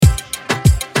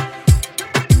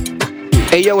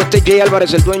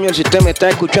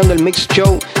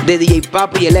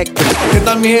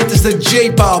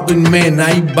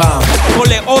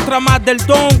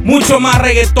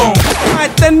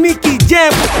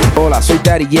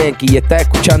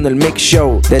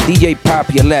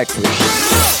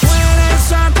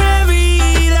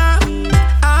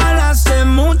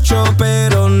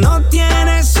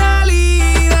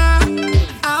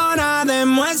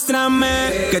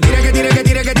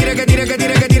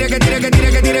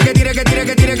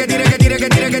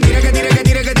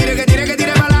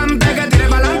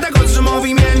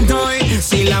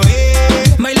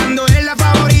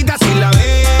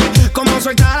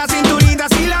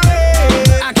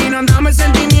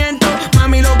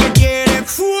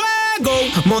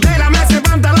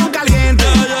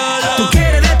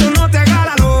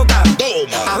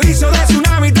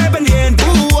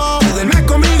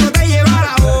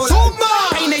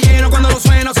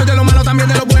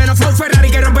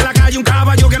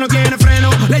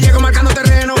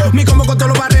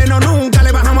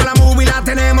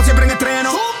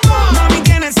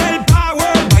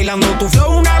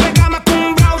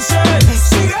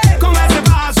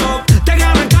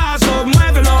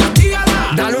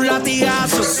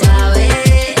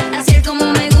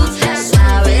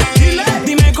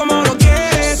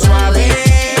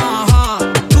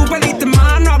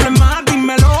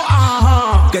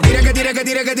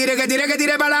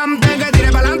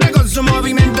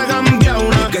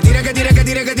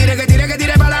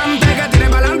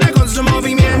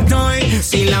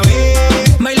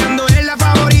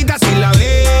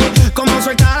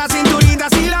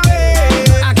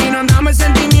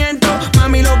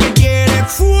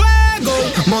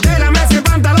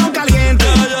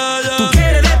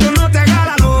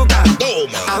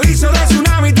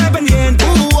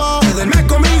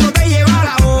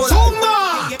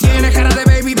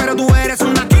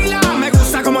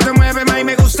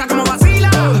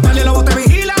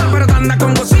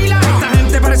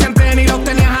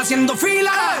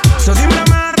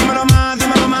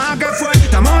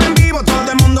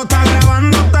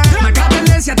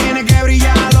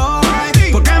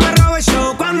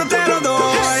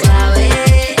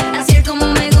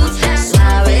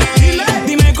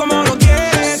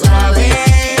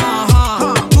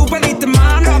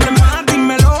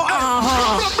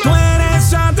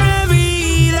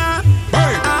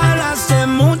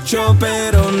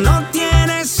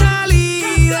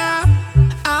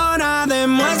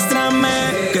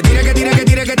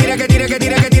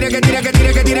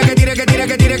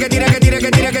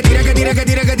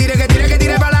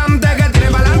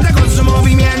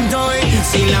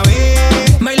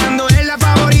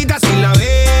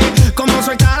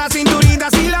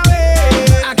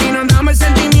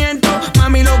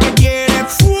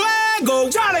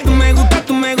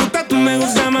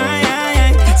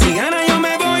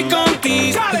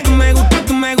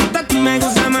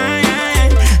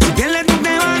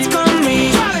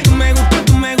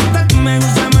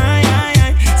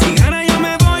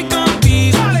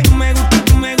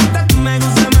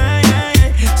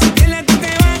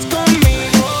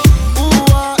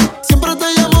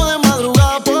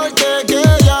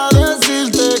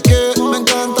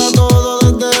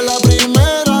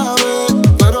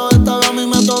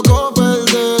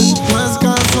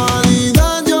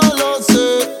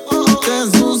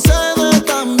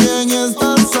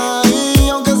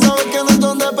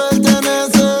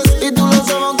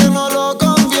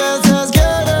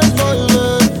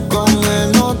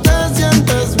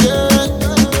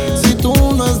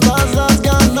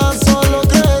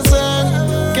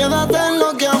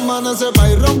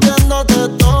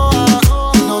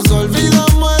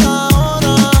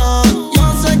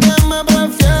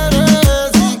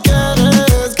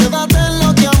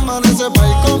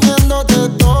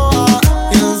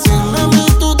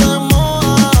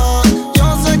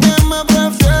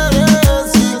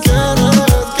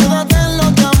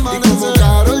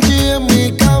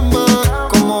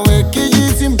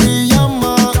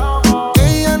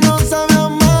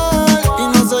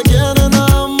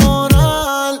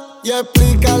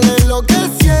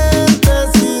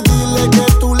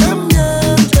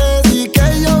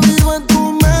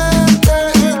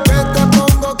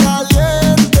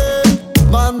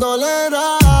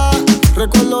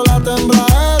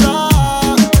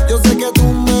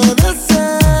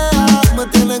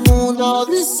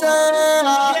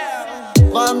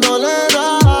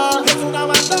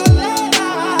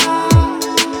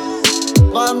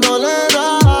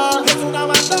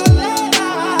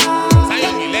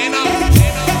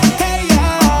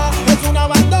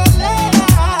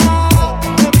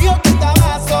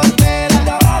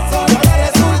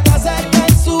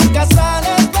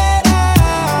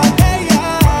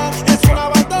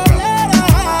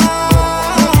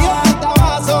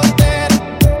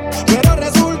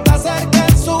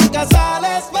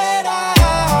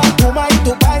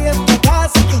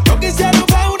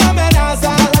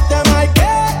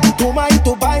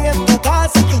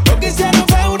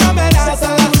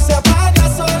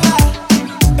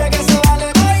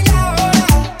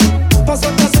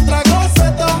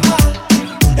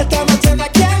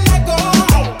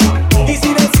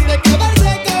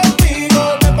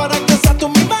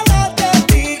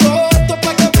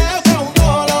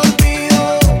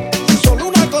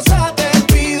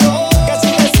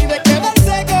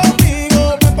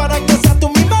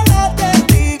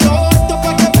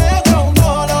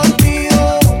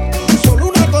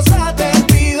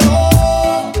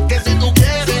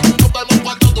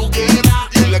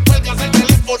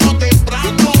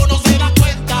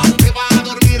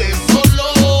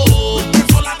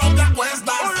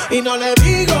y no le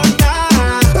digo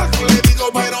nada. No le digo,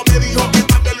 pero me dijo que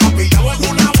también lo pillaba en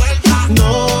una vuelta.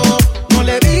 No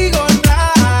le digo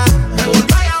nada. Me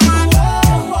vuelve a llamar.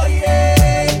 Oh,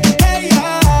 yeah.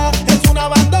 Ella es una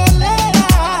bandolera.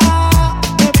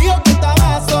 Me dijo que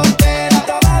estaba soltera.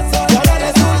 Y ahora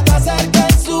resulta ser que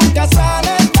en su casa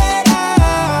le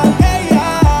espera. Ella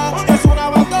es una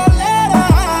bandolera.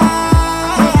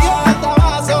 Me dijo que estaba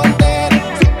soltera.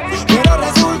 Pero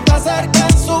resulta ser que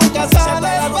en su casa le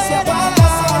espera.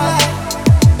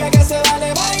 Que se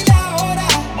dale baila ahora.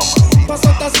 Pa'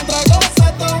 soltarse un trago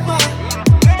se toma.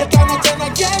 Esta noche no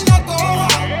hay quien la coja.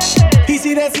 Y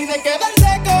si decide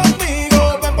quedarse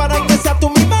conmigo, ven para que sea tú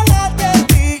misma la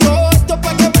testigo. Esto es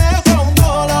pa' que me aún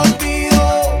no lo olvido.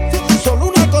 Solo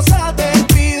una cosa te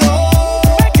pido.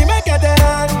 Dime que te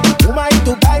dan Puma y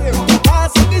tu baile. Tu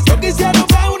paso que si quisiera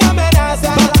fue una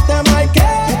amenaza. Para te Mike,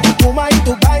 Puma y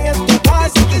tu baile. Tu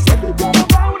paso que si fue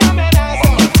una amenaza.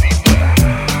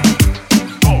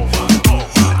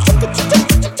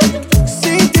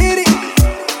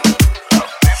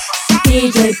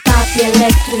 DJ Papi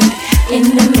Electric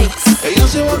in the mix. Ella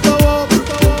se acabó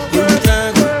y un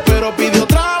trago, pero pidió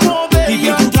otra botella.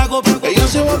 Ella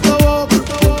se acabó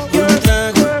y un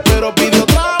trago, pero pidió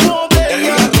otra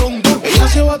botella. Ella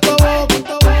se acabó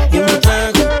y un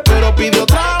trago, pero pidió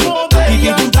otra botella.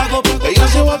 Ella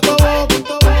se acabó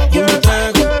y un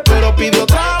trago, pero pidió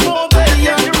otra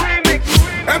botella.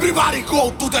 Everybody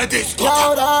go to the disco. Y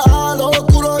ahora a lo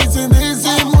oscuro y sin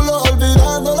disimulo,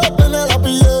 olvidando la pena la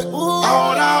pillé.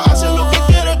 Ahora hace lo que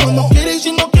quiere, cuando quiere y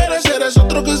si no quiere, eres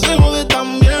otro que se jode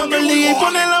también. Cuando el DJ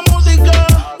pone la música,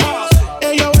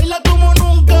 ella baila como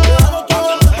nunca.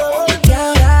 Y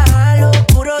ahora a lo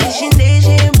oscuro y sin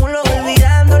disimulo,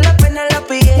 olvidando la pena la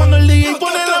pillé. Cuando el DJ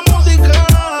pone la música,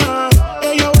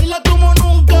 ella baila como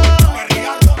nunca.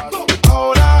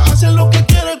 Ahora hace lo que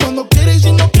quiere, cuando quiere y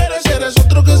si no quiere, eres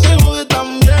otro que se jode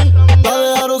también. La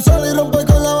dejaron salir y romper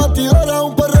con la batidora.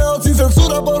 Un perreo sin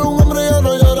censura por un hombre ya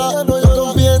no llora. No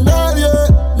confía en nadie,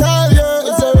 nadie.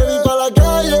 Y se ve ir pa' la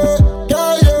calle,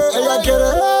 calle. Ella quiere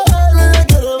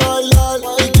bailar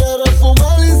y quiere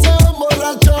fumar y se va a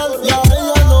emborrachar. Ya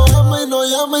ella no ama y no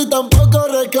llama y tampoco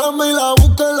reclama y la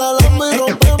busca en la lama y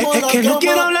rompemos la cama. Es que no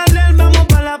quiero hablarle, vamos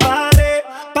pa' la pared.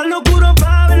 Pa' lo oscuro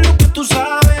pa' ver lo que tú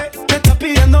sabes. Te estás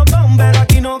pidiendo pon, pero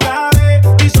aquí no cabe.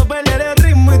 Hizo perder el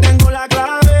ritmo y tengo la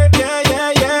clave. Yeah,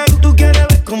 yeah, yeah. Tú quieres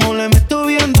ver cómo le meto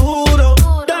bien duro.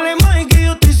 Dale más que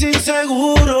yo estoy sin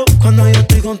seguro. Cuando yo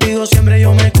estoy contigo siempre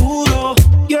yo me curo.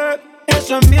 Yeah,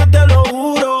 eso es mío, te lo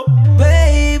juro.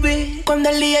 Baby, cuando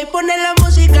el DJ pone la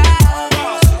música,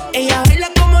 ella baila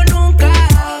como nunca.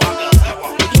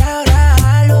 Y ahora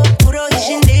a lo oscuro y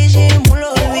sin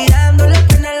disimulo, olvidando la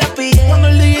pena la pillé. Cuando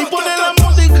el DJ pone la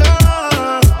música,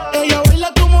 ella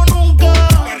baila como nunca.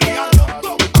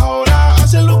 Ahora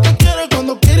hace lo que quiere,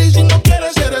 cuando quiere y si no quiere,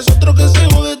 eres otro que se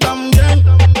jode también.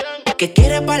 Que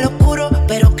quiere pa' lo oscuro,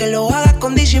 pero que lo haga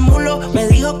con disimulo. Me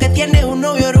dijo que tienes un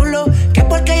novio rulo, que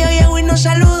porque yo llego y no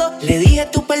saludo. Le dije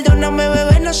tú perdóname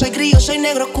bebé, no soy grillo, soy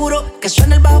negro oscuro. Que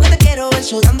suena el bajo que te quiero ver,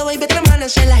 sudando baby te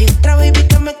amanecer. Hay otra baby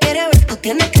que me quiere ver, tú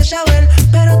tienes que saber.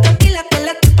 Pero tranquila que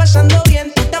la estoy pasando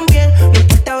bien, tú también. No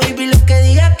importa baby lo que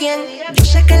diga quién. Yo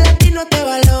sé que el latino te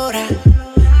valora,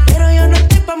 pero yo no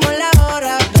estoy pa' mola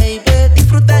ahora. Baby,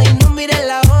 disfruta y no mires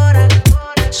la hora.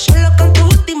 Solo con tu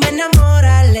gusto y me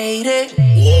enamora, lady.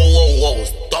 Wow,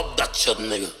 stop that shit,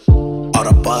 nigga.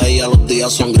 Ahora pa' ella los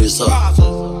días son grises,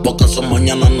 porque sus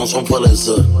mañanas no son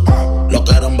felices. Lo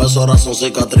que eran besos ahora son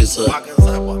cicatrices.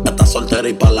 Estás soltera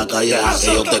y pa' la calle que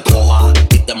yo te coja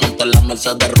y te monte en la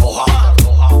Mercedes roja.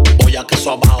 Voy a que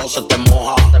eso abajo se te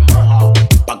moja,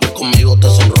 pa' que conmigo te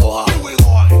sonroja.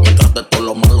 Mientras de todo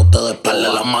lo malo te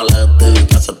despele la maleta.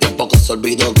 Que hace tiempo que se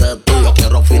olvidó de ti. Yo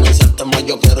quiero financiarte más,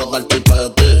 yo quiero darte el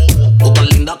peti. Tú estás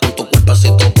linda con tu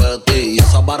cuerpecito peti y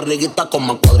esa barriguita con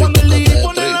más cuadritos que Tetris. Cuando el DJ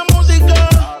pone la música,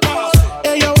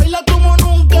 ella baila como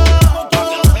nunca.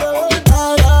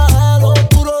 A lo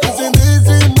oscuro y sin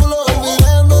disimulo,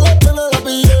 olvidando la pena la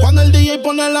pillé. Cuando el DJ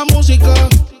pone la música,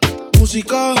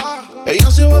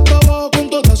 ella se va hasta abajo con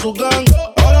toda su gang.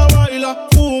 Ahora baila,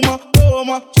 fuma,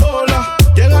 toma, sola.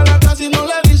 Llega a la casa y no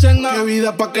le dicen nada. Qué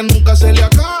vida pa' que nunca se le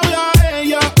acabe a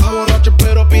ella. Está borracha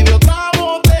pero pide otra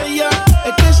botella.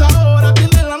 Es que esa hora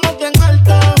tiene la nota en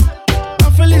alta.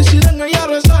 La felicidad en ella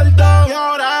resalta. Y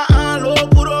ahora a lo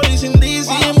oscuro y sin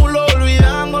disimulo,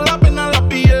 olvidando la pena la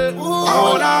piel.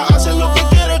 Ahora hace lo que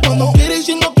quiere, cuando quiere y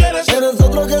si no quiere, eres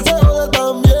otro que se jode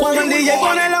también. Cuando el DJ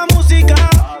pone la música,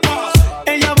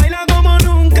 ella baila como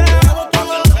nunca.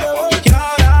 Y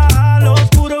ahora a lo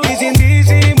oscuro y sin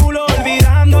disimulo,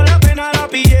 olvidando la pena la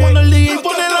pillé. Cuando el DJ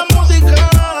pone la música,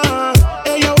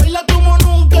 ella baila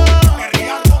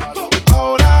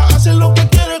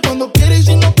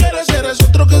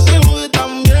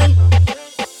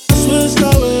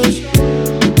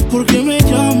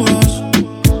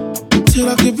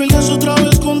 ¿Será que peleas otra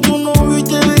vez con tu novio y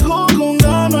te dejó con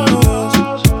ganas?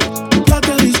 Ya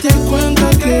te diste cuenta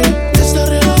que esta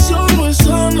relación no es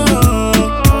sana.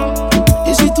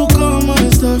 Y si tu cama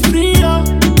está fría,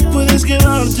 puedes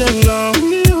quedarte en la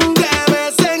mía. De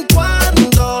vez en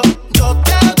cuando yo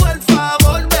te hago el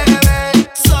favor, bebé.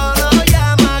 Solo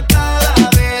llama cada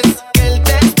vez que él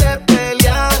te esté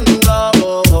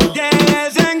peleando. De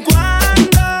vez en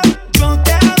cuando yo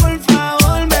te hago el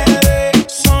favor, bebé.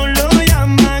 Solo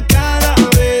llama cada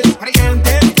vez que él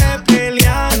te esté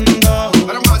peleando.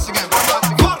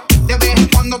 De vez en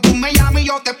cuando tú me llamas y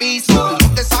yo te piso. No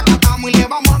te sacatamos y le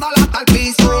vamos a dar hasta el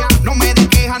piso. No me des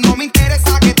quejas, no me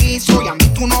interesa que te hizo. Y a mí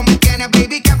tú no me tienes,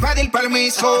 baby, que pedir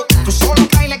permiso. Tú solo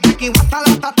cáele que aquí voy a estar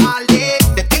hasta tarde.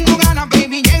 Te tengo ganas,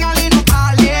 baby, llégale y no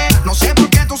tarde. No sé por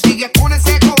qué tú sigues con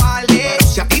ese cobarde.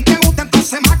 Si a ti te gusta,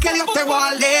 entonces más que Dios te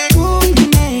guarde.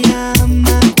 Me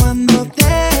llama cuando te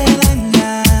dan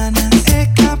ganas.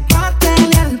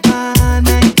 Escapátele al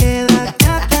pana y quédate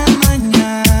hasta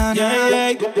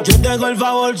mañana. Yo te hago el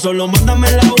favor, solo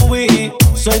mándame la UV.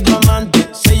 Soy tu amante,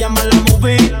 se llama la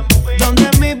movie. Donde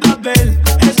mi papel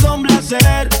es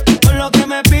complacer con lo que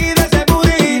me pide ese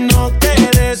booty. No te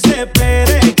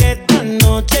desesperes que esta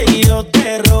noche yo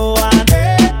te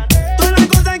robaré todas las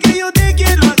cosas que yo te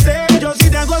quiero hacer. Yo sí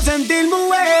te hago sentir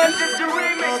mujer.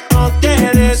 No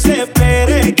te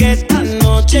desesperes que esta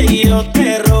noche yo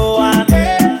te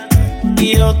robaré.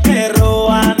 Y yo te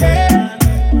robaré.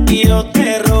 Y yo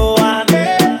te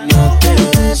robaré. No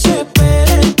te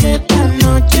desesperes que esta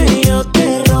noche yo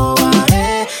te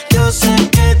robaré. Yo sé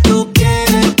que tú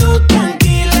quieres, tú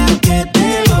tranquila que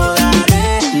te lo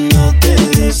daré. No te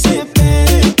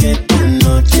desesperes que esta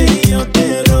noche yo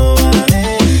te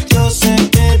robaré. Yo sé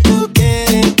que tú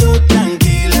quieres, tú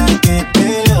tranquila que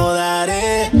te lo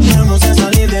daré. Vamos a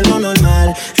salir de lo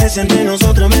normal, es entre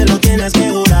nosotros, me lo tienes que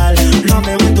jurar. Lo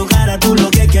veo en tu cara, tú lo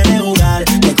que quieres jugar.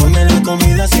 Que come la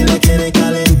comida si la quieres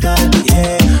calentar.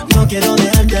 Yeah, no quiero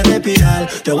dejarte respirar.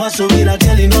 Te voy a subir al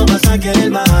cielo y no vas a querer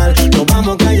bajar. Nos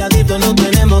vamos calladitos, no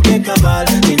tenemos que escapar.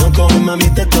 Si no coges, mami,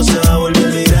 esto se va a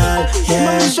volver viral. Yeah.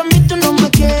 Mami, eso a mí tú no me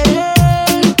quieres,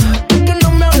 porque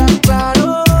no me hablas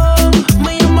claro.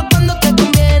 Me llamas cuando te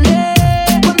conviene,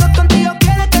 cuando contigo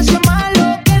quieres que sea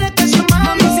malo, quieres que sea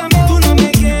malo. Mami, si a mí tú no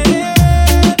me quieres,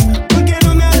 porque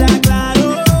no me hablas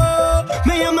claro.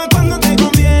 Me llamas cuando te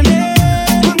conviene,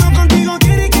 cuando contigo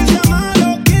quieres que sea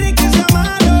malo, quieres que sea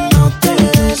malo. No te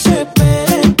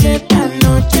desesperes que esta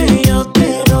noche yo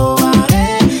te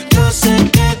robaré. Yo sé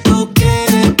que tú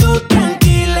quieres, tú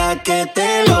tranquila que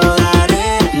te lo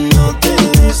daré. No te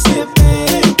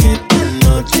desesperes que esta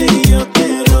noche yo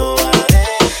te robaré.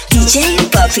 DJ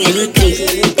Papi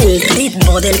Electric, el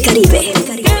ritmo del Caribe.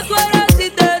 ¿Qué fuera si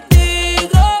te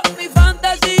digo mi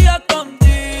fantasía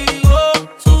contigo?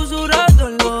 Susurrando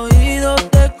el oído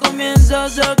te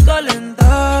comienzas a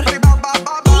calentar.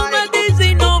 Tú me dices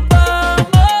y nos vamos,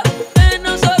 que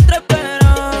nosotros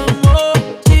esperamos.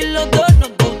 Si los dos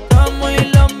nos gustamos y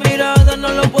la mirada no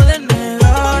lo pueden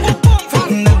negar.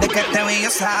 Desde que te vi yo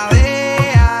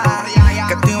sabía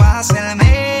que tú ibas a ser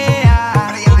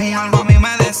mía. Y algo a mí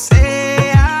me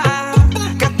desea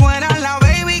que tú eras la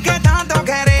baby que tanto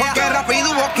quería. Porque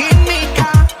rápido hubo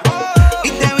química y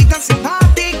te vi tan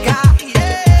simpática.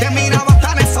 Te miraba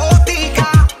tan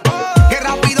exótica que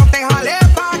rápido te jalé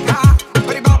pa' acá.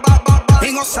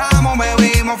 Y gozamos,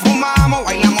 bebimos, fumamos,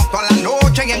 bailamos toda la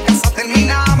noche y en casa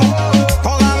terminamos.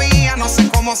 Todavía no sé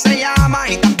cómo se llama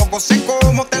y tampoco sé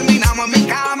cómo terminamos en mi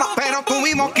cama. Pero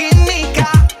tuvimos química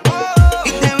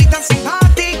y te vi tan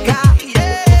simpática.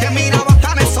 Te miraba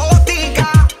tan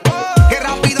exótica que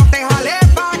rápido te jalé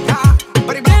pa' acá.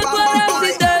 ¿Qué fuera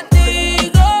si te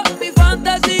digo mi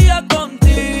fantasía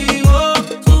contigo?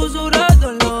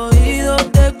 Susurrando el oído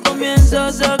te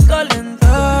comienzas a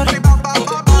calentar.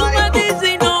 Tú me dices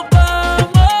y nos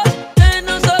vamos, que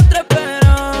nosotros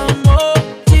esperamos.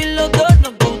 Si los dos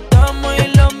nos gustamos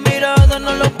y la mirada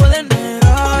no lo pueden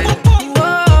negar.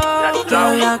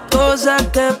 Wow, las cosas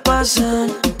que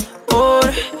pasan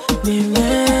por mi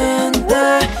mente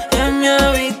en mi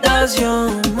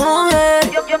habitación, mujer.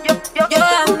 Yo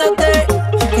dándote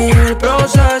y en el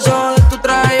proceso de tu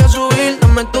traje yo subir,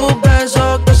 dame tus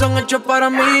besos que son hechos para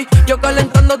mí. Yo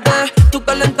calentándote, tú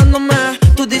calentándome.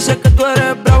 Tú dices que tú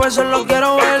eres bravo, eso lo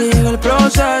quiero ver. Y en el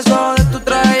proceso de tu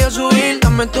traje yo subir,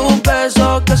 dame tus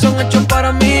besos que son hechos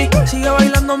para mí. Sigue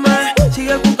bailándome,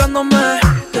 sigue buscándome,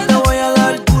 que te voy a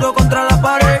dar duro contra la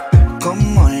pared.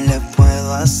 ¿Cómo le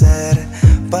puedo hacer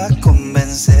pa'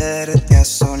 convencerte? A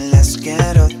solas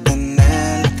quiero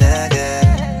tenerte.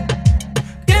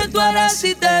 ¿Qué tú harás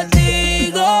si te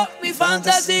digo mi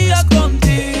fantasía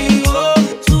contigo?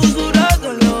 Susurrar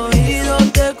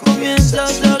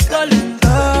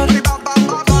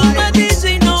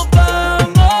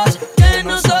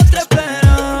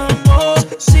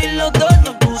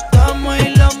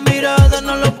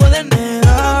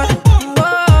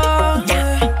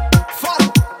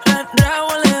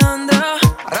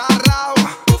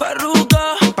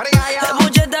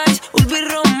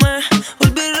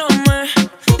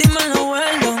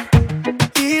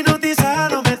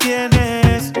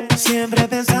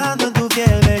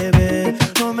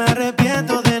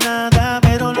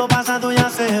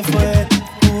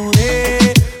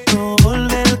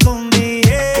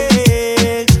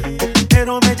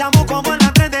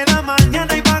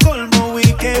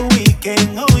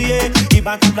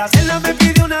complacerla me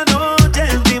pidió una noche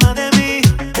encima de mí,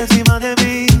 encima de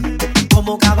mí.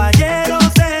 Como caballero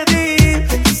cedí,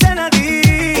 se la di.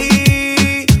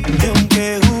 Y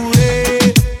aunque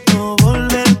juré no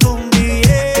volver con mi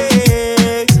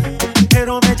ex,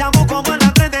 pero me llamó como a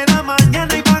las 3 de la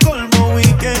mañana y pa' colmo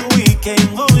weekend, weekend,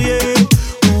 oh yeah.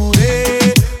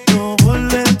 Juré no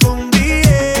volver con mi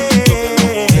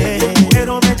ex,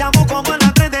 pero me llamó como a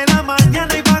las 3 de la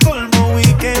mañana y pa' colmo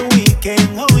weekend,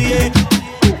 weekend, oh yeah.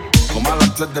 Como a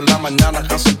las 3 de la mañana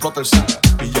casi explota el saco.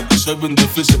 Y yo que soy bien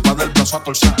difícil para dar el brazo a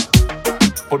torcer.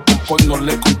 Por poco y no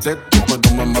le contesto,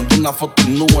 pero me mandó una foto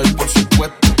nua y por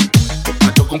supuesto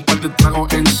yo con un par de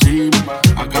tragos encima.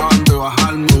 Acaban de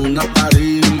bajarme una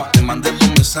tarima. Te mandé los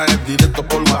mensajes directos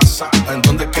por WhatsApp. ¿En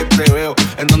dónde es que te veo?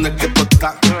 ¿En dónde es que tú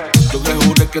estás? Yo que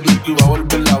juré que nunca iba a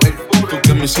volverla a ver. Tú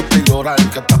que me hiciste llorar,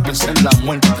 que hasta pensé en la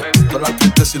muerte. Todas las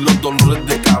tristezas y los dolores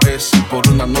de cabeza. Por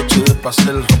una noche de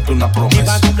placer rompí una promesa. Y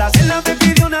pa' complacerla me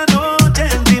pidió una noche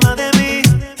encima de mí,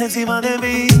 encima de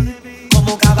mí.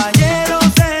 Como caballero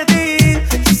cedí,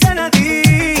 se la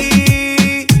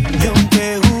di. Y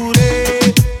aunque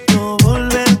juré no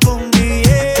volver con mi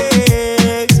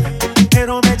ex,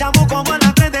 pero me llamó como a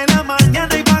las 3 de la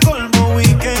mañana y pa' colmo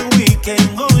weekend,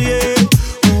 weekend, oh yeah.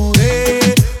 Juré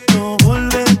no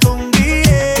volver con mi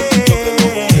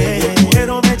ex,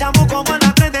 pero me llamó como a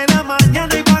las 3 de la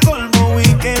mañana y pa' colmo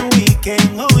weekend,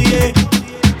 weekend, oh yeah.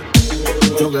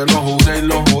 Yo que lo juré y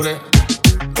lo juré,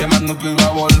 que más nunca iba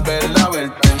a volver a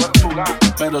verte.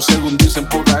 Pero según dicen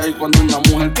por ahí, cuando una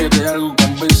mujer quiere algo,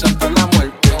 convence hasta la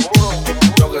muerte.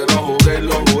 Yo que lo juré y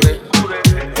lo juré,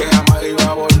 que jamás iba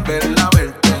a volver a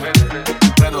verte.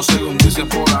 Pero según dicen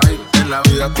por ahí, en la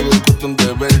vida todo es cuestión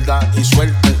de verdad y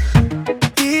suerte.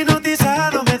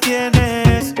 Hipnotizado me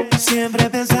tienes, siempre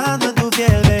pensando en tu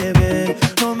piel, bebé.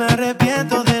 No me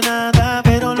arrepiento de nada,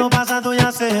 pero lo pasado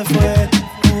ya se fue.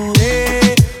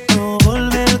 Juré no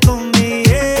volver con mi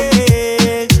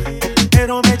ex,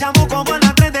 pero me llamó como a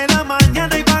las 3 de la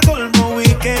mañana y pa' colmo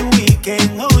weekend,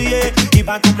 weekend, oh yeah. Y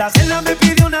pa' complacerla me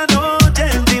pidió una noche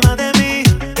encima de mí,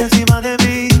 encima de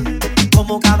mí.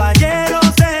 Como caballero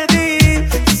cedí,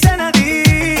 se la di.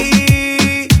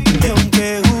 Y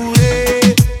aunque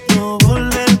juré no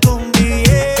volver con mi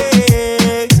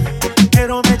ex,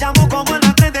 pero me llamó como a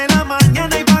las 3 de la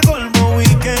mañana y pa' colmo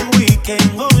weekend,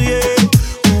 weekend, oh yeah.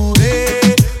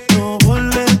 Juré no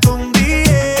volver con mi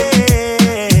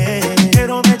ex,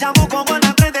 pero me llamó como a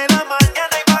las 3 de la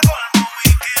mañana y pa' colmo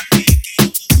weekend,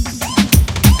 weekend.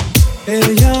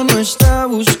 Ella no está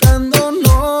buscando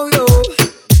novio,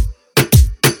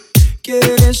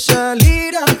 quiere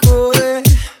salir a joder,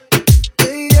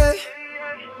 yeah, yeah.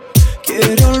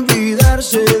 Quiere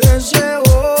olvidarse de ese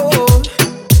bobo,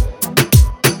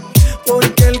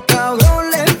 porque el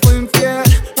cabrón le fue infiel.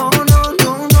 No, no,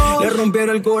 no, no. Le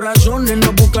rompieron el corazón, él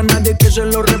no busca a nadie que se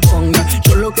lo reponga,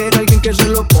 solo quiere alguien que se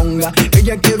lo ponga.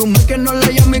 Ella quiere un mes que no la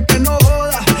llame y que no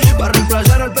joda, para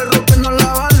reemplazar al perro que no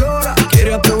la valora.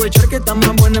 Quiere aprovechar que está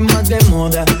más buena y más de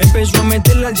moda. Empezó a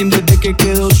meterla al gym desde que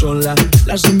quedó sola.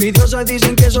 Las envidiosas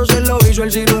dicen que eso se lo hizo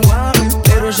el cirujano,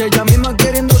 pero es ella misma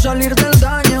queriendo salir del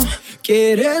daño.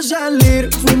 Quiere salir,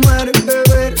 fumar,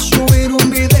 beber, subir un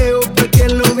video pa' que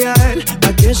lo vea él,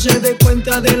 pa' que se dé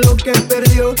cuenta de lo que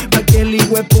perdió, pa' que el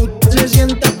hijueputa se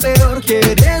sienta peor.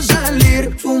 Quiere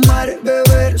salir, fumar,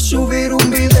 beber, subir un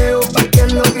video pa' que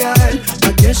lo vea él,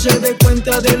 pa' que se dé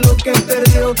cuenta de lo que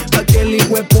perdió, pa' que el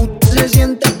hijueputa se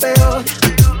sienta peor.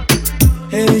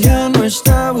 Ella no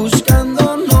está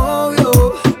buscando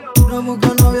novio, no busca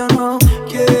novio, no.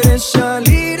 Quiere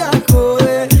salir a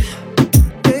joder,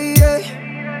 yeah,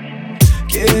 yeah.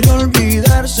 Quiere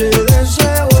olvidarse de ese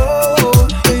bobo,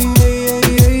 yeah, yeah,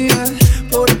 yeah, yeah.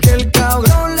 Porque el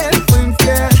cabrón le fue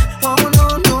infiel. Oh,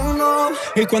 no, no, no.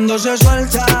 Y cuando se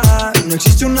suelta, no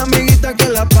existe una amiguita que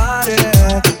la pare.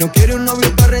 No quiere un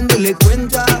novio para rendirle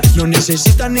cuenta, no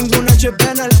necesita ningún HP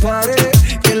en el pared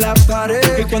que la pare.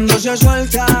 Y cuando se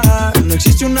suelta, no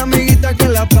existe una amiguita que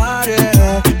la pare.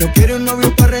 No quiere un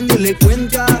novio para rendirle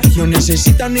cuenta, no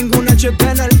necesita ningún HP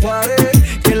en el pared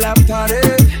que la pare.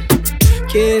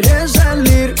 Quiere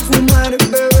salir, fumar,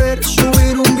 beber,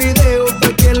 subir un video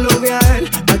pa' que lo vea él,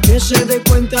 pa' que se dé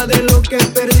cuenta de lo que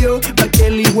perdió, pa' que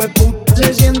el hijueputa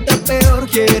se sienta peor.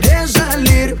 Quiere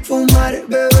salir, fumar,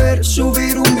 beber,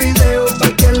 subir un video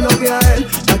pa' que lo vea él,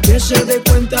 pa' que se dé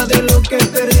cuenta de lo que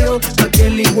perdió, pa' que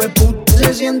el hijueputa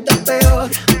se sienta peor.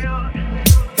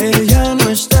 Ella no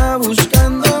está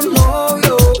buscando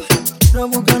novio, no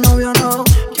busca novio, no.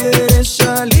 Quiere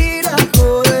salir a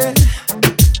joder,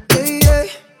 yeah, yeah.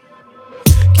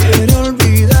 Quiere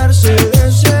olvidarse de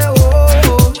ese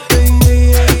bobo, yeah,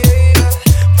 yeah, yeah,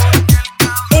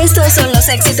 yeah. Estos son los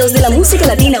éxitos éxitos de la música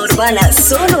latina urbana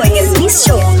solo en el Mix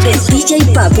Show de DJ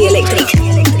Papi Electric.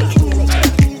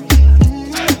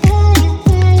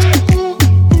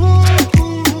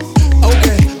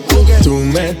 Tú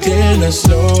me tienes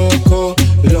loco,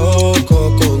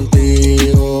 loco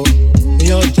contigo.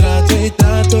 Yo trato y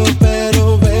trato,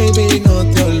 pero baby no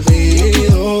te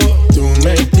olvido. Tú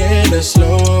me tienes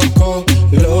loco,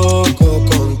 loco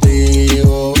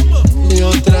contigo.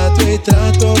 Yo trato y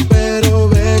trato, pero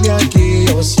baby aquí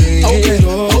yo sigo.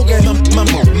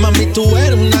 Mami, tú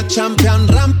eres una champion,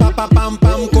 rampa, pa, pam,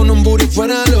 pam, con un booty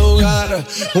fuera del hogar.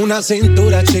 Una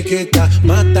cintura chiquita,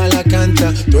 mata la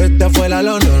cancha, tú estás fuera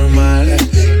lo normal.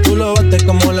 Tú lo bates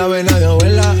como la vena de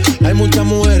abuela. Hay muchas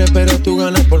mujeres, pero tú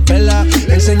ganas por vela.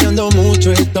 Enseñando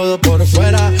mucho y todo por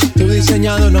fuera. Tu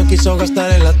diseñador no quiso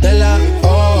gastar en la tela.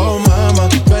 Oh, mama,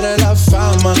 tú eres la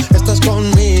fama. Estás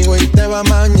conmigo y te va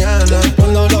mañana.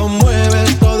 Cuando lo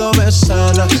mueves, todo me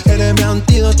sana. Eres mi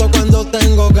antídoto cuando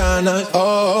tengo ganas.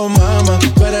 Oh, mama,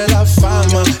 tú eres la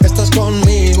fama. Estás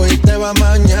conmigo y te va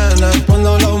mañana.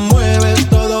 Cuando lo mueves,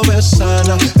 todo me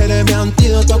sana. Eres mi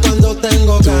antídoto cuando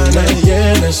tengo ganas. Tú me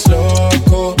tienes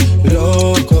loco,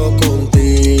 loco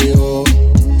contigo.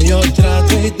 Yo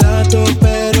trato y trato,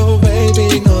 pero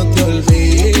baby no te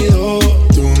olvido.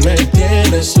 Tú me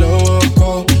tienes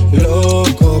loco,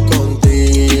 loco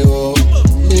contigo.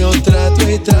 Yo trato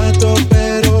y trato,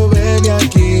 pero baby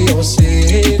aquí yo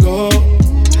sigo.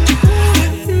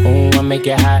 I make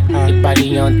it hot, your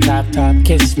body on top, top.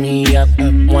 Kiss me up,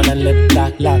 wanna lip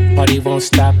lock, lock. Party won't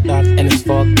stop, and it's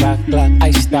 4 o'clock, clock.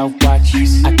 Iced out watch,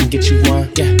 I can get you one.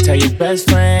 Yeah, tell your best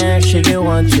friend she get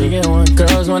one too.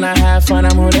 Girls when I have fun,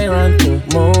 I'm who they run to.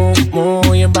 Move,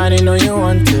 move, your body know you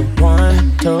want to.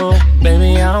 1, 2,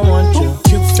 baby I want you.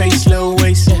 Cute face, little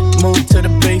waist, move to the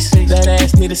basics. That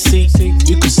ass need a seat,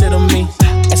 you can sit on me.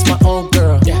 That's my old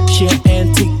girl, yeah, she an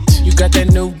antique. You got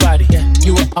that new body, yeah,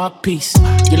 you an art piece.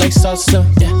 You like salsa,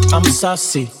 yeah, I'm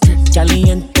saucy.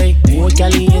 Caliente, muy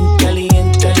caliente,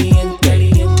 caliente, caliente,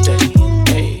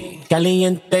 caliente,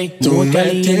 caliente. Tú me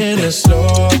tienes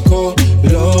loco,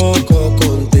 loco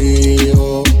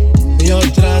contigo. Yo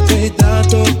trato y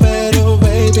trato, pero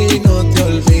baby no te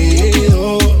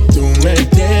olvido. Tú me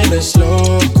tienes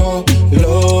loco,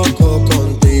 loco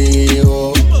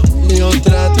contigo. Yo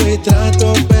trato y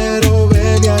trato, pero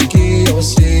baby aquí yo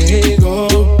sigo.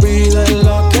 Tú pides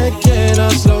lo que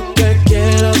quieras, lo que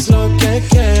quieras, lo que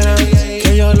quieras.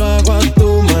 Que yo lo hago a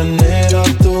tu manera,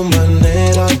 a tu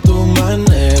manera, a tu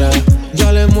manera.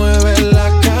 Ya le mueves la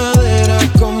cadera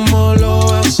como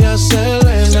lo hacía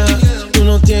Selena. Tú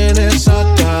no tienes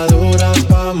ataduras,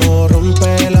 vamos a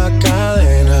romper la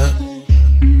cadena.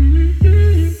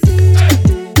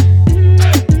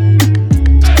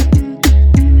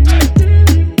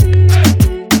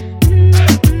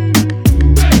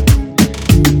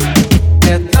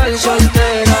 Estar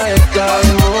soltera está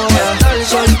de moda. Estar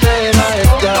soltera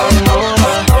está de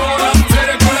moda.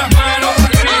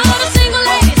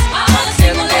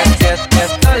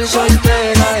 Estar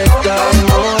soltera está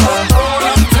de moda.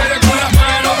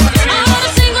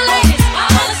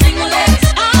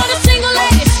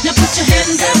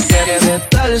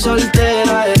 Estar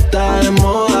soltera está de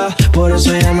moda, por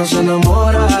eso ya no se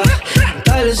enamora.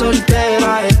 Estar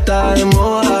soltera está de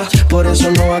moda, por eso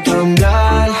no va a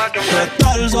cambiar.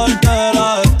 Estar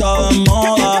soltera está de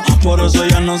moda, por eso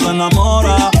ya no se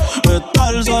enamora.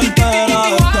 Estar soltera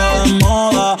está de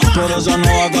moda, por eso no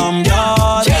va a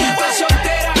cambiar. Está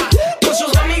soltera, con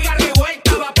sus amigas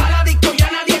revueltas. Va pa' la disco, ya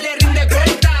nadie le rinde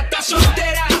cuenta. Está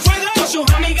soltera, con sus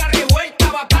amigas revueltas.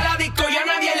 Va pa' la disco, ya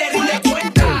nadie le rinde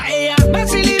cuenta. Ella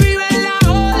vacila y vive en la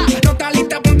joda. No está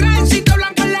lista pa' un trajecito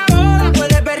blanco en la boda.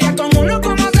 Puede perrear con uno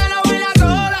como se lo baila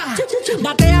sola.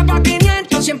 Batea pa'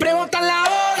 500, siempre bota en la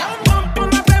hora.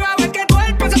 Ponme a prueba, ve que tu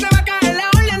cuerpo se te va a caer. La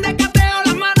orden de cateo,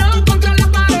 las manos contra la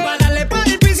pared. Para darle pa'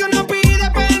 el piso no pide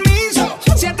permiso.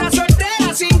 Si estás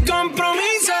soltera sin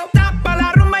compromiso, tapa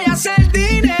la rumba y hace el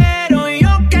dinero. Y yo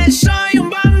que soy un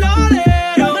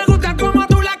bandolero. Me gusta como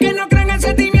tú, la que no cree en el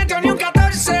sentimiento ni un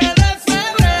 14 de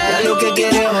febrero. Ya lo que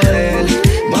quiere joder,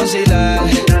 vacilar.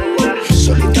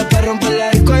 Solita para romper la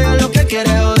disco, ya lo que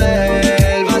quiere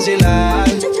joder, vacilar.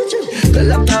 De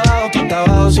la hasta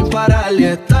abajo sin parar. Y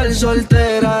estar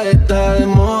soltera está de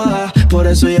moda, por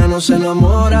eso ya no se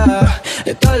enamora.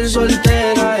 Estar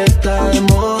soltera está de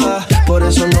moda, por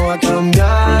eso no va a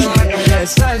cambiar.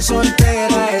 Estar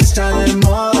soltera está de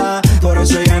moda, por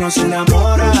eso ya no se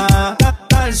enamora.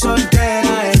 Estar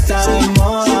soltera está de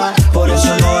moda, por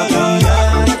eso no va a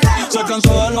cambiar. Se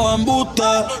cansó de los embustes,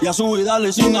 guste y a su vida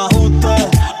le sin ajuste.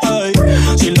 Ey.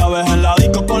 Si la ves en la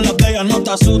disco con las de ella no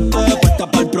te asustes. Puesta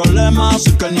para el problema,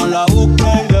 así que no la busques.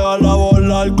 Y déjala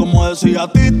volar como decía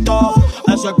Tito.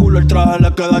 Ese culo el traje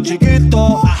le queda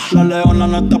chiquito. La leona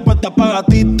no está puesta para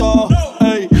gatito.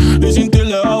 Ey. Y sin ti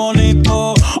le va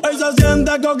bonito. Hoy se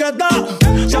siente coqueta,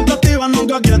 siempre activa,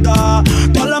 nunca quieta.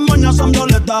 Todas las moñas son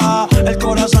violetas, el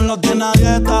corazón lo tiene a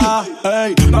dieta.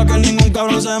 Ey, pa' que ningún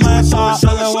cabrón se meta. Se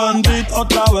dejó en beat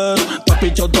otra vez. Te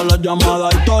pichó todas las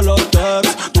llamadas y todos los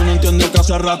texts. Tú no entiendes que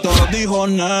hace rato dijo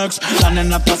next. La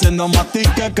nena está haciendo más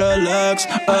tique que el ex.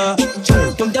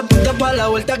 Ponte pa' la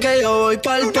vuelta que yo voy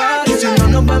pa'l party. Si no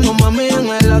nos vemos, mami, en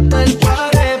el hotel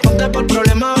party. Ponte por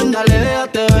problema, ven, dale,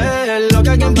 déjate ver. Lo que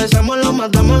aquí empezamos lo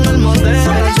matamos en el motel.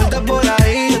 Suelta por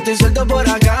ahí, yo estoy suelto por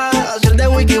acá. Hacer de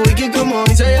wiki wiki como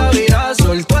dice Yavira.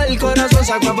 Soltó el corazón,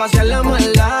 sacó a pasear la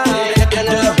maldad.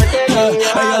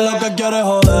 Ella lo que quiere es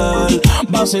joder,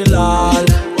 vacilar.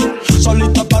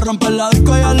 Solita pa' romper la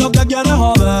disco, ella lo que quiere es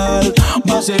joder,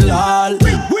 vacilar.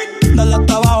 Dale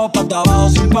hasta abajo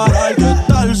sin parar. Que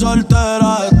estar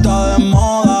soltera está de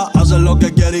moda. Hacer lo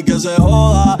que quiere y que se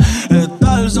joda.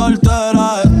 Estar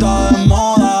soltera está de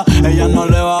moda. Ella no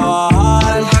le va a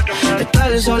bajar.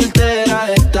 Estar soltera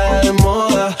está de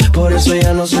moda, por eso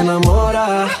ella no se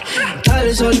enamora.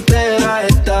 Estar soltera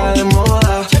está de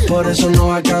moda, por eso no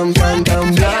va a cambiar. Ella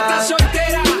está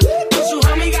soltera, con sus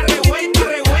amigas revuelta.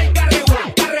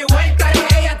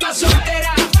 Ella está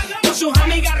soltera, con sus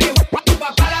amigas revuelta.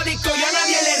 Papá la disco ya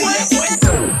nadie le recuerda.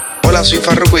 Hola, soy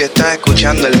Farruko y estás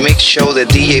escuchando el Mix Show de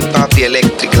DJ Papi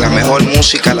Electric, la mejor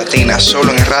música latina,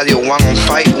 solo en Radio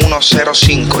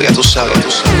 105, ya tú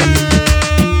sabes.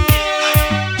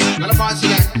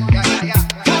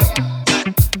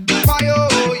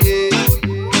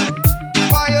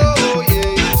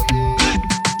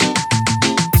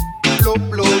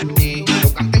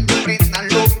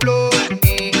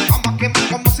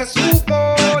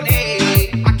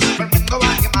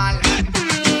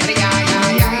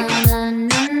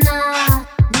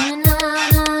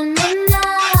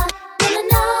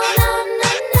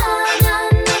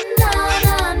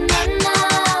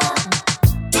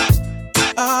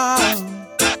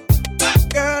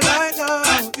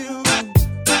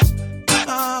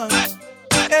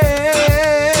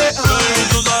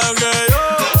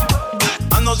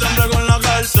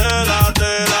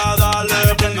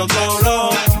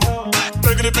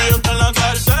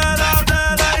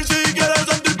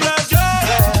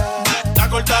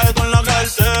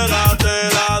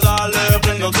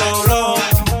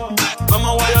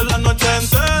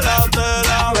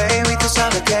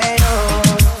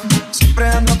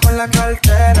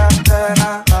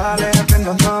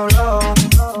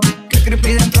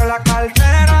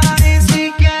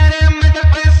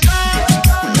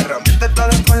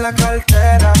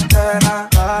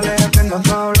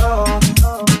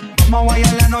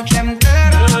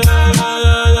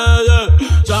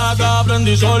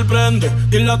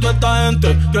 Dile a toda esta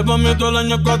gente que pa' mí todo el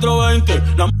año es 420.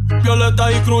 La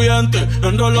violeta y cruyente,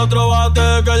 enrola otro bate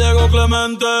que llegó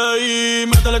Clemente. Y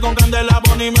métele con candela,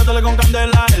 Bonnie, métele con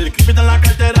candela. El creepy está en la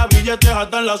cartera, billetes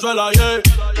hasta en la suela, yeah.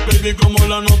 Baby, como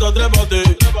la nota,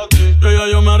 trépate. Ella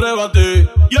yo me arrebaté,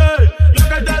 yeah. La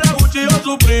cartera Gucci o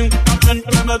Supreme.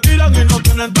 También me tiran y no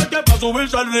tienen toque pa'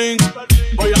 subirse al ring.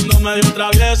 Hoy ando medio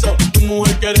travieso, tu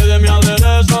mujer quiere de mi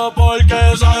aderezo.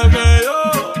 Porque sabe que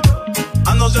yo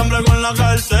ando siempre con la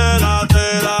cartera,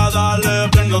 dale,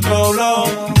 prendo otro blow.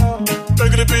 El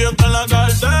creepy está en la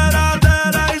cartera,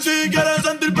 y si quieres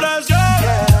sentir presión,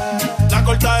 la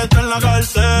corta está en la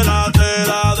cartera,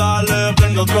 dale,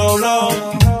 prendo otro blow.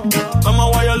 Vamos a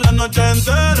guayar la noche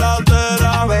entera,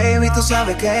 Baby, tú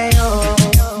sabes que yo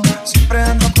siempre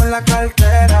ando con la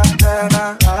cartera,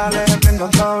 dale, prendo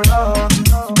otro blow.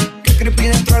 Que creepy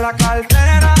dentro de la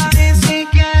cartera, y si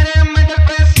quieres meter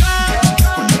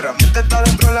presión, está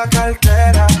dentro de la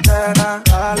cartera,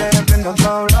 dale, prendo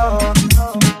otro blow.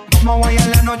 Vamos a guayar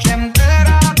la noche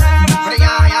entera,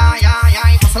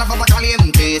 pasa la papa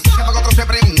caliente, si se paga otro se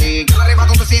prende, que el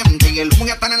arrebato se siente, el humo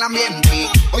ya está en el ambiente.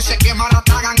 Hoy se quema la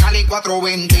Tagangal y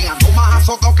 420, ando más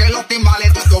azoto que los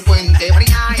timbales de Tito Puente.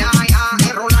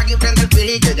 Rola aquí prende el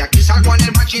pilique, de aquí salgo en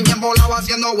el machi bien volado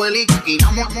haciendo hueli. Aquí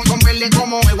vamos con verde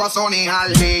como el Guasón y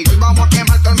Harley. Hoy vamos a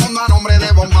quemar todo el mundo a nombre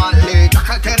de Bob Marley. La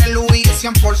cartera es Louis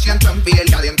 100% en piel,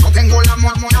 y adentro tengo la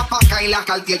mormona paca y la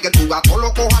Cartier. Que tu gato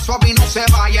lo coja suave y no se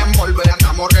vaya a envolver.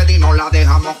 Andamos ready, no la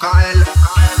dejamos caer.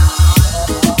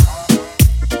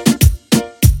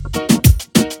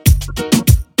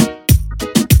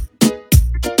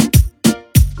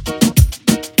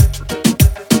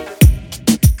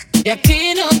 Y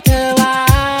aquí no te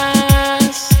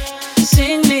vas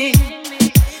sin mí.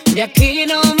 De aquí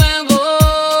no me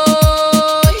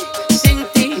voy sin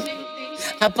ti.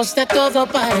 Aposté todo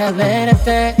para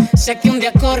verte. Sé que un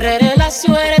día correré la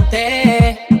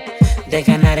suerte de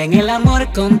ganar en el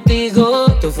amor contigo.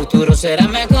 Tu futuro será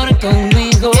mejor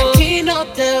conmigo. De aquí no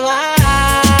te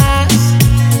vas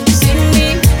sin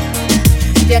mí.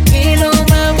 De aquí no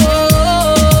me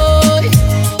voy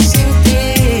sin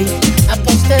ti.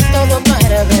 Aposté todo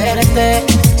para verte.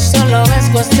 Solo es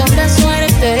cuestión de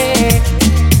suerte.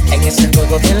 En ese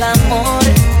juego del amor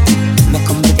me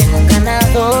convertí en un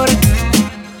ganador.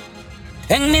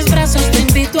 En mis brazos te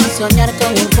invito a soñar con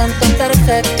un cuento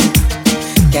perfecto.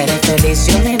 Que haré feliz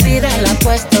yo mi vida la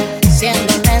apuesto.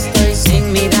 Siendo honesto y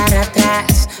sin mirar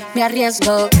atrás, me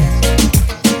arriesgo.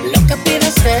 Lo que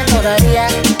pidas te lo daría.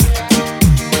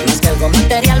 Más que algo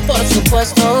material, por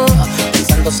supuesto.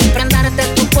 Pensando siempre en darte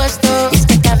tu puesto. Y es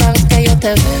que cada vez que yo te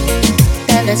veo,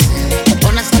 te deseo. Te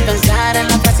pones a pensar en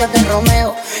las frases de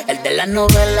Romeo, el de la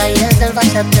novela y el del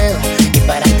bachateo. Y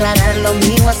para aclarar lo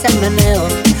mío es el meneo.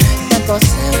 Te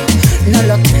poseo, no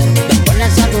lo creo. Me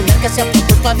pones a dudar que sea por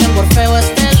culpa de Morfeo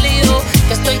este lío.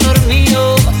 Que estoy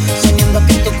dormido, soñando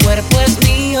que tu cuerpo es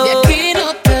mío. De aquí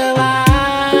no te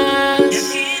vas.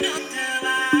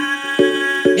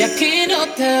 De aquí no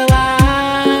te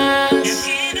vas.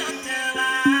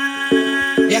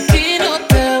 De aquí no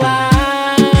te vas.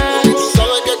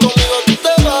 Sabes que conmigo tú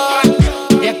te vas.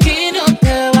 De aquí no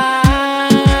te vas.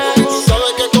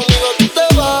 Sabes que conmigo tú te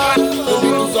vas.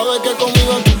 Tú sabes que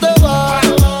conmigo tú te vas.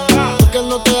 Porque él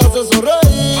no te hace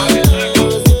sonreír.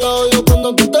 Bebecita odio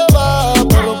cuando tú te vas.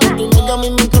 Pero por tu nega a mí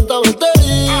me encanta verte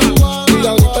ir. Y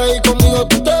ahorita ahí conmigo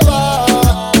tú te vas.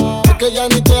 Porque ya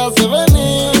ni te hace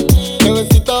venir.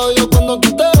 Bebecita odio cuando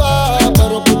tú te vas.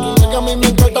 Pero por tu nega a mí me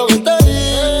encanta verte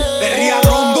ir. Perría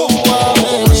rondo.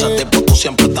 Con ese tipo tú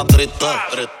siempre estás triste.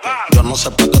 Yo no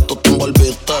sé por qué tú te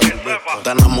envolviste. Te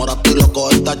enamoraste y loco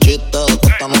esta chiste. De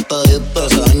costa no te diste.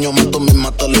 Ese daño más tú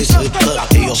misma te lo hiciste.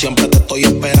 Y yo siempre te estoy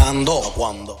esperando.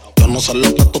 Yo no sé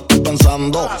lo que tú estás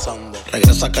pensando.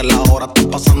 Regresa que la hora está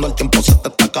pasando. El tiempo se te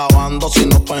está acabando. Si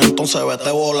no, pues entonces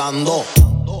vete volando.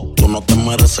 Tú no te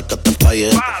mereces que te falle.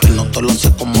 Él no te lo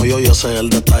hace como yo y ese es el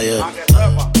detalle.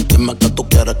 Dime que tú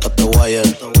quieres que te guaye.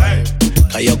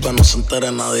 Callao que no se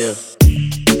entere nadie.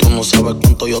 Tú no sabes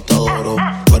cuánto yo te adoro.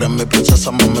 Tú eres mi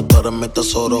princesa, mami, tú eres mi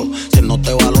tesoro. Si no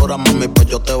te valora, mami, pues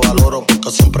yo te valoro.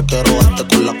 Porque siempre quiero darte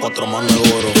con las 4 manos de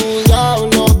oro. Tu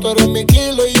diablo, tú eres mi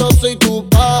kilo y yo soy tu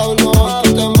Pablo. Y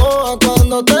tú te mojas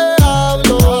cuando te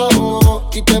hablo.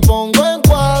 Y te pongo en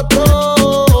 4.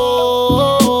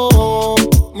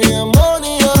 Mi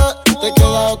demonia, te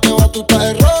queda o te va, tú estás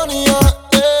errónea.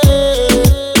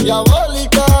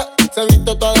 Diabólica, se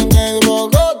viste toda de negro,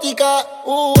 gótica.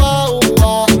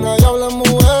 Nadie habla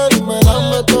mujer y me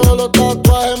dame todos los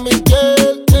tatuajes en mi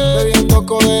piel. Bebiendo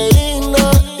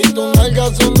codeína y tus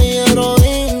nalgas son mi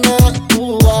heroína.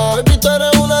 Baby, tú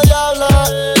eres una diabla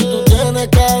y tú tienes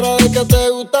cara de que te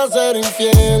gusta ser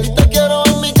infiel. Y te quiero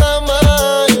en mi cama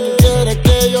y tú quieres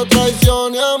que yo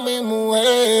traicione a mi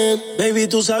mujer. Baby,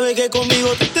 tú sabes que conmigo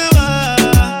tú te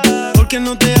vas, porque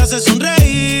no te hace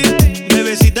sonreír.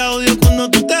 Bebecita odio cuando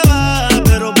tú te vas,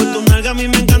 pero por tu nalga a mí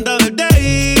me encanta verte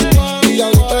ir. Y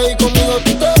ahorita ahí conmigo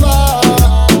tú te vas,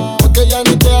 porque ya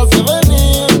ni te hace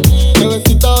venir.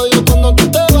 Bebecita odio cuando tú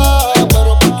te vas,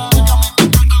 pero por tu nalga a mí me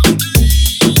encanta verte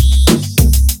ir.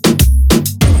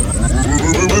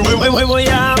 Hoy voy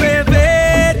a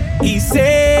beber y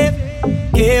sé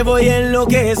que voy a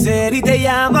enloquecer y te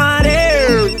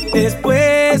llamaré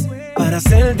después para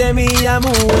hacerte mi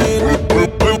mujer.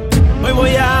 Hoy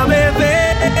voy a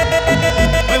beber,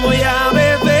 hoy voy a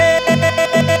beber,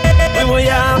 hoy voy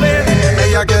a beber.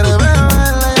 Ella quiere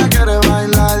beber, ella quiere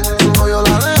bailar. Su novio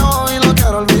la dejó y lo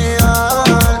quiero olvidar.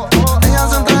 Ella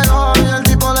se entregó y el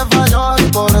tipo le falló y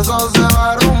por eso se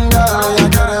va a rumbear. Ella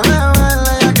quiere beber,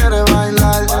 ella quiere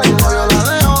bailar. Su novio la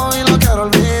dejó y lo quiero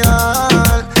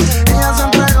olvidar. Ella se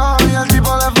entregó y el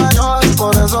tipo le falló y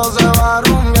por eso se va a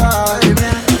rumbear.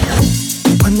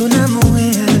 Cuando una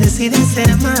mujer decide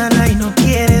ser mala y no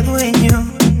quiere dueño,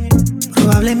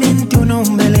 probablemente un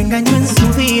hombre le engañó en su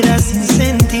vida sin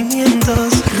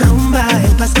sentimientos. Rumba,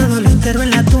 el pasado lo enterró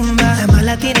en la tumba. La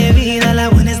mala tiene vida, la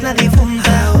buena es la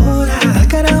difunta. Ahora, al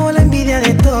carajo la envidia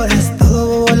de todas.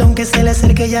 Todo bolón que se le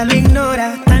acerque ya lo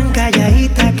ignora. Tan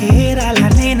calladita que era la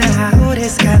nena, ahora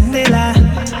es candela.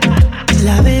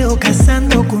 La veo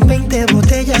cazando con 20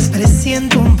 botellas,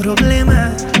 presiento un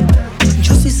problema.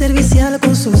 Yo soy servicial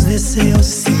con sus deseos.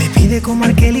 Si me pide como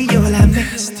aquel y yo la me.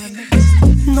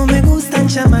 No me gustan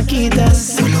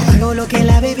chamaquitas, solo hago lo que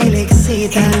la baby le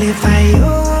excita. Le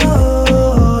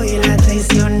falló y la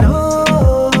traicionó.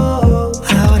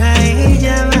 Ahora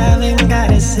ella va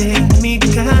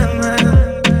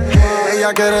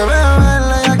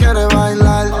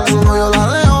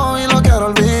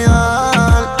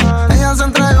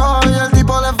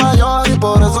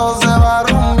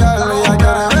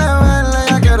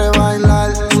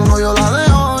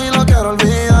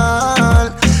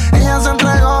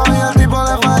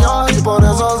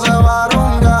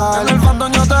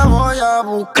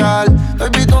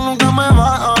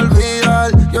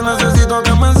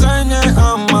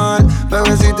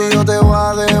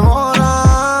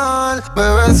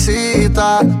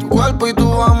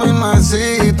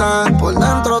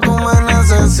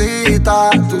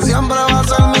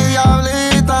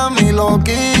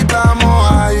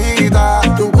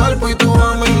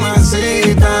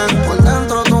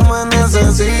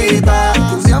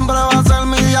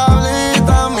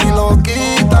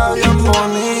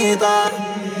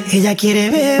Ella quiere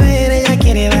beber, ella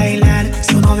quiere bailar.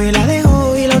 Su novio la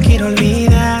dejó y lo quiere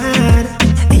olvidar.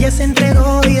 Ella se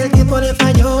entregó y el tipo le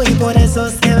falló y por eso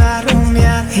se va a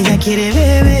rumbear. Ella quiere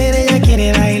beber, ella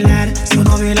quiere bailar. Su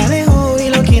novio la dejó y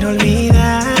lo quiere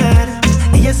olvidar.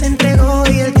 Ella se entregó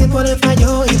y el tipo le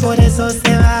falló y por eso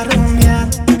se va a rumbear.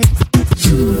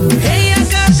 Ella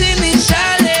casi ni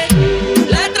sale,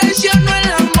 la traicionó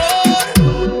el amor.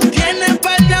 Tiene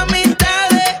par de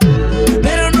amistades,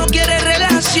 pero no quiere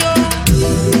relación.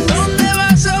 Donde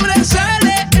va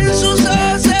sobresale, en sus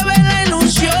ojos se ve la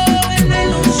ilusión.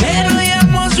 Pero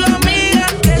llamó a su amiga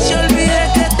que se olvide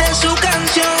que esta es su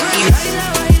canción. Y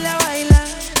baila, baila, baila,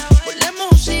 ponle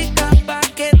música pa'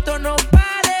 que esto no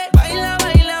pare. Baila,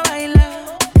 baila, baila,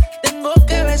 tengo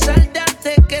que besarte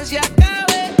antes que se acabe.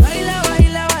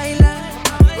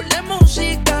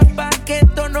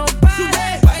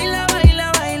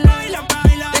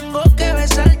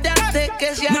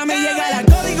 Mami, llega el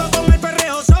código con el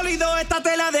perreo sólido. Esta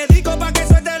te la dedico pa' que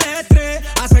suelte el estrés.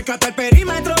 Acércate al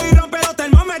perímetro y rompe los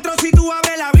termómetros. Si tú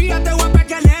abres la vía, te voy a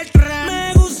pegar en el tren.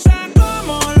 Me gusta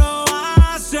cómo lo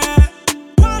haces,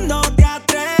 cuando te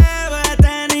atreves.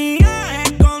 Tenía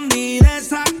escondida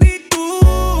esa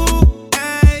actitud.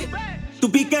 Ey.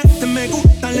 Tu piquete me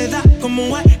gusta, le da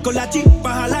como es. Con la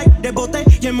chispa al aire, bote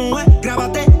y en mujer.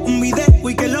 Grábate un video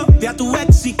y que lo vea tu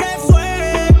ex. ¿Y qué fue?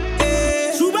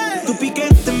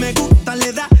 Me gusta,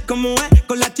 le da como es.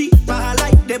 Con la chispa al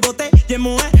aire, bote y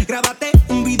mujer. Grábate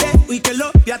un video y que lo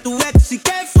vea tu ex. ¿Y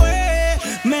qué fue?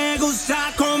 Me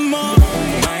gusta como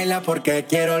baila porque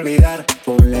quiero olvidar.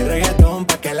 Ponle reggaetón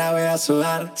pa' que la vea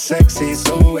sudar. Sexy,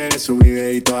 sube su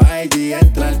videito a IG.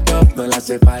 Entra al top, no le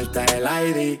hace falta el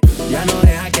ID. Ya no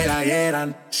deja que la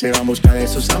hieran. Se va en busca de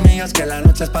sus amigas que la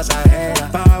noche es pasajera.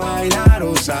 Pa' bailar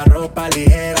usa ropa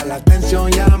ligera. La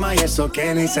atención llama y eso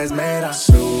que ni se esmera.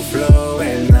 Su flow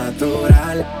es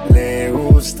natural, le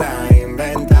gusta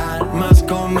inventar. Más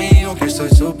conmigo que soy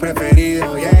su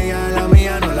preferido. Y ella la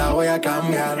mía no la voy a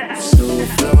cambiar. Su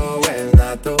flow es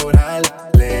natural,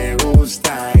 le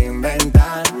gusta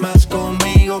inventar. Más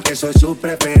conmigo que soy su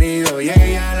preferido. Y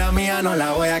ella la mía no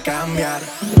la voy a cambiar.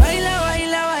 Baila,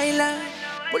 baila, baila,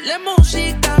 ponle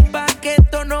música pa' que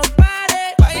esto no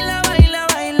pare. Baila, baila,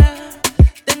 baila,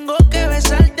 tengo que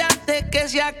besarte antes que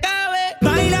se acabe.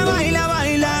 Baila, baila,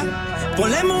 baila,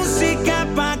 ponle música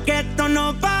pa' que esto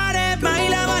no pare.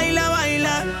 Baila, baila,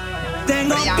 baila,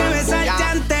 tengo que besarte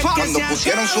antes que Cuando se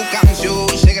pusieron acabe. su canción,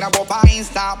 se grabó pa'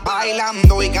 Insta,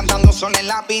 bailando y cantando sola en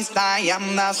la pista. Y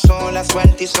anda sola,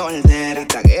 suelta y soltera. Y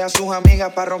taguea a sus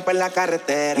amigas pa' romper la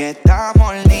carretera. Y está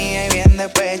molida y bien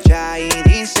despecha. Y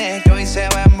dice que hoy se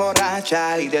va a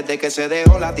emborrachar. Y desde que se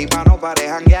dejó la tipa no pare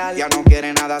janguear. Ya no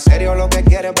quiere nada serio, lo que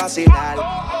quiere es vacilar.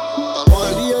 Vamos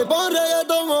al DJ por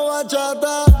reggaetón o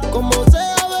bachata. Como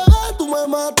sea, bebé, tú me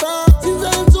matas. Sin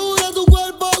censura, tu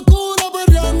cuerpo oscuro,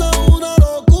 perreando una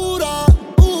locura.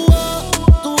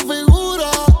 Tu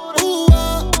figura,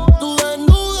 tu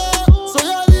desnuda.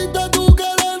 Soy adicta a tu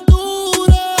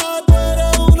calentura. Tú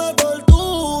eres una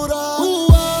tortura.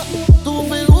 Tu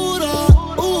figura,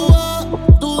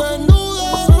 tu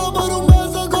desnuda. Solo por un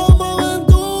beso como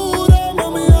aventura.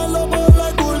 Mami, hazlo por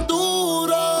la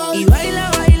cultura. Y baila,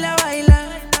 baila, baila,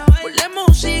 ponle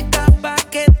música pa'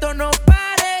 que esto no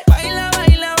pare. Baila,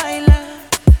 baila, baila,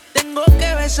 tengo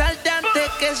que besarte antes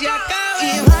que se acabe. Y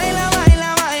baila,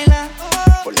 baila, baila,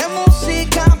 ponle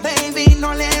música, baby,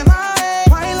 no le bajes.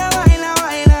 Baila, baila,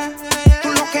 baila, tú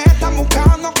lo que estás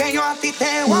buscando que yo a ti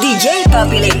te voy. DJ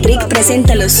Papi Electric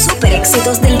presenta los super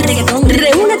éxitos del reggaetón.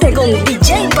 Reúnete con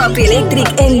DJ Papi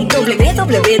Electric en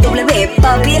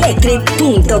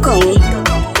www.papielectric.com.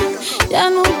 Ya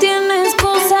no tiene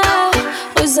excusa,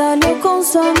 hoy salió con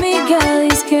su amiga.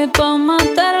 Dice que pa'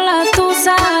 matar la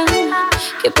tusa,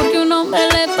 que porque un hombre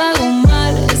le pagó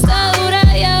mal, está dura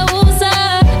y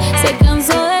abusa. Se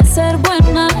cansó de ser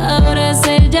buena, ahora es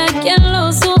ella quien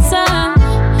los usa.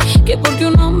 Que porque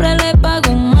un hombre le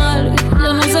pagó mal,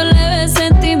 ya no se le ve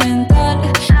sentimental.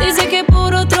 Dice que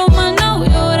por otro mal no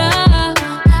llora,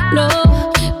 no,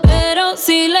 pero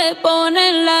si le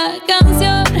ponen la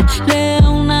canción, le da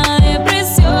una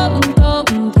depresión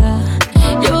tonta.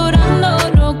 Llorando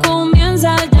lo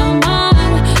comienza a llamar,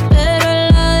 pero él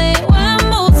la dejó en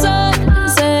buzón.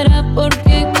 Será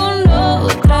porque con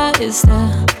otra está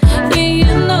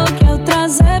fingiendo que otra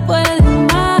se puede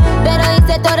amar. Pero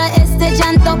hice todo este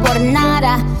llanto por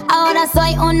nada. Ahora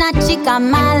soy una chica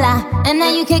mala. And now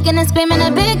you kicking and screaming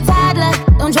a big toddler.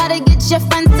 Don't try to get your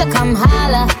friends to come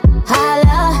holla,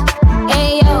 holla.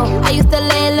 Ayo, I used to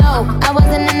lay low. I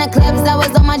wasn't in the clubs, I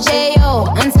was on my J.O.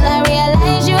 Until I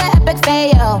realized you were epic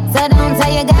fail. So don't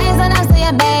tell your guys when I say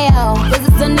a bayo. Cause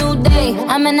it's a new day,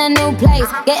 I'm I'm in a new place,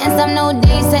 getting some new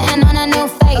days, sitting on a new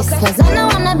face. Cause I know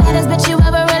I'm the baddest bitch you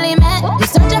ever really met. You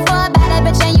searching for a better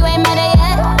bitch and you ain't met it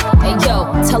yet. Hey yo,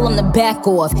 tell him to back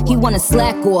off, he wanna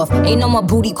slack off. Ain't no more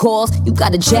booty calls, you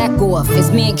gotta jack off.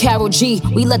 It's me and Karol G,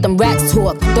 we let them racks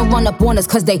talk. Don't run up on us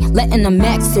cause they letting the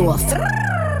max off.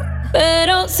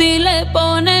 Pero si le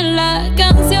ponen la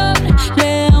canción,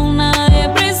 le da una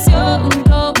depresión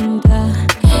tonta.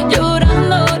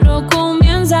 Llorando lo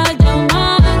comienza a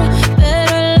llamar,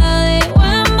 pero él la dejó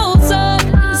en buzón.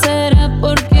 ¿Será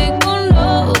porque con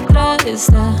otra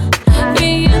está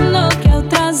viendo que a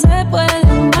otra se puede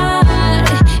amar?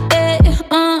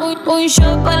 Un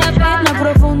shot para la pena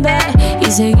profunda y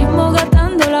seguimos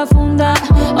gastando la funda.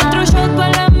 Otro shot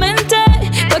para la mente,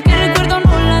 pa' que el recuerdo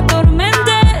no la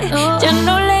atormente. Ya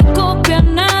no le copia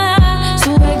nada,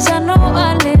 su ex ya no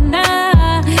vale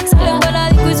nada. Sale para la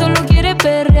disco y solo quiere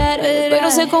perrear,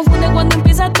 pero se confunde cuando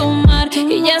empieza a tomar.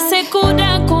 Y ya se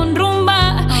cura con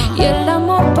rumba y el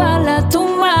amor pa' la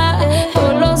tumba.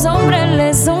 Todos los hombres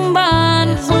le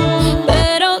zumban,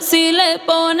 pero si le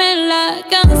ponen la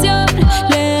canción,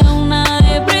 le da una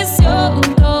depresión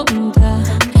tonta.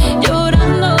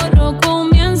 Llorando lo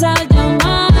comienza a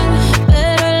llamar,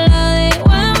 pero él la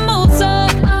dejó en buzón.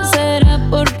 ¿Será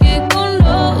porque con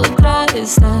otra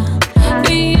está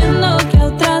viendo que a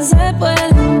otra se puede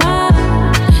amar?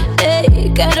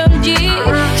 Ey,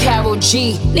 Karol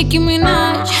G, Nicki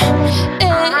Minaj,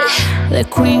 the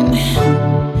queen,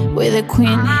 we're the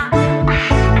queen.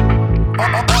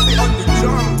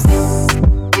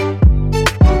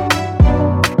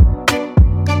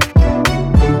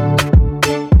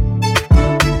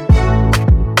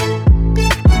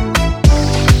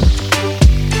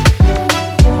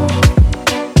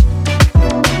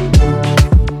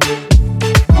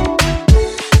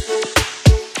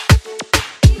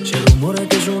 Se rumora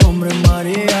que su nombre es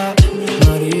María,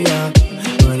 María,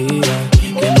 María.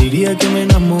 ¿Quién diría que me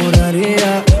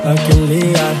enamoraría aquel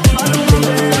día, aquel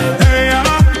día? Hey,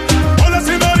 hola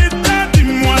señorita,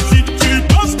 dis-moi si tu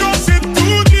penses que c'est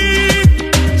tout dit.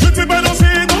 Je ne sais pas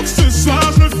danser, donc ce soir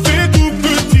je me fais tout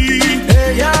petit.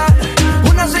 Ella,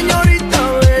 una señorita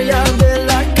bella de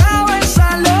la cabeza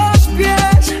a los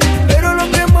pies, pero lo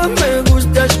que más me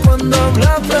gusta es cuando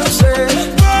habla francés.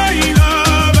 Baila,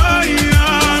 baila,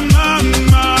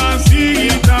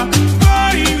 mamacita.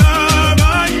 Baila,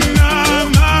 baila,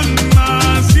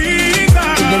 mamacita.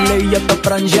 De ella pa'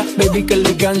 Francia, baby, que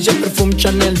elegancia. Perfume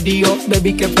Chanel, Dior,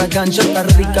 baby, que fragancia. Está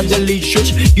rica,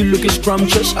 delicious, you look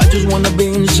scrumptious. I just wanna be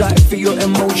inside, feel your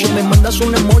emotion. Me mandas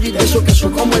un emoji de eso que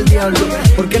soy como el diablo.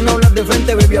 ¿Por qué no hablas de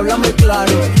frente, baby? Háblame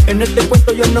claro. En este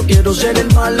cuento yo no quiero ser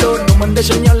el malo. No mandes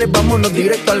señales, vámonos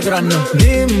directo al grano.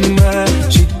 Dime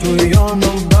si tú y yo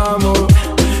nos vamos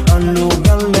a un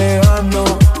lugar lejano.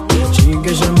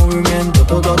 Sigue ese movimiento,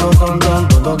 todo, todo,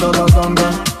 todo, todo, todo.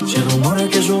 Se rumora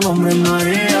que su nombre es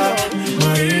María,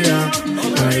 María,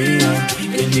 María.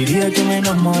 ¿Quién diría que me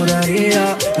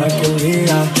enamoraría aquel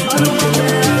día, aquel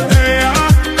día? Hey,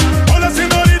 hola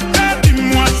señorita,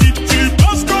 dis-moi si tu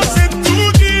penses que c'est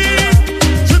tout dit.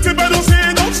 Je ne sais pas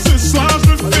danser, donc ce soir je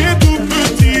me fais tout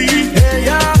petit.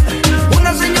 Ella,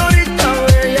 una señorita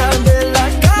bella de la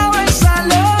cabeza a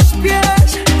los pies,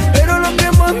 pero lo que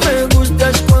más me gusta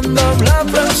es cuando habla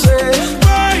francés.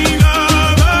 Baila,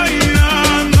 baila,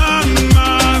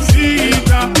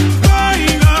 mamacita.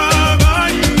 Baila,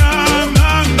 baila,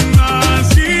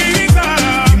 mamacita.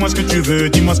 Dis-moi ce que tu veux,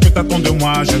 dis-moi ce que t'attends de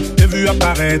moi. Je t'ai vu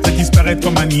apparaître et disparaître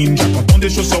comme un ninja. Quand on des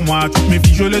choses sur moi, toutes mes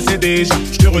filles je le sais déjà.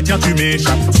 Je te retiens, tu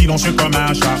m'échappes, silencieux comme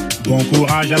un chat. Bon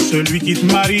courage à celui qui te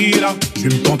mariera. Je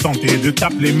vais me contenter de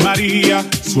t'appeler Maria.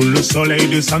 Sous le soleil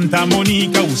de Santa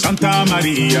Monica ou Santa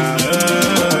Maria.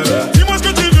 Dis-moi ce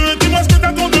que tu veux, dis-moi ce que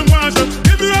t'attends de moi. Je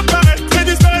t'ai vu apparaître et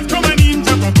disparaître comme un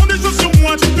ninja. Quand on des choses sur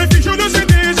moi, toutes mes filles je le sais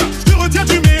déjà. Je te retiens,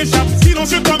 tu m'échappes,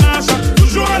 silencieux comme un chat.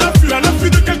 Toujours à l'affût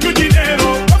de quelques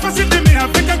dineros. Pas facile d'aimer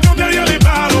avec un cœur derrière les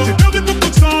barreaux. J'ai perdu beaucoup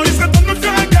de sang, il serait temps de me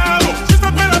faire un carreau. Juste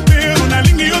après la paix, on a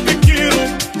ligné au te quiero.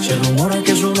 Se rumora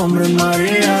que su nombre es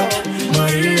María,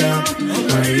 María,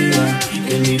 María.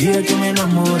 ¿Quién diría que me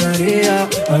enamoraría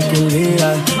aquel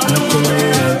día, aquel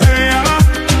día? Hey,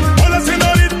 hola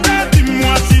señorita,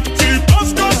 dis-moi si tu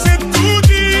penses que c'est tout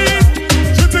dit.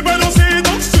 Je ne sais pas danser,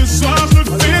 donc ce soir je me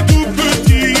fais tout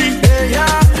petit. Ella,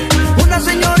 una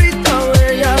señorita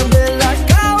bella de la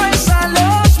cabeza a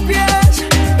los pies,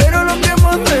 pero lo que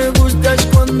más me gusta es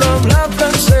cuando habla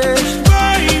francés.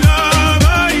 Baila,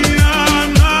 baila,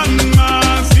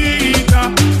 mamacita.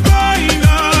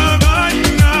 Baila,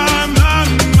 baila,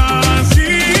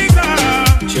 mamacita.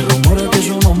 Se rumora que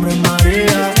su nombre es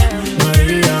María,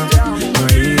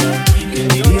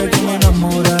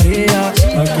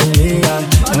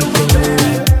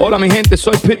 Hola mi gente,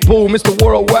 soy Pitbull, Mr.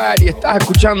 Worldwide y estás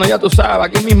escuchando, ya tú sabes,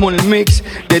 aquí mismo en el mix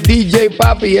de DJ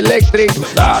Papi Electric.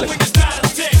 Dale.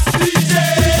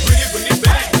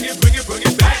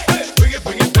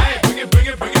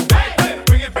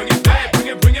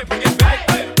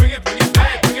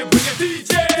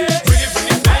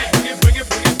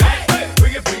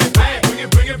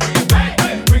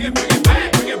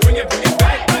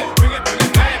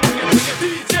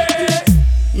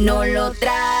 No lo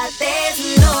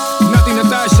trates, no. Nati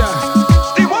Natasha.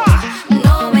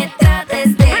 No me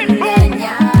trates de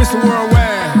engañar. Mr.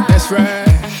 Worldwide, that's right.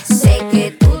 Sé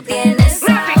que tú tienes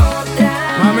a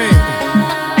otra. Mami,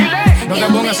 no te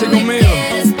pongas así conmigo.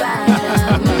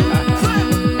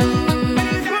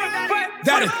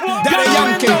 Dale,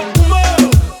 Yankee.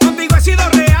 Contigo he sido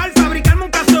real, fabricarme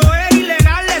un caso es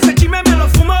ilegal. Ese chisme me lo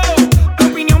fumo, tu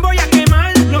opinión voy a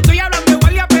quemar. No estoy hablando de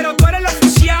guardia, pero tú eres el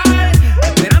oficial.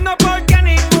 Esperando porque a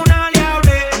ninguna le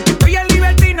hable. Estoy en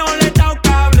libertad y no le he dado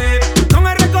cable. Con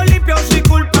el récord limpio soy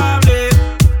culpable.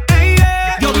 Ey,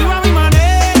 yo vivo a mi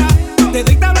manera. Te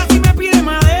doy tablas si me pide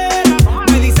madera.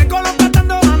 Me dicen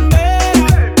colocando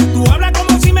bandera. Tú hablas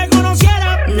como si me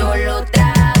conocieras. No lo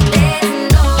trates,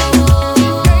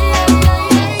 no.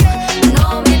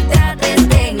 No me trates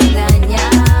de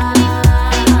engañar.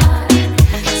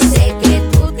 Sé que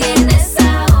tú tienes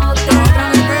a otra.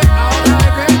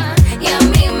 Y a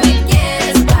mí me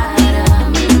quieres para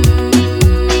mí.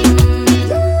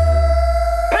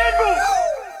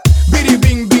 Biddy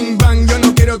bing bing bang, yo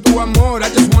no quiero tu amor. I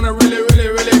just want a really, really,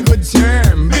 really good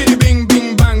time. Biddy bing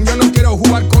bing bang, yo no quiero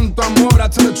jugar con tu amor. I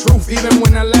tell the truth even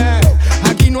when I lie.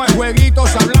 Aquí no hay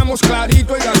jueguitos, hablamos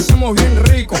clarito y lo hacemos bien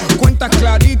rico. Cuentas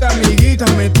claritas, amiguita,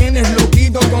 me tienes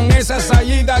loquito con esa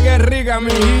sayita que rica,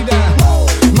 amiguita.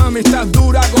 Mami, estás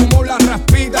dura como la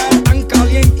raspita, tan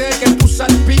caliente que tú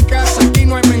salpicas. Aquí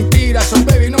no hay mentiras, so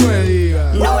baby, no me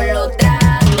digas. No lo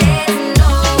trates,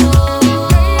 no.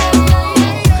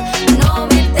 No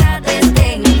me trates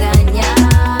de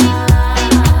engañar.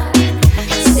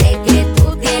 Sé que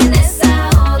tú tienes a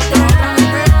otra.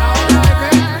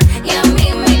 Y a mí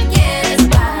me quieres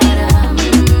para mí.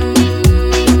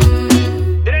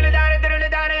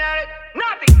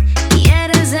 Y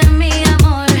eres de mi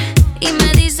amor. Y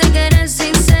me dice que eres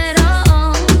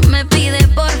sincero. Me pide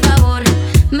por favor.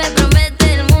 Me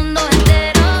promete el mundo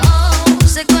entero.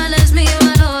 Sé cuál es mi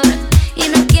valor. Y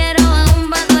no quiero a un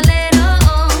bandolero.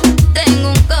 Tengo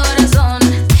un corazón.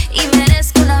 Y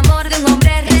merezco el amor de un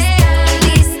hombre real.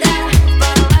 Lista,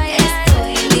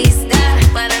 estoy lista.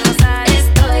 Para gozar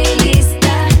estoy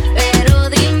lista. Pero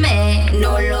dime,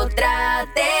 no lo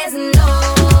trates, no.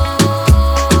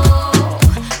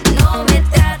 No me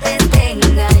trates de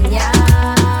engañar.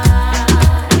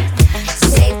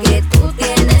 Sé que tú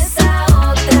tienes a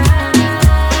otra.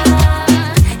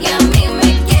 Y a mí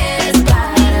me quieres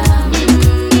para mí.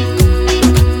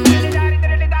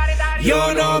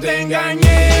 Yo no te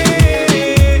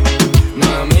engañé,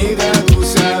 mamita, tú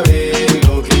sabes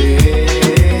lo que es.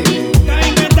 Estás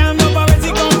inventando pa' ver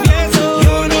si confieso.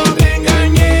 Yo no te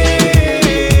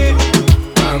engañé,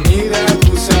 mamita,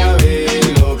 tú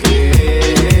sabes lo que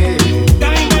es.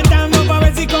 Estás inventando pa'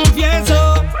 ver si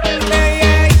confieso. Ey,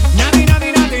 ey, nati,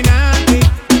 nati, nati, nati.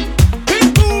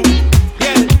 Pitbull,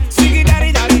 yeah, sigi,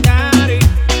 dari, dari, dari.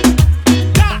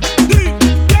 Da, di,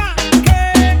 da, que.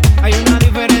 Hay una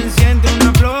diferencia entre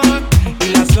una flor y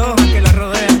las hojas que la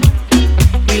rodean.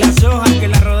 Y las hojas que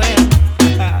la rodean.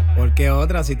 ¿Por qué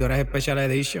otra si tú eres Special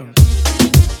Edition?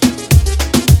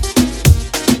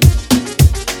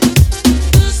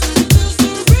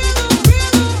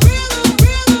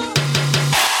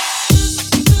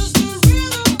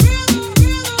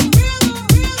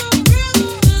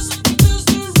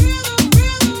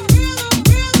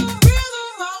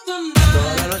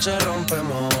 Toda la noche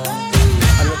rompemos,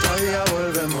 al otro día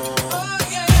volvemos.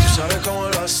 Tú sabes cómo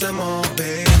lo hacemos,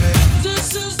 baby.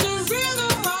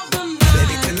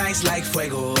 Baby, tonight's like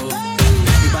fuego.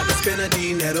 We bout to spend the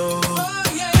dinero.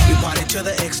 We party to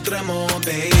the extremo,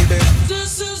 baby.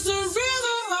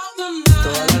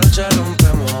 Toda la noche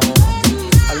rompemos,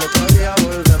 al otro día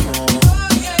volvemos.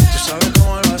 Tú sabes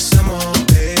cómo lo hacemos,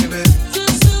 baby.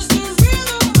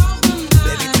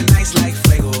 Baby, tonight's like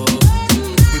fuego.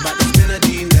 We bout to spend the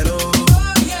dinero.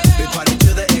 We party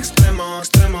to the extremo,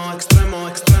 extremo, extremo,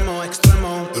 extremo,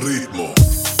 extremo. Ritmo.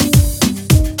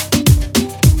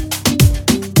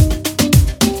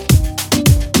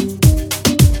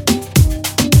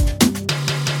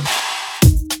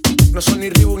 No son ni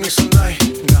Reebok ni Sonai,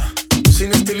 nah.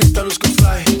 Sin estilista luzco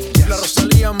fly. La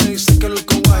Rosalía me dice que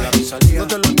luzco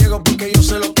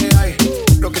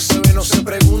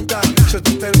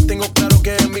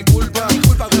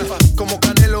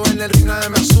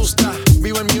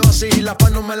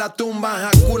no me la tumban.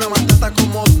 Hakuna Matata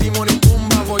como Timón y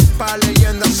Pumba. Voy pa'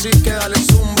 leyenda, así que dale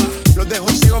zumba. Los dejo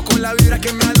ciego con la vibra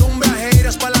que me alumbra.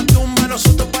 Haters pa' la tumba,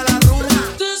 nosotros pa' la rumba.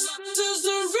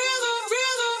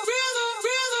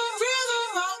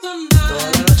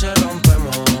 Toda la noche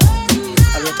rompemos,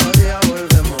 al otro día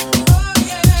volvemos.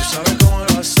 Tú sabes cómo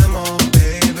lo hacemos,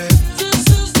 baby.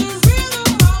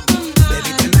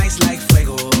 Baby, tonight's like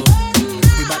fuego.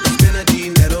 We bout to spend the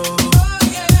dinero.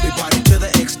 We party to the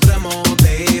extremo,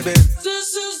 baby.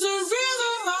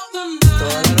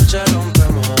 Toda la noche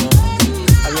rompemos,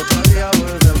 al otro día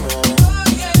volvemos.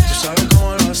 Tú sabes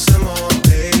cómo lo hacemos,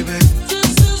 baby.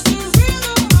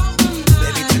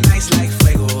 Baby, tonight's like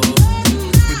fuego.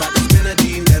 We bout to spend the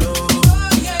dinero.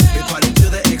 We party to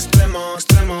the extremo,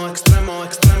 extremo, extremo,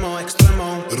 extremo, extremo.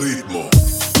 Ritmo.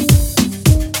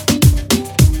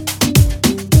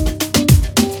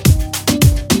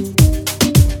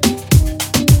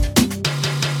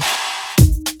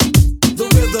 The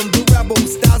rhythm, the rebel.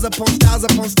 Styles upon styles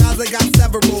upon styles, I got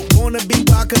several. Wanna be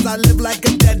wild cause I live like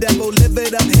a dead devil. Live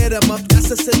it up, hit 'em up,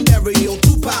 that's a scenario.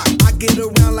 Tupac, I get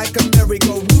around like a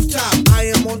merry-go rooftop.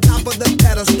 I am on top of the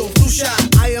pedestal, flu shot.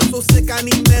 I am so sick, I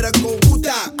need medical.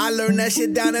 Puta, I learned that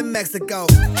shit down in Mexico.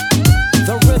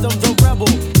 The rhythm, the rebel.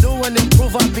 New and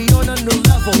improve, I'll be on a new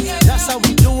level. That's how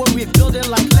we do it, we build it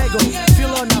like Lego.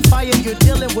 Feel on the fire, you're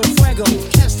dealing with fuego.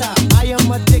 Can't stop, I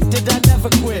am addicted, I never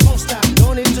quit. Won't stop,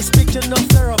 don't need to speak to no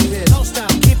therapist. Don't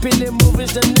stop, keeping it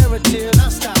moving's the narrative.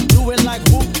 Non stop, do it like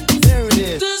whoop, there it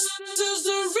is.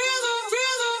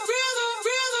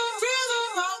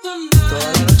 Toda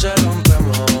la noche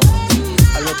rompemos,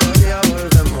 al otro día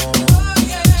volvemos.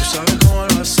 Tú sabes cómo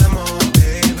lo hacemos,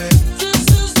 baby.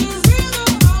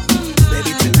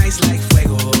 Baby, tonight's like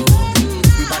fuego.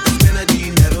 We bout to spend the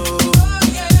dinero.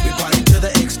 We party to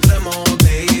the extremo,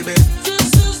 baby.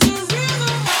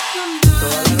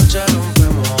 Toda la noche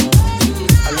rompemos,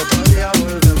 al otro día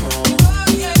volvemos.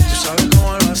 Tú sabes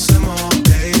cómo lo hacemos,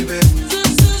 baby.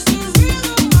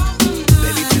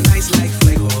 Baby, tonight's like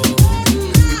fuego.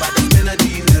 We bout to spend the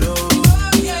dinero.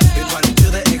 We party to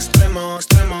the extremo,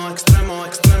 extremo, extremo,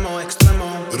 extremo, extremo.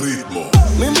 Ritmo.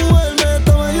 Mi mujer me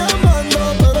estaba llamando,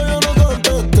 pero yo no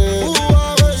contesté.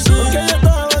 Porque ella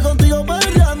estaba contigo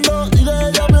perreando y de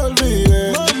ella me olvidé.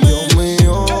 Dios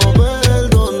mío,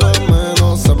 perdóname, no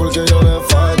sé por qué yo le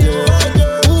fallé.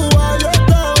 Yo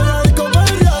estaba en la disco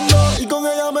perreando y con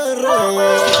ella me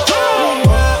regué.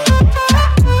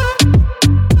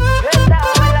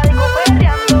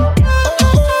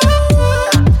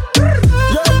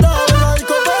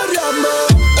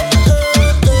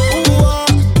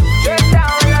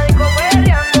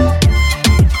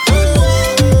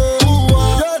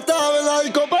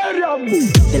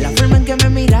 De la forma en que me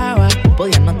miraba,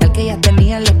 podía notar que ella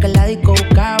tenía lo que la disco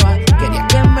buscaba. Quería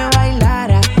que me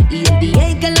bailara y el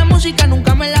DJ que la música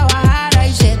nunca me la bajara.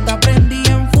 Y se está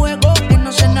prendida en fuego, que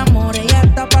no se enamore, ella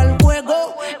está pa'l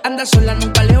juego. Anda sola,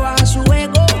 nunca le baja su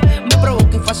ego. Me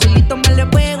provoca y facilito me le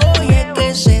pego. Y es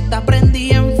que se está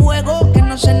prendida en fuego, que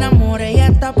no se enamore, ella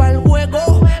está pa'l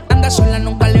juego. Anda sola,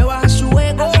 nunca le baja su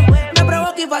ego. Me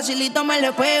provoca y facilito me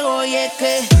le pego. Y es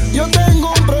que yo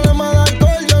tengo un problema de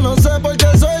alcohol, yo no sé por qué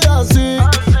soy así.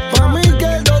 Pa' mí que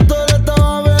el doctor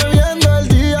estaba bebiendo el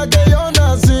día que yo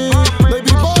nací.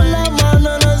 Baby, pon la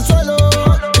mano en el suelo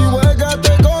y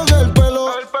juégate con el pelo.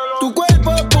 Tu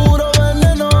cuerpo es puro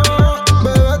veneno,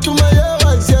 bebé, tú me llevas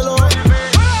al cielo.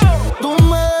 Tú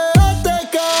me dejaste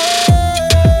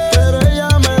caer, pero ella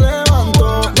me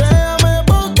levantó. Déjame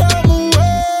poca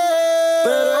mujer,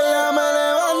 pero ella me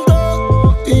levantó.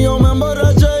 Y yo me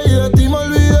emborraché y de ti me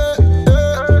olvidé.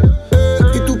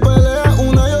 Y tú peleas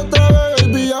una y otra vez,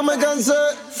 baby, ya me cansé.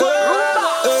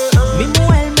 mi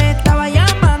mujer me estaba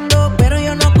llamando, pero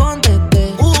yo no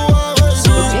contesté.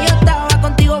 Porque yo estaba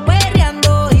contigo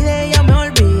perreando y de ella me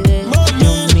olvidé.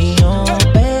 Dios mío,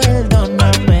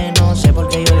 perdóname, no sé por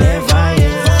qué yo le fallé.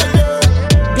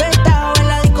 Yo estaba en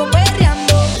la disco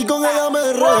perreando y con ella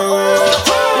me regué.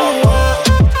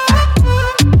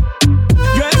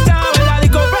 Yo estaba en la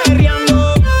disco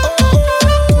perreando.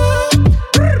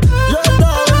 Yo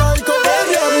estaba en la disco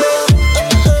perreando.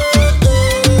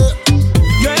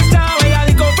 Yo estaba en la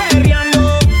disco perreando.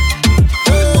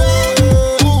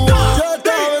 Yo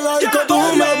estaba en la disco Tú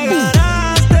me perreando.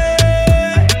 ganaste,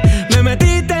 me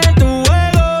metiste en tu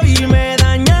juego y me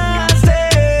dañaste.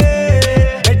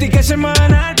 El ticket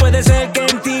semanal puede ser que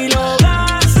en ti lo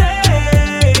gaste.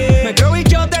 Me creo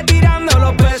bichote tirando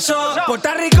los pesos. Puerto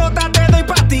Rico te doy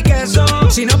pa' ti queso.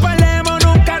 Si no perdemos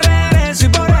nunca regreso y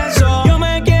por eso yo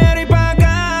me quiero ir pa'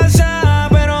 casa,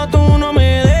 pero tú no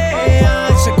me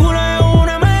dejas. Ese culo es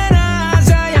una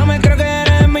amenaza, ya me creo que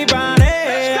eres mi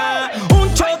pareja.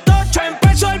 Un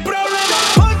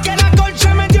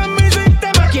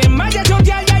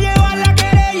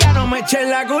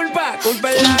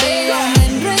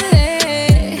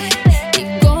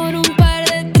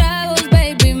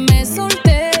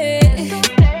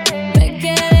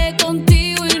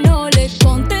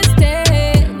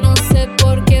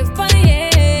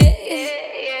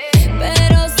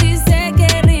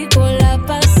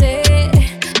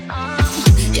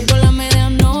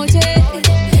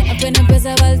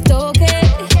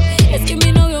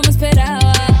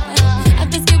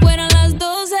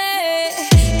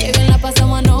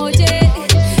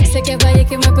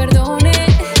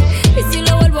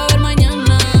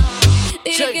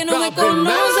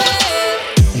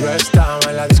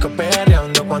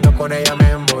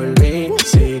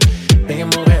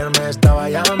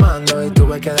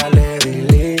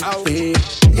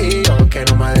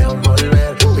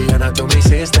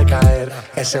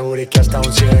Ese booty que hasta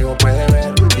un ciego puede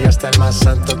ver y hasta el más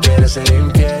santo quiere ser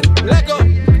infiel. Lego.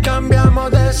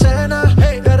 Cambiamos de escena,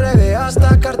 hey, de RD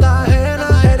hasta Cartagena.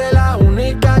 Eres la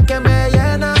única que me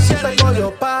llena. Si pego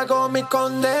yo pago mi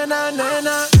condena,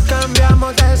 nena.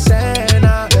 Cambiamos de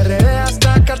escena, de RD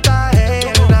hasta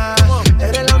Cartagena.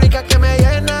 Eres la única que me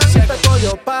llena. Si pego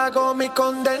yo pago mi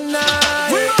condena.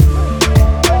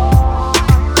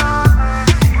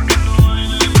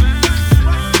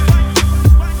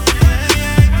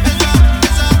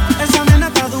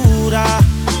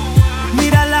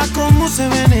 Cómo se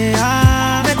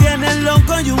menea, me tiene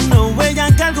loco y uno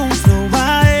huella que algún flow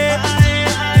va.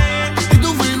 Y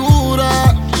tu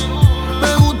figura,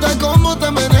 me gusta cómo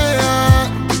te menea.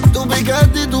 Tu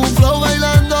piquete y tu flow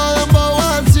bailando dembow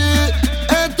así.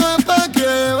 Esto es pa'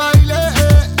 que baile,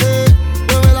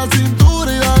 mueve la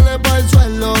cintura y dale pa' el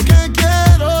suelo. Que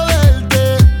quiero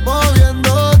verte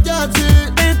moviéndote así.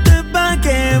 Esto es pa'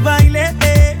 que baile,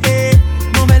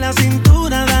 mueve la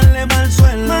cintura, dale pa' el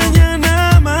suelo. Mañana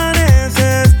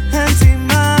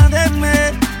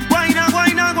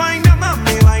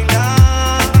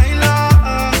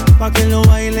que lo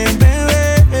bailen,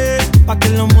 bebé, pa' que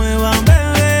lo muevan,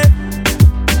 bebé.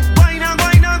 Guayna,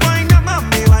 guayna, guayna,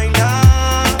 mami, baila,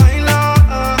 baila.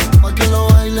 Pa' que lo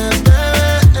bailen,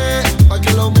 bebé, pa'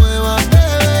 que lo muevan,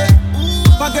 bebé.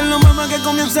 Pa' que lo muevan, que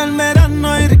comienza el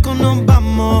verano y rico nos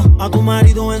vamos. A tu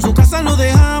marido en su casa lo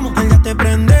dejamos, allá te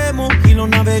prendemos y lo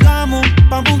navegamos.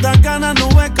 Pa' Punta Cana no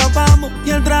escapamos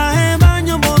y el traje de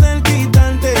baño poder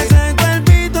quitarte. Ese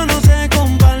cuerpito no se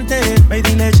comparte, ve y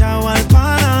dile chao al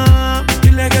pana.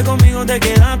 Que conmigo te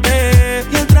quedaste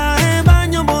y el traje de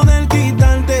baño poder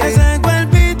quitarte. Ese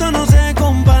cuerpito no se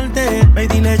comparte, ve y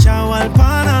dile chao al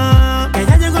pana. Que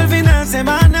ya llegó el fin de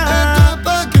semana. Esto es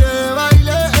pa' que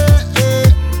baile,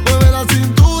 mueve la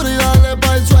cintura y dale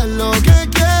pa' el suelo. Que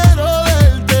quiero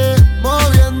verte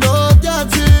moviéndote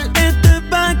así. Esto es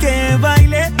pa' que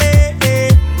baile,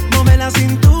 mueve la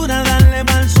cintura, dale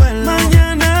pa' el suelo.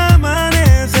 Mañana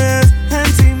amaneces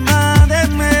encima de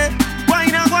mí.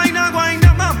 Guayna, guayna, guayna.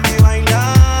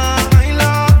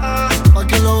 Pa'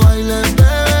 que lo bailen,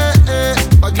 bebé,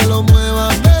 pa' que lo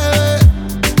muevan, bebé.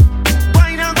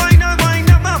 Guayna, guayna,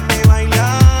 guayna, mami,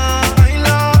 baila,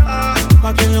 baila.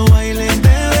 Pa' que lo bailen,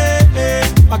 bebé,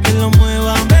 pa' que lo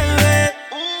muevan, bebé.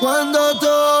 Cuando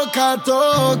toca,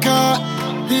 toca,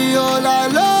 dio la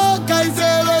loca y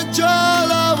se le echó a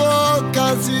la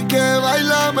boca. Así que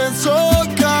baila, me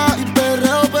soca. Y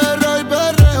perreo, perreo y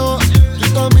perreo. Y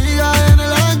tu amiga en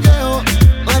el jangueo.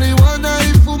 Marihuana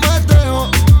y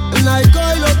fumeteo. El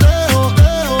alcohol y lo dejo,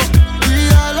 dejo. Y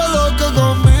a lo loco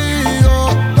conmigo.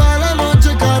 Toda la noche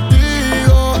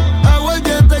castigo. Hago el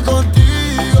diente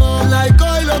contigo. El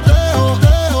alcohol y lo dejo,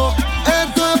 dejo.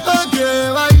 Esto es pa' que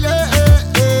baile,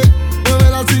 mueve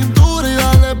la cintura y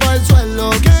dale pa' el suelo.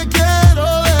 Que quiero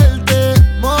verte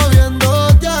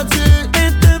moviéndote así.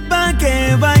 Esto es pa'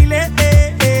 que baile,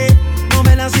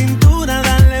 mueve la cintura,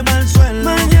 dale pa' el suelo.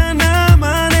 Mañana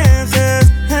amaneces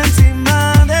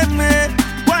encima de mí.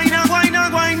 Guayna, guayna,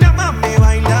 guayna, mami,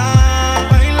 baila,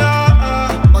 baila.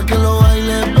 Pa' que lo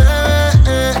bailen,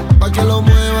 bebé, pa' que lo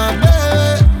muevan, bebé.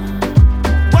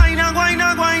 Guayna,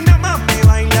 guayna, guayna, mami,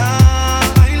 baila,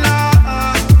 baila.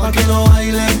 Pa' que lo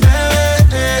bailen,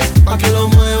 bebé, pa' que lo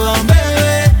muevan,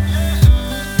 bebé.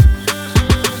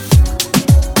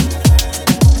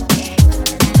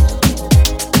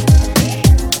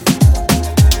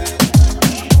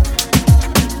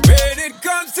 When it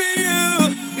comes to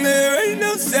you, there ain't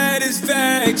no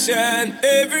satisfaction.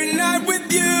 Every night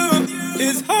with you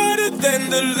is harder than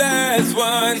the last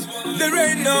one. There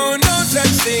ain't no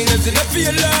such thing as enough for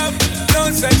your love.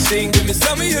 No such thing, give me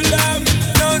some of your love.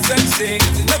 No such thing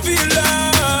as enough for your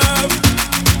love.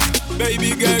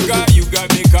 Baby girl, you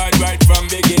got me caught right from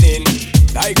beginning.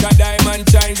 Like a diamond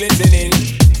shine glistening.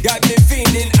 Got me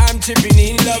feeling I'm tripping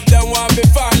in love. Don't want me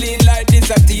falling like this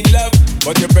a teen love.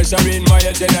 But your pressure in my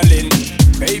adrenaline.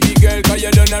 Baby girl, cause you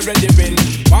done already win.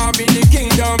 Want be the king,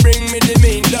 don't bring me the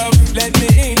mean love. Let me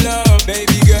in love.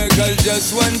 Baby girl, cause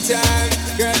just one time,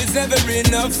 girl, it's never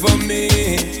enough for me.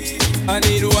 I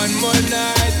need one more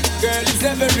night. Girl, it's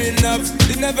never enough.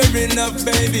 It's never enough,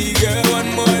 baby girl.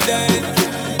 One more night.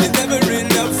 It's never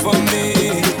enough for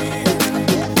me.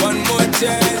 One more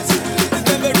chance. It's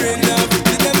never enough.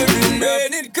 It's never enough.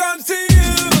 When it comes to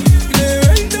you, there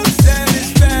ain't no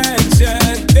satisfaction.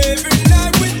 Every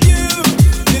night with you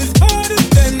is harder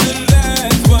than the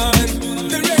last one.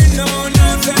 There ain't no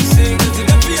such thing as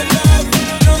enough for your love.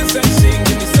 No such thing,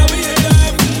 give me some of your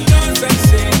love. No such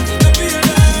thing, enough for your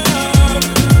love.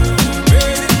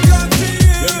 When it comes to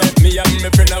you, you make me and my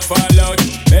friend a fall out.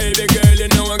 Baby girl, you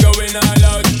know I'm going all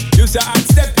out. You say I'd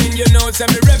stay know say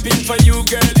me repping for you,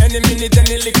 girl. Any minute,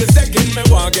 any little second, me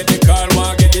want get the call,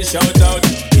 want get the shout out.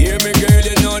 Hear me, girl,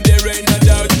 you know there ain't no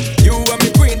doubt. You are me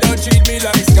queen, don't treat me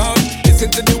like scout. Listen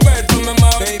to the word from my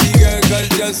mouth, baby girl, 'cause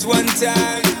just one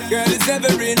time, girl, it's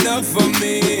never enough for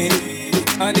me.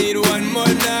 I need one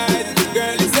more night,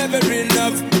 girl, it's never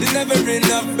enough. It's never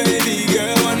enough, baby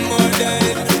girl, one more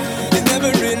night. It's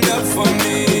never enough for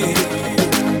me.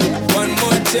 One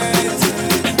more chance,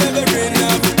 it's never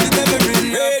enough. It's never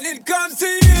enough. When it comes to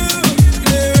you,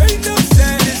 there ain't no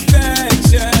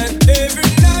satisfaction. Every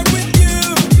night with you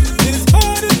is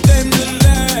harder than the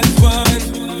last one.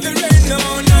 There ain't no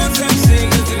such thing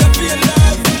as enough for your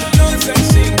love. No such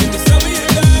thing, give me some of your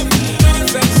love. No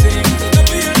such thing as enough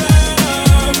for your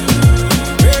love.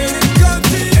 When it comes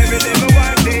to you, every day me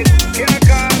want it, can't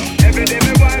come. Every day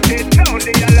me want it, sound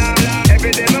the alarm.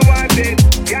 Every day me want it,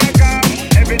 can't come.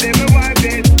 Every day me want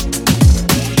it.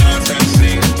 No such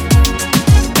thing,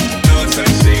 no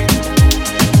such thing,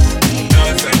 no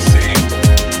such thing.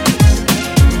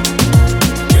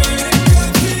 When it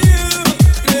comes to you,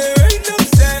 there ain't no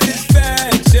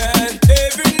satisfaction.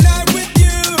 Every night with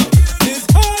you is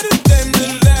harder than the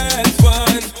last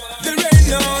one. There ain't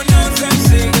no such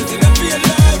thing as enough for your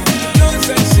love. No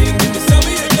such thing, give me some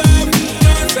of your love.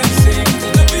 No such thing as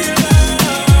enough for your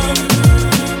love.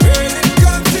 When it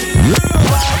comes to you.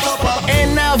 And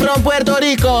now from Puerto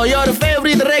Rico, your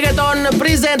favorite reggaeton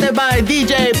presented by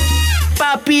DJ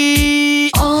Papi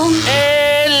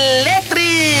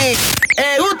Electric. ¿Te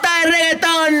gusta el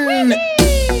reggaeton?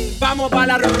 Vamos pa'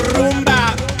 la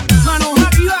rumba. Manos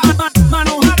arriba,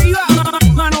 manos arriba,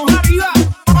 manos arriba.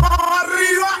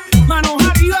 Arriba. Manos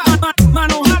arriba,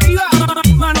 manos arriba,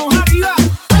 manos arriba.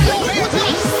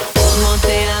 Como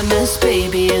te amas,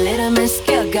 baby, a little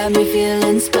mezcal got me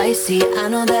feeling spicy. I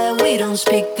know that we don't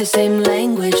speak the same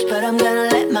language, but I'm gonna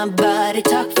let my body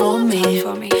talk for me.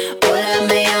 Hola,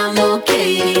 me llamo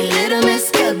Katie. Little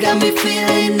mezcal got me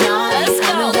feeling nice.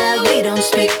 I know that we don't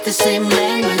speak the same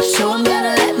language, so I'm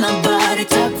gonna let my body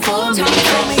talk for me.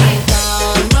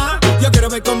 Calma, yo quiero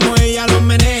ver cómo ella lo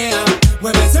menea.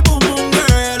 Mueve ese boom boom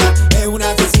girl. Es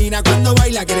una asesina cuando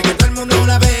baila, quiere que todo el mundo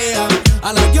la vea.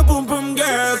 I like your boom boom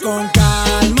girl. Con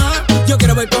calma, yo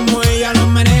quiero ver cómo ella lo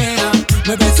menea.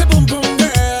 Mueve ese boom boom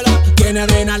girl. Tiene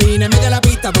adrenalina, mete la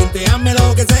pista, ponteame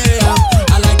lo que sea.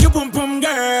 I like your boom boom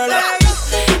girl.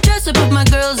 Just to put my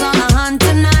girls on the hunt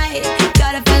tonight.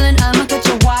 Got a feeling I'ma catch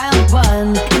a wild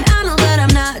one. And I know that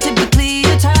I'm not typically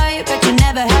your type, but you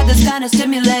never had this kind of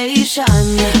stimulation.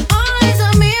 Eyes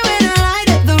on me when I light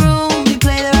up the room. We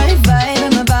play the right vibe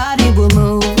and my body will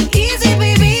move. Easy,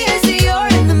 baby, I see you're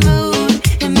in the mood.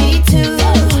 And me too.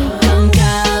 Con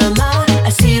calma, I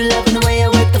see you loving the way I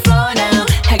work the floor now.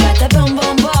 I got that boom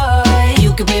boom boy.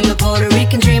 You could be my Puerto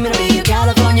Rican dream and I'll be your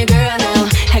California girl now.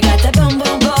 I got that boom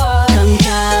boom boy. Con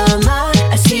calma,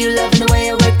 I see you loving the way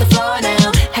I work the floor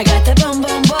now. I got that boom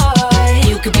boom boy.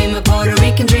 You could be my Puerto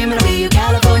Rican dream and I'll be your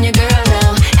California girl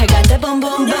now. I got that boom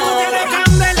boom boy.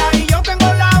 Candela y yo tengo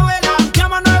la vela.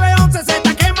 Llama 911, se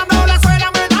está quemando la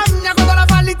suela. Me daña cuando la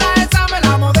faldita esa me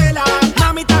la modela.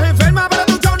 Mami, estás enferma, pero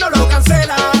tu show no lo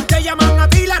cancela. Te llaman a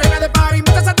ti, la reina de party.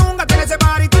 Mete esa tunga, ten ese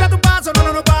party. Tira tu paso,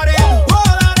 no pare. Oh,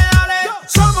 dale, dale.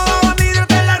 Somos bandidos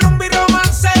de la rumba y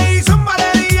romance. Y zumba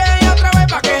de DJ otra vez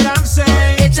pa' que dance.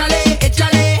 Échale,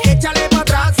 échale, échale pa'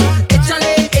 atrás.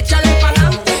 Échale, échale pa'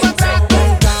 adelante, pa' atrás.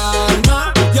 Con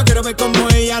calma, yo quiero ver cómo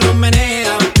ella lo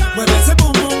menea. Mueve ese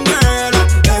boom boom girl.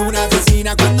 Es una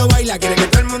asesina cuando baila, quiere que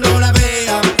todo el mundo la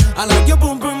vea. I like your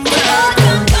boom boom girl.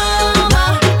 Con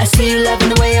calma, I see you loving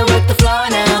the way I work the floor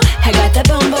now. I got that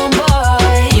boom boom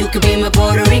boy. You could be my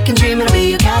Puerto Rican dream and I'll be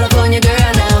your California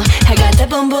girl now. I got that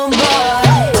boom boom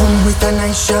boy. Come with a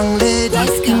nice young lady,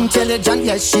 intelligent,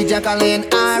 yes, she Jacqueline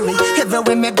Ari.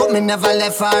 Everywhere me go, me never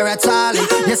left her at all.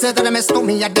 You said that I miss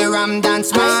me at the Ram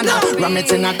Dance Man. Ram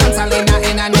it in a dance hall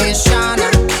in a nation.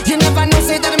 You never know,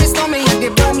 say that I miss me at the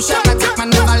boom shop. I take my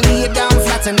never lay down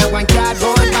flat in a one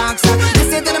cardboard box. You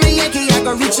said that I'm a Yankee, I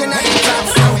go reaching out the top.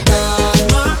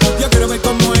 Calma, yo quiero ver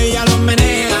cómo ella lo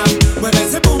menea. Mueve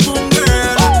ese boom boom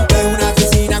girl. Es una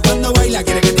asesina cuando baila,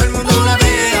 quiere que todo el mundo la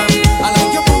vea. I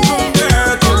like your boom boom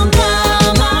girl. Con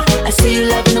calma, I see you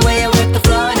loving the way I work the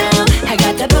floor now. I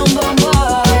got that boom boom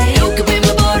boy. You could be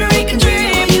my Puerto Rican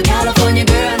dream, you California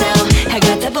girl now. I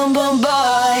got that boom boom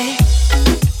boy.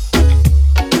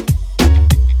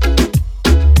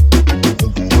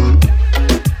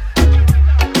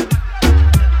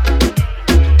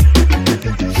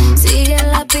 Sigue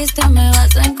la pista, me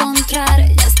vas a encontrar.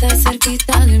 Ya estás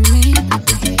cerquita de mí.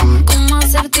 Como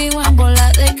acertijo en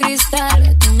bola de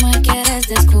cristal. Tú me quieres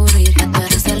descubrir. Ya tú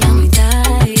eres de la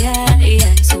mitad, yeah,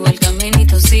 yeah. Sube el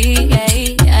caminito, sí,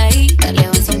 ahí, ahí.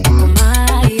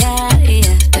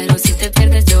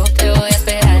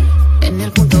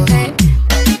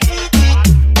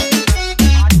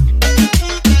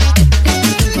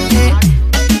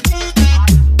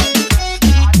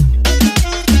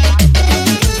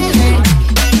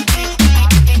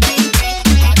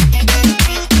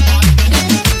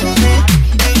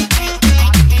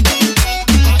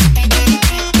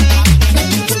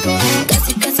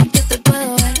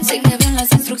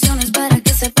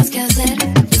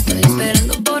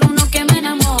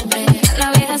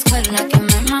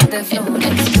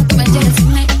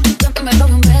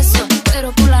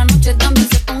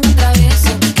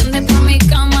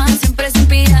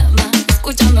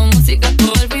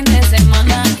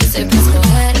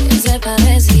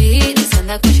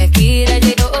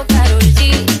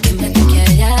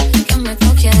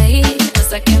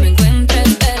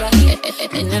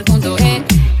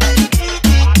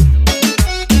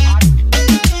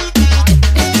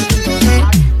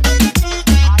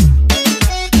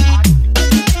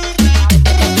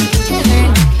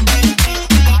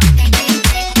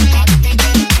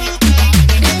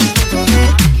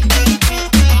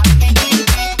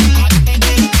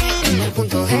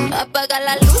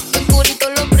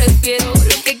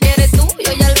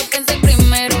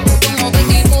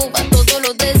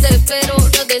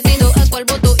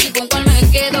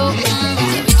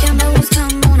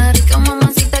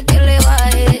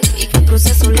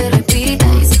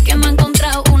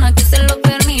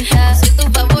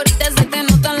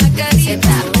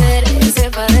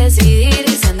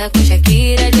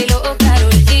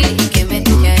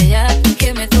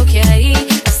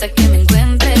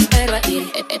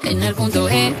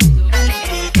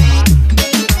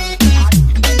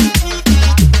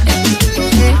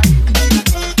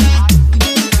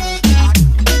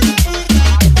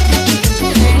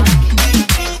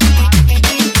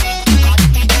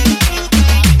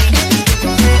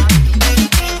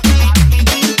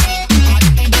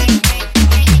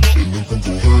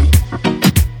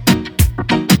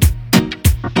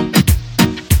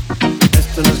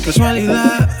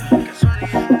 casualidad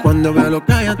cuando veo lo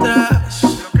que hay atrás.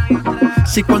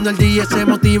 Si cuando el DJ se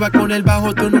motiva con el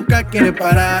bajo, tú nunca quieres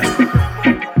parar.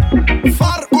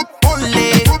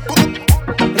 Ponle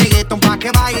reggaeton pa'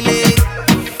 que baile,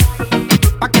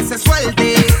 pa' que se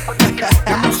suelte.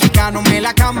 La música no me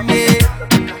la cambie.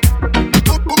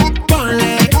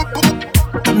 Ponle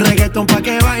reggaeton pa'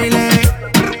 que baile,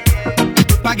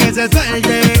 pa' que se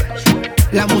suelte.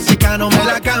 La música no me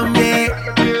la cambie.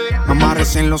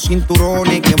 Amarres en los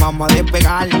cinturones que vamos a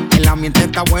despegar. El ambiente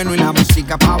está bueno y la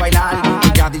música pa' bailar.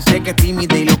 Ella dice que es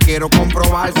tímida y lo quiero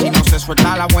comprobar. Si no se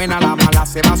suelta la buena, la mala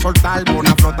se va a soltar. Pon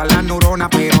a flotar las neuronas,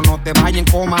 pero no te vayas en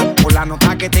coma. Por la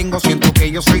nota que tengo siento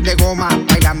que yo soy de goma.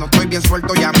 Bailando estoy bien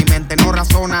suelto, ya mi mente no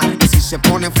razona. Y si se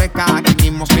pone fresca, aquí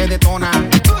mismo se detona.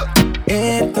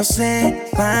 Esto se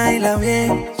baila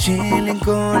bien, chilling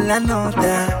con la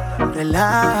nota.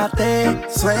 Relájate,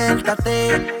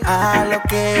 suéltate a lo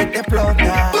que te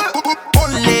explota.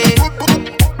 Ponle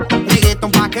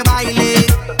reggaeton pa' que baile,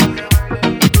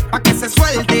 pa' que se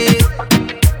suelte.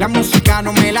 La música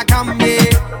no me la cambie.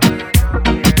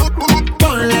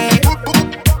 Ponle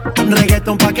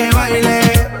reggaeton pa' que baile,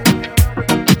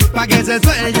 pa' que se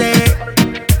suelte.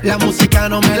 La música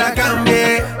no me la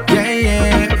cambie. Yeah,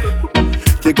 yeah.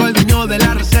 Llegó el dueño de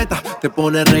la receta, te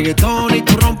pone reggaetón y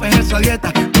tú rompes esa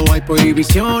dieta. No hay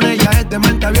prohibiciones, ya es de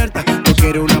mente abierta. No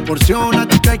quiero una porción, a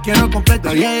ti te quiero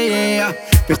completa. Yeah, yeah.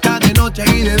 Que está de noche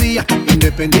y de día,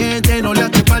 independiente, no le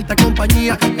hace falta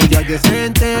compañía. Ella es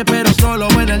decente, pero solo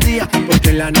en el día, porque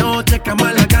en la noche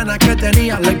cama las ganas que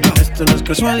tenía. Like, esto no es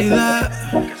casualidad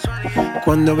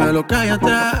cuando veo lo que hay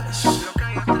atrás.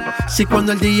 Si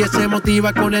cuando el DJ se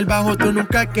motiva con el bajo, tú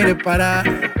nunca quieres parar.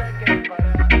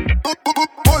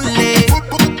 Ponle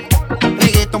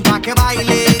reggaeton pa' que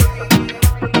baile,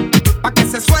 pa' que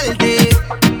se suelte.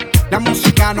 La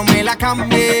música no me la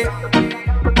cambie.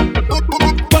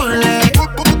 Ponle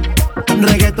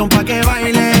reggaeton pa' que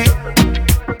baile,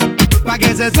 pa'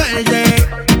 que se suelte.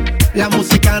 La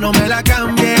música no me la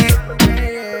cambie.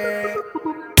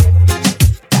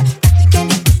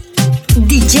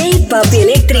 DJ Papi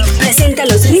Electric presenta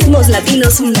los ritmos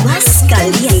latinos más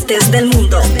calientes del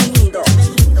mundo.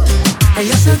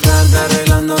 Ella se tarda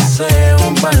arreglándose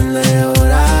un par de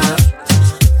horas.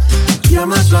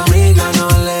 Llama a su amiga, no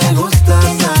le gusta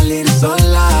salir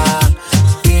sola.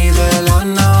 Y de la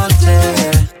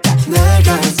noche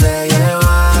déjase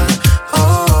llevar.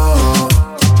 Oh, oh,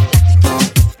 oh,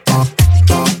 oh,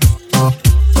 oh, oh,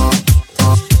 oh,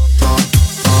 oh.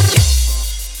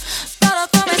 Todo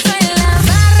comenzó en la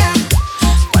barra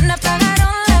cuando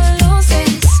apagaron las luces.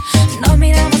 Nos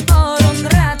miramos por un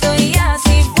rato y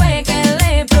así fue que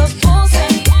le propuse.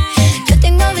 Yo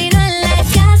tengo vino en la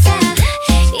casa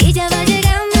y ya va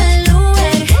llegando el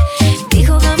Uber.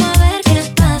 Dijo vamos a ver qué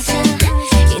pasa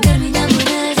y terminamos en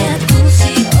el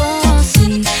jacuzzi. Oh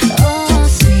sí, oh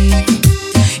sí.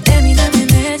 Terminamos en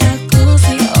el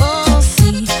jacuzzi. Oh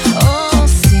sí, oh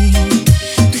sí.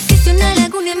 Tú hiciste una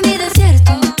laguna en mi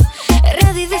desierto.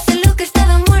 Reviviste lo que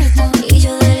estaba muerto. Y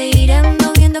yo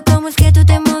delirando viendo cómo es que tú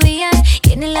te movías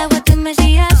y en el agua te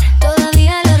mecías.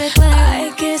 Todavía lo recuerdo.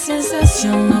 Ay, qué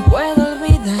sensación, no puedo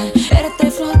olvidar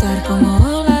verte flotar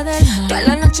como ola del mar. Toda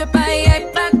la noche pa' allá y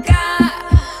pa' acá,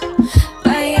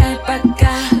 pa' allá y pa'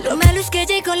 acá. Lo malo es que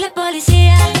llegó la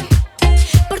policía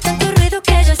por tanto ruido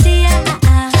que yo hacía.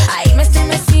 Ahí me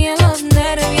estremecían los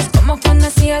nervios como cuando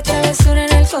hacía travesura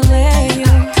en el colegio.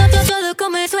 Todo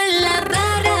comenzó en la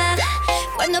barra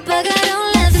cuando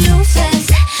apagaron las luces.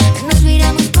 Nos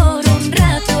miramos por un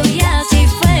rato y así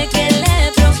fue que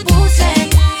le propuse.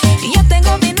 Y yo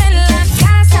tengo vino en la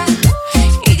casa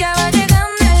y ya va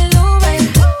llegando el Uber.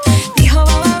 Dijo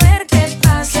vamos a ver qué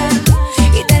pasa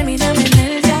y terminamos en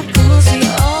el jacuzzi.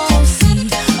 Oh sí,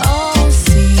 oh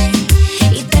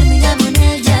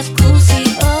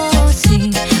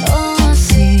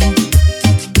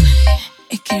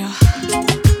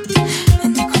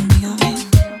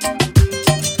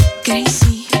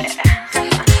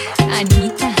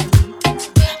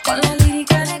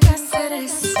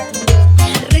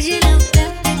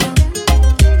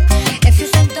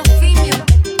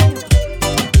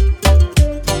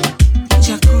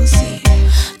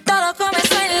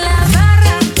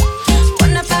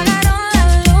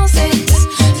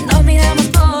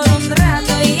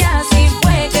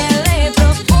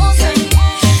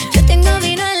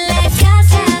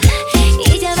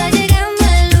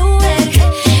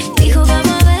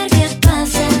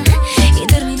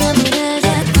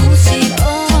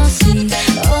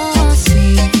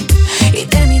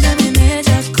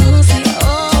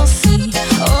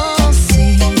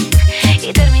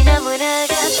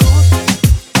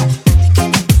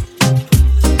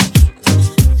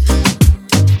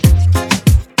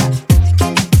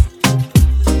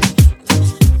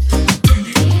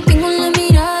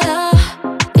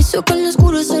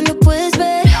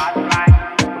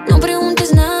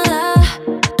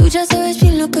ya sabes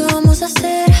bien lo que vamos a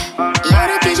hacer. Y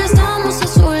ahora que ya estamos a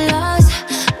solas,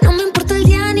 no me importa el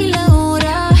día ni la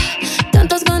hora.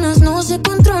 Tantas ganas no se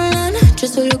controlan, yo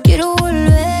solo quiero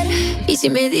volver. Y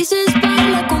si me dices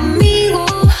baila conmigo,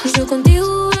 yo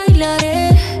contigo bailaré.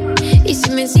 Y si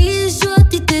me sigues yo a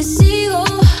ti te sigo,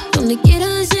 donde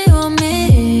quieras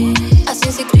llévame. Así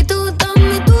en secreto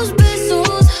dame tus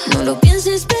besos, no lo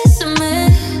pienses,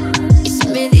 bésame. Y si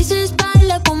me dices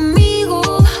baila conmigo,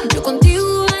 yo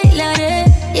contigo bailaré.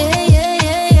 Yeah, yeah,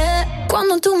 yeah, yeah.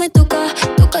 Cuando tú me tocas,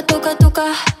 toca, toca, toca,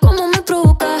 como me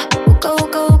provoca, boca,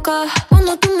 boca, boca.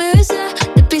 Cuando tú me besas,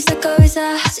 de pies a cabeza,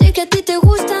 sé que a ti te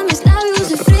gustan mis labios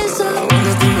de fresa.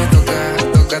 Cuando tú me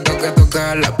tocas, toca, toca,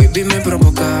 toca, la baby me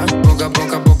provoca, poca,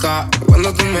 poca, poca.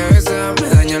 Cuando tú me besas, me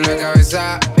daña la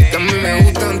cabeza. Que a mí me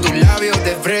gustan tus labios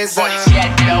de fresa.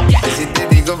 Y si te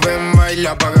digo ven,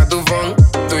 baila, apaga tu phone.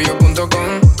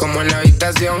 Tuyo.com, como en la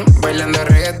habitación, bailando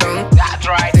reggaetón.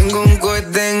 Tengo un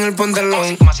cohete en el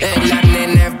pantalón. La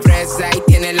nena es fresa y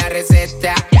tiene la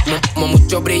receta.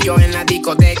 Mucho brillo en la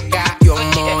discoteca. Yo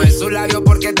mojé su labio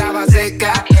porque estaba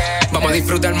seca. Vamos a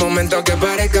disfrutar el momento que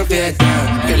parezca fiesta.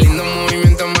 Qué lindo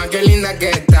movimiento, más que linda que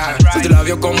está. Tu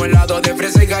labio como helado de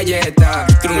fresa y galleta.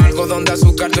 Tiene un algodón de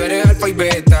azúcar, tú eres alfa y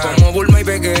beta. Como Bulma y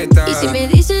Vegeta. Y si me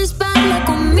dices baila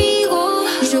conmigo,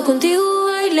 yo contigo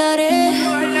bailaré.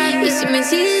 Y si me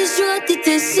sigues yo a ti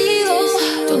te sigo,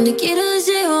 donde quieras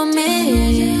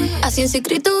llévame. Así en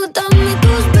secreto dame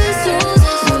tus besos,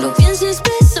 no lo pienses,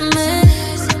 bésame.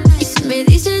 Y si me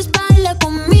dices baila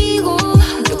conmigo,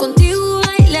 yo contigo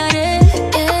bailaré.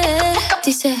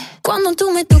 Dice, cuando tú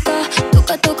me tocas,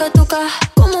 toca, toca, toca,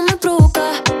 como me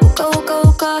provoca, boca, boca,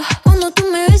 boca. Cuando tú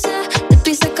me besas, de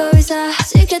pies a cabeza,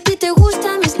 sé que a ti te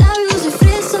gustan mis labios de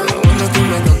fresa. Cuando tú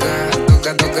me tocas,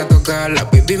 toca, toca, toca, la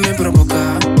baby me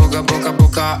provoca, poca, poca,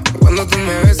 poca. Cuando tú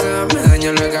me besas, me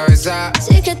daña la cabeza.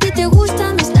 Sé que a ti te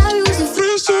gustan mis labios de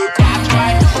fresa.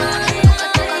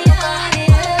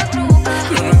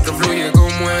 Lo nuestro fluye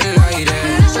como el aire.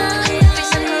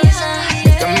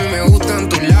 Es que a mí me gustan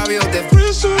tus labios de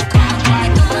fresa.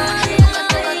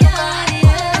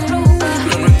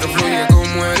 Lo nuestro fluye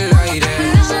como el aire.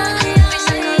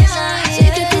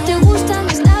 Sé que a ti te gustan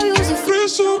mis labios de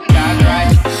fresa.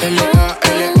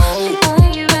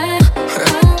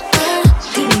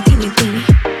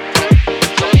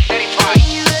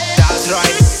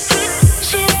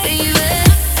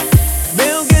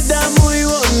 Veo que está muy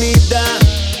bonita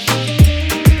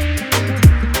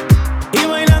y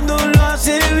bailando lo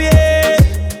hace bien.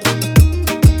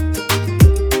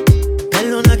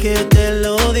 Perdona que te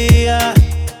lo diga,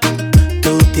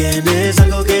 tú tienes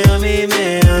algo que a mí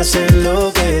me hace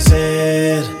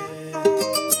enloquecer.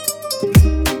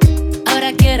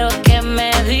 Ahora quiero que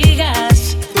me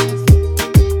digas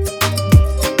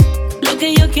lo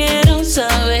que yo quiero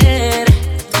saber.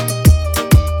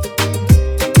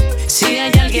 Si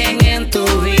hay alguien en tu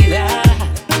vida,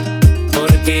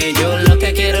 porque yo lo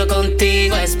que quiero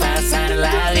contigo es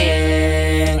pasarla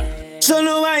bien.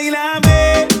 Solo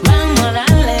bailame, vamos a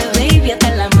darle baby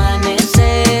hasta el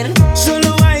amanecer.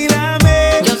 Solo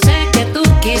bailame, yo sé que tú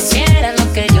quisieras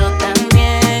lo que yo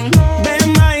también.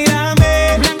 Ven,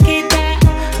 bailame, blanquita,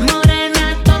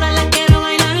 morena, toda la quiero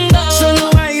bailando. Solo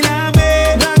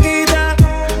bailame, blanquita,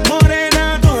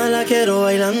 morena, toda la quiero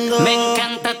bailando. Me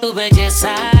encanta tu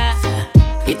belleza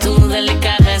y tu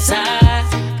delicadeza.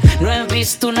 No he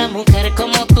visto una mujer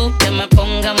como tú que me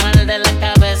ponga mal de la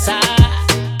cabeza.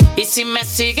 Y si me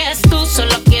sigues tú,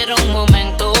 solo quiero un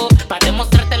momento para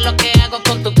demostrarte lo que hago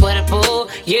con tu cuerpo.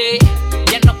 Yeah,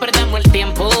 ya no perdamos el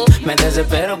tiempo. Me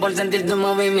desespero por sentir tu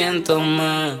movimiento,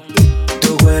 ma.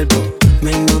 Tu cuerpo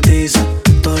me hipnotiza,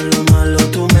 todo lo malo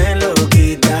tú me lo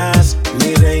quitas.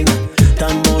 Mi reina,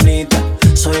 tan bonita,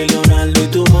 soy Leonardo y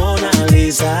tu Mona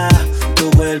Lisa. Tu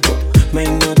cuerpo me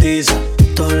hipnotiza,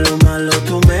 todo lo malo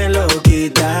tú me lo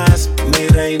quitas. Mi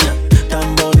reina,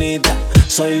 tan bonita,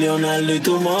 soy Leonardo y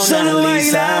tu Mona Solo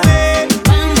Lisa. bailame,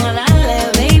 vamos a darle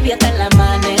baby hasta el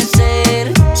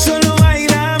amanecer. Solo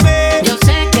bailame, yo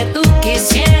sé que tú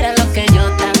quisieras lo que yo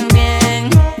también.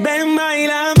 ven,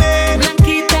 bailame,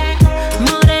 blanquita,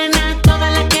 morena, toda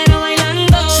la quiero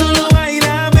bailando. Solo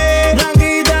bailame,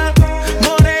 blanquita,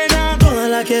 morena, toda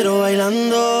la quiero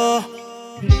bailando.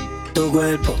 Tu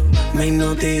cuerpo me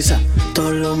hipnotiza,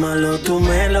 todo lo malo tú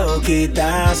me lo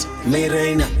quitas. Mi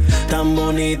reina, tan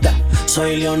bonita,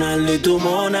 soy Leonardo y tu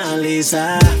Mona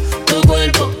Lisa. Tu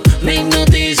cuerpo me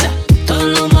hipnotiza, todo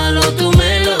lo malo tú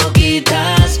me lo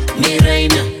quitas. Mi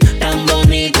reina, tan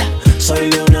bonita, soy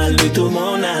Leonardo y tu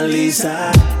Mona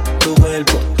Lisa. Tu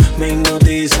cuerpo me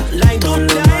hipnotiza, todo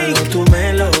lo malo tú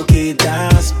me lo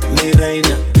quitas. Mi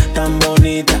reina, tan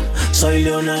bonita, soy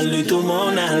Leonardo y soy tu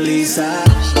Mona Lisa.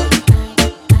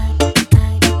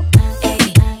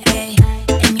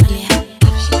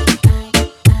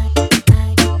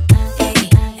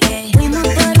 Fuimos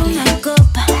por una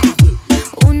copa,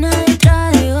 una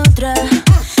detrás de otra.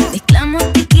 Mezclamos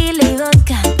tequila y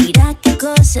vodka. Mira qué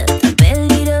cosa tan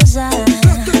peligrosa.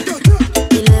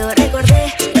 Y luego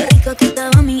recordé lo rico que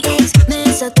estaba mi ex. Me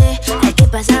desaté, al que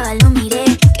pasaba lo miré.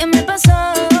 ¿Qué me pasó?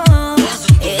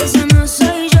 Esa no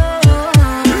soy yo.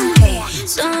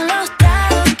 Son los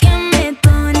tragos que me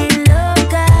ponen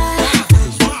loca.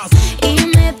 Y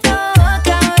me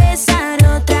provoca besar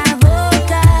otra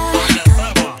boca.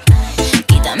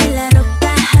 Quítame la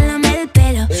ropa, jálame el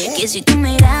pelo. Que si tú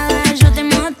me grabas yo te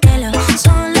motelo.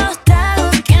 Son los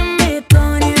tragos que me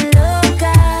ponen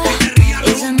loca.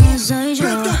 Esa no soy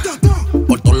yo.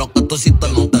 Por todo lo que tú hiciste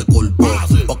no te culpo,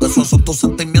 porque esos son tus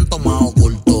sentimientos más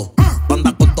ocultos.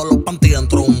 Andas con todos los panties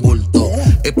dentro de un bulto,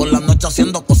 y por la noche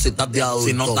haciendo cositas de adulto.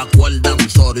 Si no te acuerdas, I'm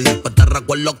sorry, pues te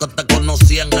recuerdo que te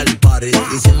conocí en el party.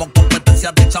 Hicimos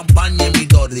competencia de champaña y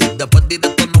Midori. Después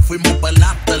directo nos fuimos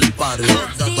pelaste el party.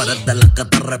 Tú eres de las que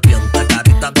te arrepientes,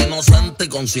 carita de inocente y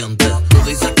consciente. Tú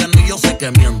dices que no y yo sé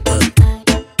que mientes.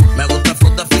 Me gusta el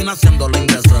flow de fina haciéndolo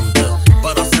indecente,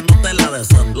 pero haciéndote la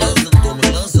decente.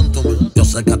 Listen to me. Yo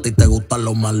sé que a ti te gustan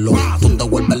los malos. Tú te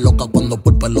vuelves loca cuando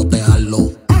por pelo te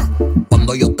jalo.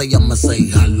 Cuando yo te llame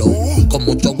se jalo. Con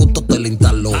mucho gusto te lo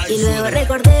instalo. Y luego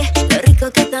recordé lo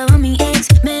rico que estaba mi ex.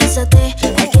 Me desaté,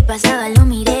 al que pasaba lo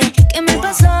miré. ¿Qué me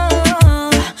pasó?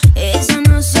 Eso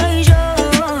no soy yo.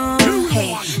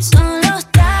 Son los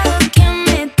tragos que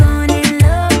me ponen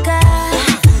loca.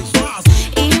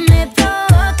 Y me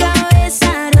provoca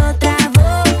besar otra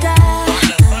boca.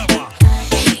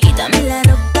 Quítame la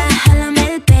ropa,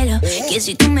 jálame el pelo. Que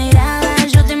si tú me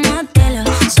grabas yo te motelo.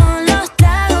 Son los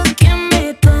tragos que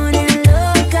me ponen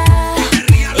loca.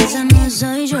 Esa no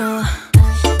soy yo.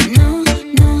 No,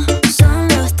 no, son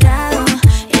los tragos.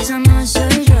 Esa no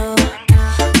soy yo.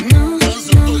 No,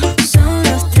 no, son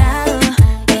los tragos.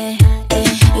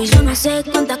 Y yo no sé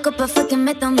cuántas copas fue que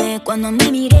me tomé. Cuando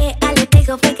me miré al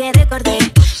espejo fue que recordé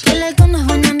que el alcohol no es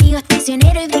buen amigo, es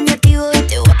traicionero y vengativo. Y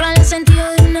te borra el sentido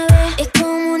de una vez. Es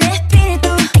como un espíritu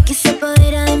que se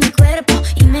apodera de mi cuerpo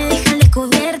y me deja al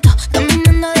descubierto,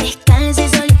 caminando descalza y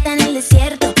solita en el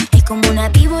desierto. Es como una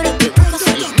víbora que busca su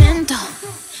alimento.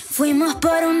 Fuimos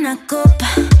por una copa,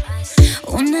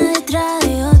 una detrás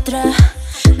de otra.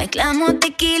 Mezclamos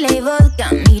tequila y vodka.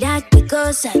 Mira qué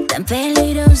cosa tan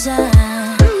peligrosa.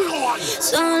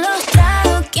 Son los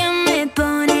tragos que me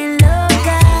ponen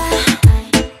loca.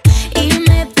 Y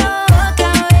me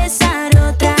provoca besar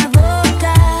otra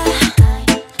boca.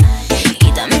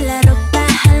 Quítame la ropa,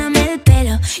 jálame el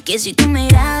pelo. Que si tú me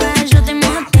grabas yo te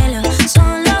motelo.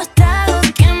 Son los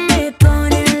tragos que me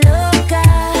ponen loca.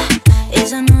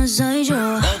 Esa no soy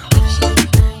yo.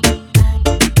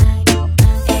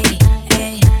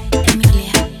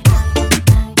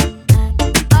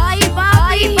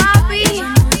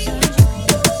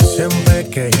 Siempre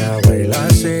que ella baila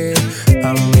así,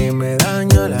 a mí me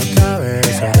daña la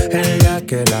cabeza. El día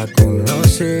que la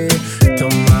conocí,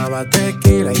 tomaba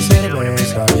tequila y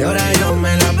cerveza. Y ahora yo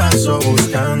me la paso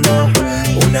buscando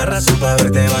una razón para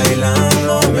verte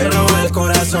bailando. Me roba el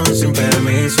corazón sin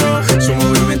permiso, su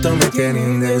movimiento me tiene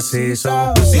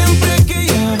indeciso. Siempre que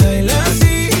ella baila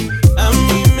así, a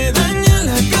mí me daña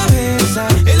la cabeza.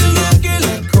 El día que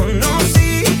la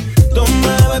conocí,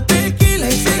 tomaba tequila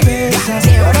y cerveza.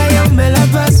 Y ahora yo me la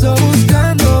paso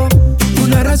buscando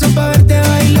una razón para verte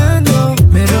bailando.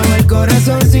 Me roba el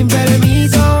corazón sin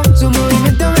permiso, su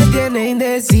movimiento me tiene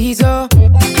indeciso.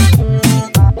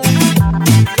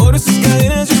 Por esas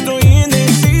cadenas yo estoy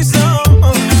indeciso.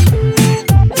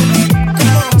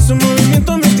 Su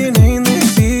movimiento me tiene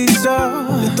indeciso.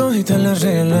 De toditas las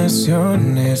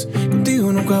relaciones,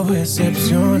 contigo nunca hubo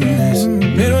excepciones.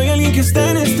 Pero hay alguien que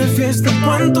está en esta fiesta.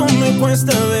 ¿Cuánto me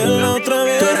cuesta verla otra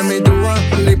vez? Tú eres mi Dua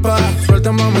Lipa.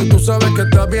 Suelta mami, tú sabes que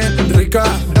estás bien rica.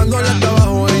 Dándole hasta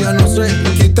abajo, ella no se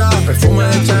quita. Perfume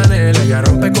de Chanel, ella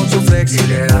rompe con su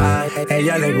flexibilidad.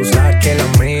 Ella le gusta que la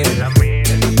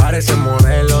miren. Parece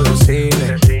modelo de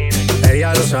cine.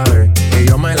 Ella lo sabe y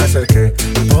yo me la acerqué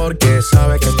porque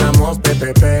sabe que estamos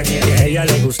PPP. Y a ella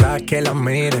le gusta que la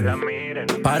miren.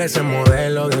 Parece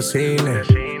modelo de cine.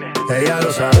 Ella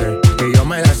lo sabe y yo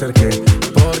me la acerqué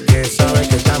porque sabe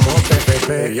que estamos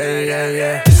PPP. Yeah, yeah,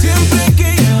 yeah. Siempre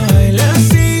que ella baila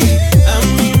así, a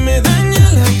mí me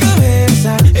daña la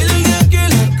cabeza. El día que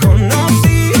la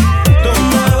conocí,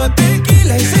 tomaba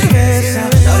tequila y cerveza.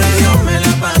 Ahora yo me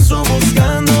la paso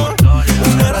buscando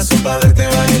una razón para verte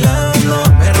bailando.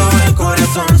 Me roba el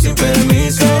corazón sin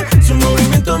permiso, su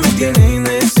movimiento me tiene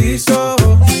indeciso.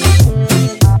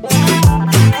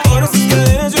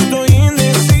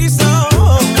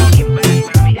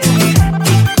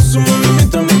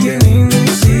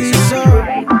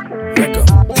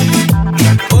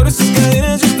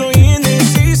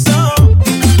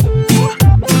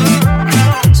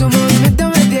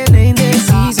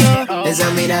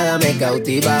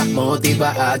 cautiva, motiva,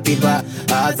 activa,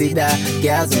 ácida. ¿Qué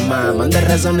haces, más? Manda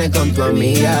razones con tu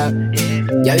amiga.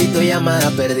 Ya vi tu llamada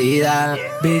perdida.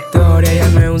 Victoria, ya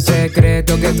no es un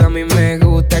secreto que tú a mí me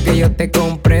gusta, que yo te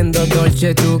comprendo.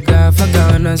 Dolce, tu café,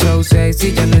 Cabana, so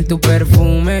sexy, Chanel, tu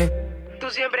perfume. Tú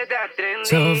siempre estás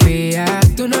trendy. Sofía,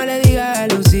 tú no le digas a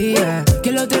Lucía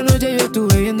que la otra noche yo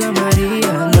estuve viendo a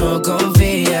María. No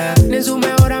confía ni en su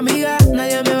mejor amiga,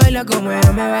 nadie me baila como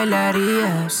ella me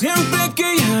bailaría. Siempre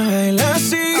que ella baila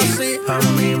así, a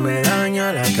mí me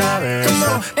daña la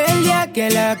cabeza. El día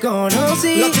que la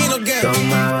conocí,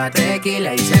 tomaba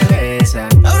tequila y cerveza.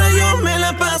 ahora yo me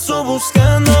la paso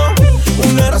buscando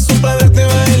una razón para verte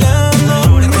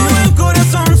bailando. Me roba el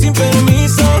corazón sin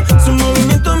permiso, su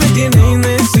movimiento me tiene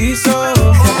indeciso.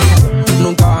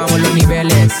 Nunca bajamos los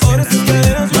niveles.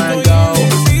 Mango,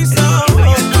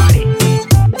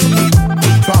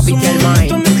 Tropical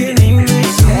Mind.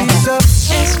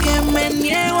 Es que me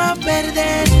niego a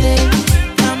perderte,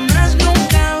 jamás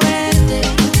nunca verte.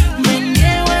 Me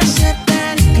niego a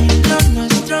aceptar que lo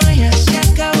nuestro ya se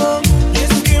acabó.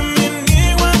 Es que me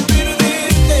niego a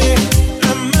perderte,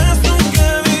 jamás nunca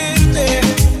verte.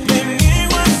 Me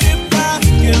niego a aceptar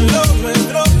que lo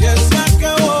nuestro ya se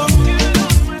acabó.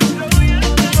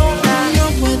 No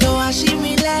puedo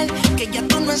asimilar que ya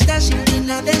tú no estás, sin ti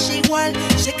nada es igual.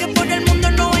 Sé que por el mundo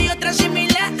no hay otra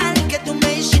similar, que tú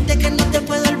me dijiste que no te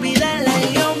puedo olvidar.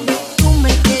 Ay, hombre, tú me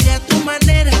quieres a tu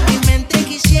manera, mi mente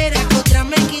quisiera que otra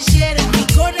me quisiera. Mi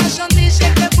corazón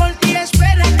dice que por ti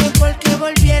espera, que porque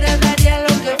volviera daría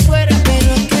lo que fuera.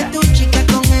 Pero es que tu chica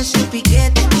con ese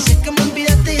piquete dice que me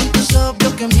olvidaste y entonces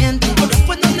obvio que miente.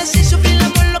 Después donde sí sufrir el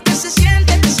amor lo que se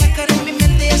siente, te sacaré en mi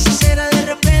mente y eso será de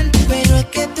repente. Pero es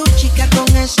que tu chica con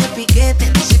ese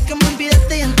piquete dice que me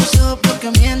olvidaste y entonces obvio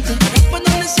que miente. Después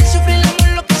donde sí sufrir el amor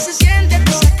lo que se siente,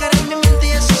 te sacaré en mi mente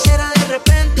y eso será de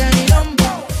repente. Ay, hombre.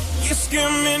 Y es que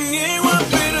me niego a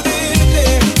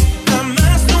perderte,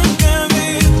 jamás nunca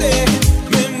verte.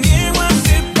 Me niego a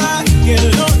aceptar que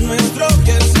lo nuestro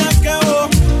ya se acabó.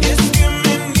 Y es que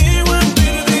me niego a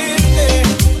perderte,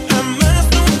 jamás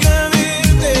nunca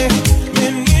verte. Me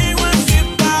niego a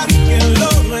aceptar que lo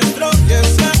nuestro ya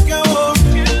se acabó.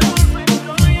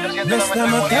 Me está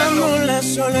matando la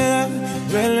soledad,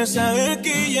 duele saber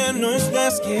que ya no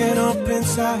estás. Quiero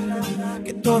pensar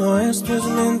que todo esto es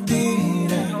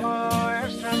mentira.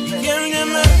 Y al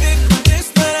llamarte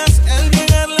contestarás, al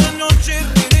llegar la noche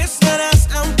regresarás.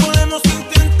 Aún podemos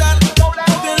intentar, no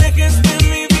te alejes de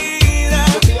mi vida.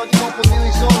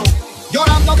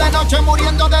 Llorando de noche,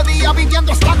 muriendo de día,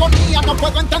 viviendo esta agonía. No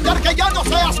puedo entender que ya no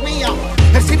seas mía.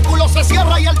 El círculo se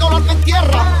cierra y el dolor me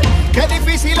entierra. Qué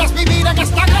difícil es vivir en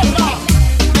esta guerra.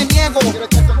 Me niego,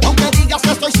 aunque digas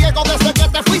que estoy ciego. Desde que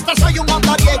te fuiste soy un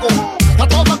andariego. A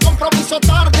todo compromiso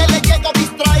tarde le llego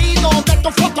distraído. De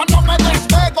tu foto no me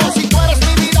despego. Si tú eres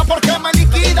mi vida, ¿por qué me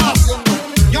liquidas?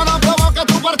 Yo no provoqué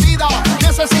tu partida.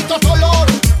 Necesito dolor,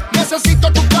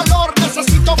 necesito tu calor.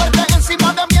 Necesito verte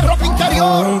encima de mi ropa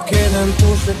interior. Aún quedan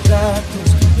tus retratos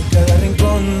en cada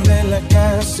rincón de la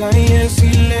casa y el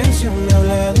silencio me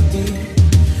habla de ti.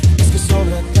 Es que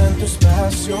sobra tanto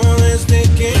espacio desde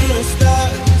que no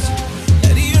estás.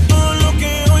 Daría todo lo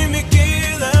que hoy me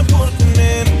queda por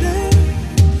tenerte,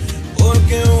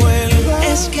 porque vuelvas.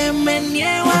 Es que me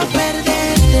niego a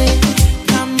perderte,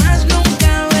 jamás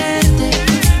nunca verte.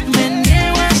 Me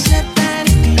niego a aceptar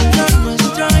que lo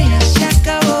nuestro ya se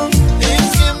acabó. Es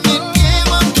que me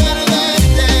niego a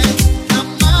perderte,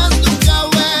 jamás nunca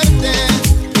verte.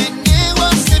 Me niego a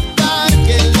aceptar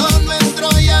que lo nuestro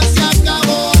ya se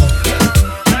acabó.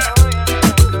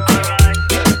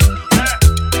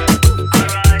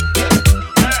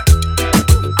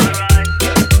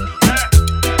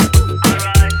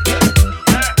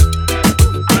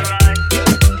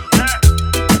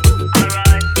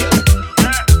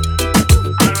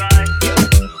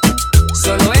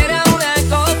 Solo era una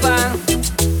copa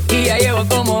y ya llevo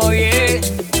como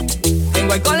 10.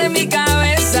 Tengo alcohol en mi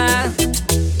cabeza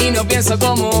y no pienso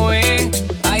como es.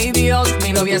 Ay Dios,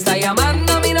 mi novia está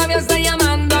llamando, mi novia está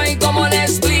llamando. ¿Y cómo le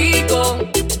explico?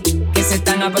 Que se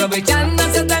están aprovechando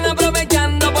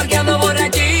porque ando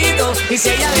borrachito. Y si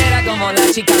ella viera como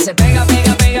la chica se pega,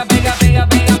 pega, pega, pega, pega,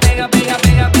 pega, pega, pega,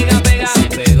 pega, pega, pega. Se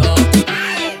pegó.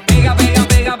 Pega, pega,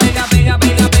 pega, pega, pega,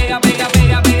 pega, pega, pega,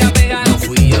 pega, pega, pega. No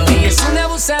fui yo. Ella es una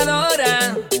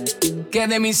abusadora que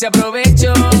de mí se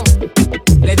aprovechó.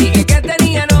 Le dije que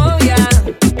tenía novia,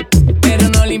 pero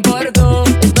no le importó,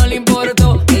 no le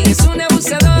importó. Ella es una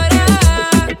abusadora,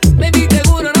 baby,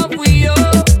 seguro no fui yo.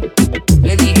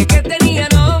 Le dije que tenía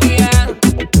novia,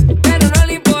 pero no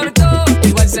le importó.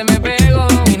 Igual se me pegó.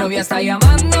 Mi novia está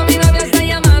llamando, mi novia está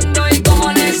llamando. ¿Y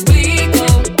cómo le explico?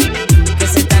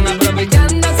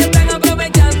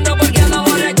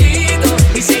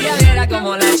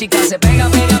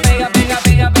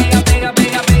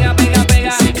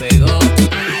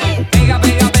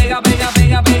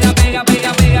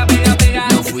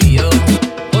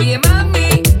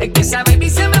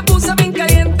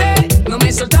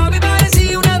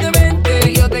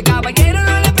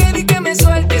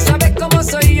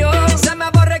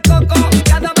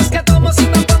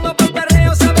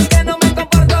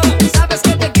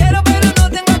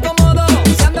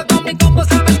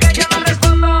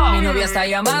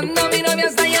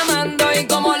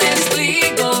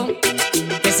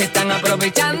 están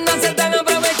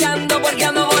aprovechando porque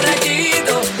ando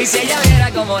borrachito. Y si ella viera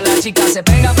como la chica se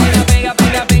pega, pega, pega,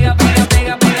 pega, pega, pega,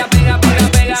 pega, pega, pega,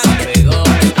 pega, pega, se pegó.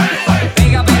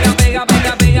 Pega, pega, pega, pega,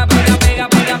 pega, pega, pega, pega,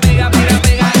 pega, pega,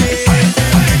 pega.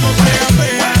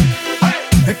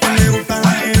 Es que le gusta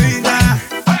la jevita,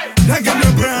 la que me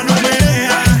prueba no me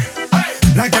deja,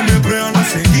 la que me prueba no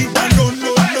se quita, no,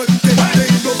 te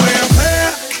tengo fea,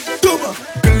 fea, toma.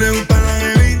 Que le gusta la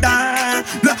jevita,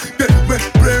 la que me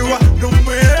prueba no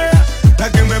me deja,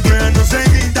 la que me prueba no se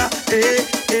quita,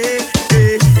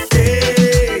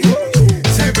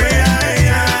 se pega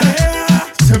ella,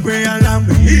 se pega la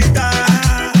amiguita,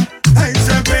 ay,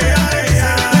 se pega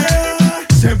ella,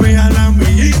 se pega la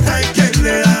amiguita y quien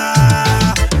le da.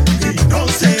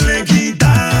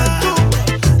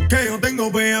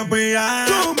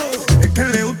 Es que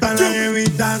le gusta la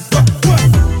jevita.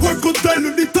 Voy a contarle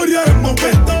una historia del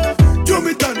momento. Yo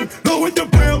mi Dani, no voy a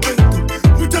pegamento.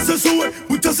 Muchas se suben,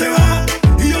 muchas se bajan.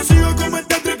 Y yo sigo como el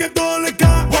teatro que todo le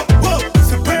cae.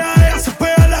 Se pega ella, se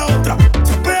pega la otra.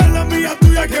 Se pega la amiga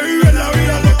tuya que vive la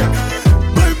vida loca.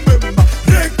 Ven,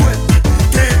 recuerda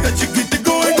que desde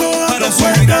chiquitico vengo dando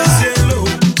vueltas. Cielo,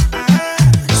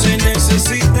 se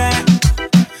necesita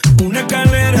una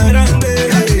escalera grande.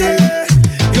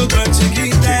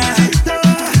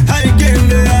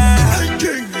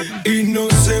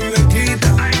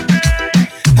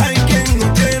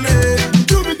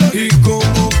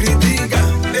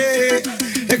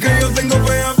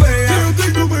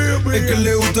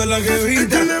 La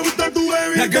jevita,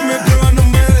 la que me prueba no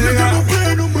me deja,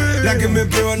 la que me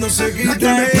prueba no se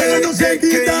quita, es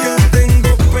que yo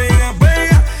tengo pega,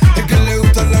 pega, es que le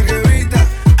gusta la jevita,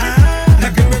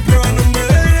 la que me prueba no me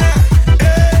deja,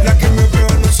 la que me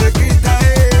prueba no se quita,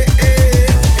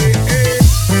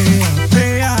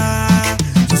 pega,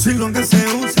 yo soy lo que se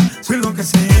usa, soy lo que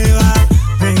se lleva,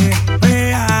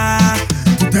 pega,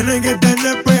 tú tienes que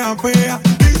tener pega, pega.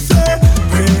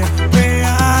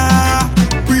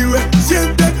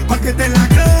 Que te la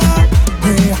crea,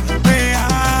 pega,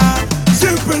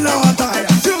 siempre en la batalla,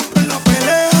 siempre en la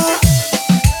pelea.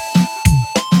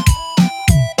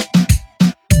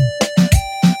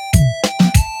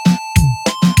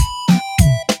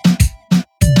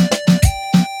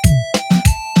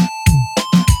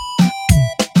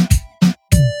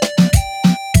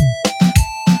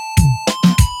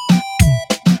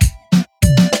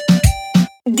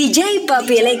 DJ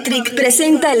Papi Electric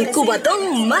presenta el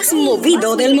cubatón más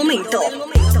movido del momento.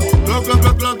 Cloc,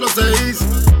 se hizo.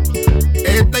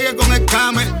 Este con el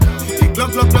camel. Y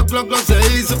cloc, se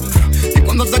hizo. Y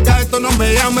cuando se cae esto no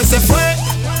me llame, se fue.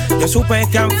 Yo supe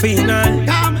que al final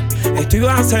esto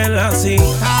iba a ser así.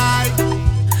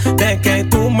 De que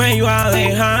tú me ibas a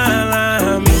dejar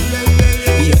a mí.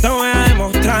 Y yo te voy a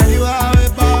demostrar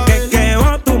que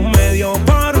vos tú me dio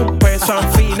por un peso.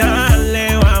 Al final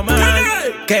le va mal.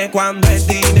 Que cuando el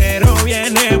dinero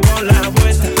viene por la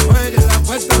puerta,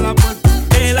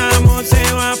 el amor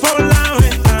se va por la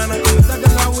ventana.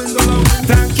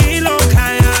 Tranquilo,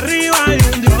 cae arriba y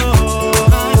un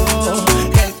Dios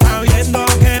que está viendo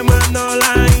que más no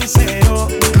la hice yo.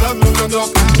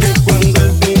 Que cuando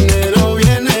el dinero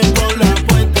viene por la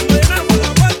puerta,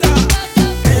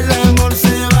 el amor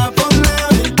se va por la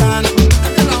ventana.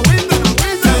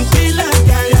 Tranquila,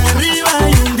 cae arriba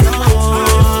y un Dios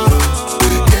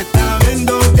que está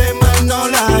viendo que más no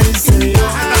la hice yo.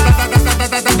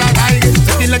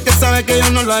 Tranquila que sabe que yo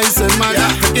no la hice mal.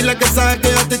 Tranquila que sabe que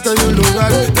yo a ti te doy un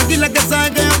lugar. Tranquila que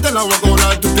sabe que yo te la voy a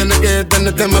cobrar. Tú tienes que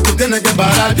tener tema, tú tienes que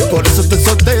parar. Por eso te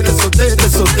solté.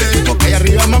 Porque ahí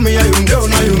arriba, mami, hay un Dios,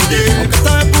 no hay un Dios. Porque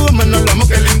esta vez pudo menos la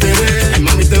que le interés.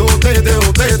 Mami, te boté.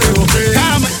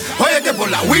 Dame, oye que por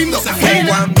la window se y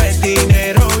cuando el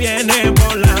dinero viene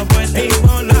por la puerta y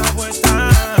por la puerta,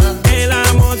 el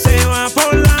amor se va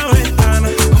por la ventana.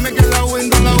 Mami, que la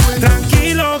window.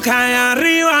 Tranquilo, cae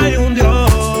arriba y un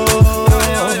Dios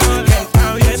que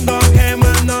está viendo que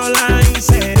más no la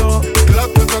hice yo.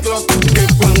 Que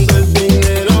cuando el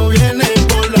dinero viene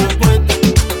por la puerta,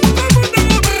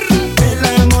 el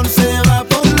amor se va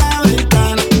por la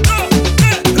ventana.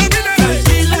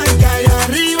 Tranquila, cae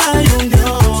arriba y un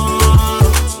Dios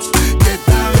que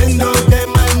está viendo que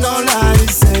más no la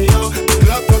hice yo.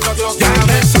 Ya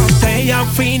me solté y al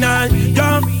final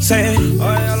yo sé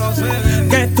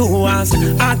que tú vas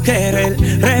a querer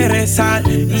regresar.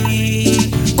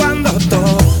 Y cuando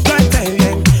todo esté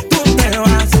bien, tú te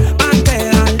vas a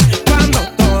quedar. Cuando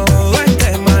todo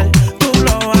esté mal, tú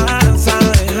lo vas a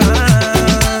dejar.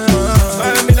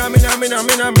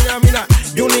 Mira,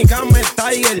 Unicame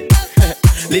Tiger.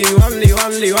 Liban.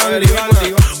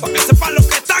 Para que sepan los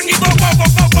que están y por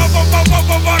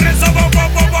eso.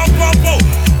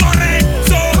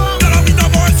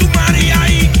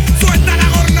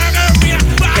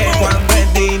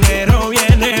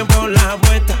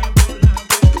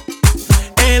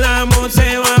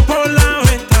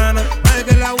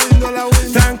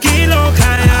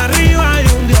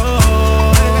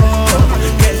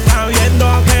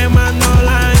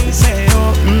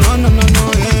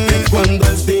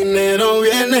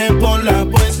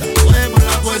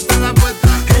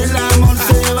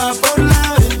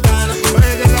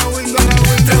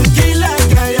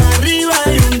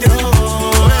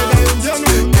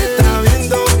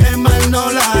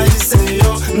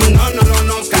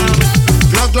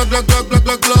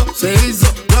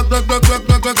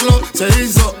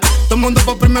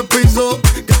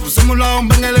 Somos la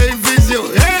bomba en el edificio.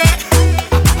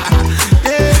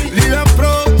 Liga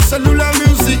Pro, Celular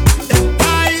Music.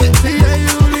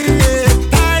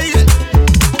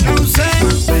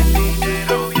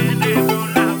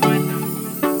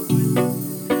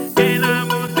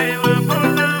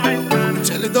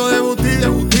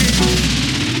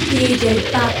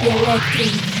 DJ Papi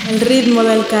Electric, el ritmo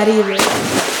del Caribe.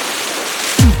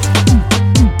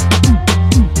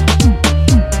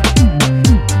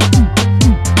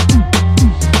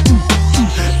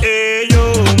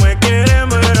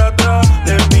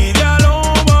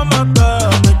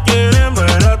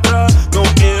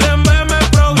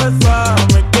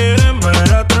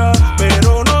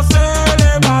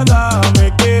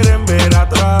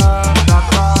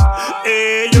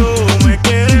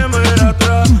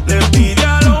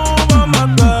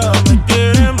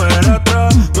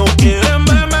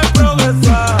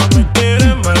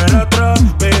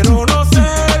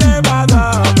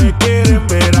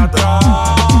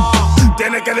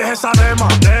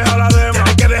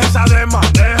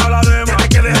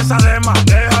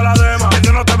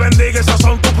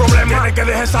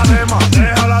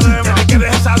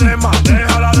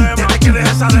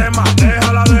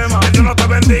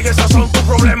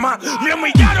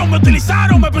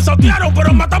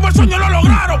 Pero matamos el sueño, lo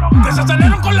lograron. Que se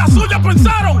aceleraron con la suya,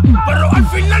 pensaron. Pero al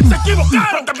final se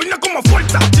equivocaron. Te vine como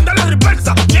fuerza, sin darle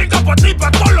reversa. Llega para ti,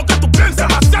 para todo lo que tú piensas.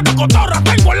 Demasiado cotorra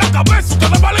tengo en la cabeza.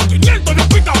 Ustedes valen 500, yo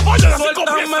pica pollo de 5 piezas.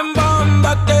 Suéltame en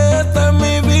banda que esta es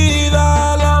mi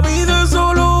vida. La vida es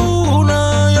solo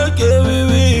una y hay que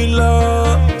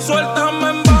vivirla. Suéltame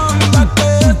en banda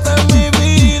que esta es mi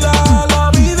vida. La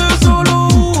vida es solo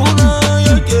una y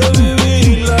hay que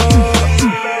vivirla.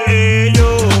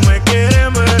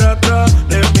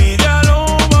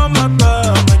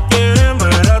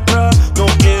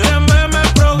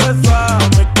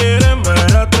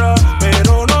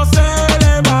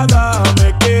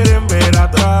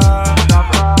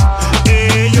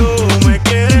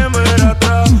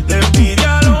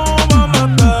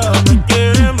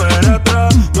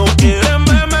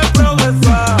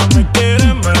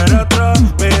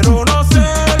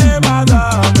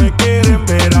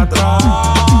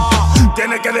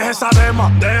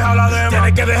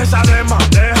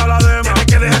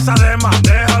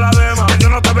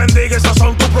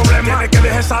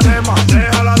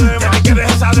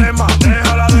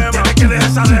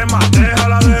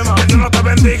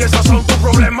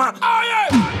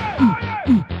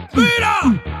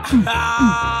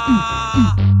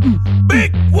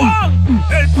 Big One,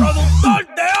 el productor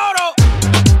de oro.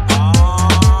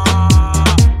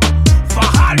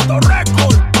 Fajardo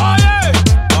Record. Oye,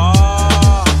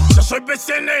 yo soy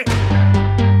Vicene.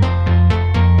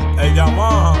 El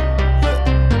Yamaha,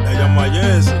 el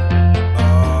Yamayese.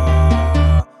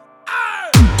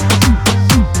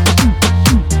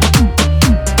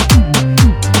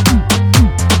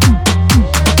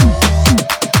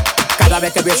 Cada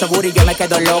vez que veo ese booty yo me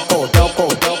quedo loco.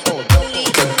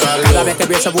 Cada vez que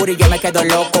veo ese booty yo me quedo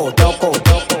loco.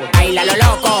 Baila lo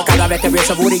loco. Cada vez que veo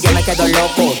ese booty yo me quedo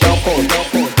loco.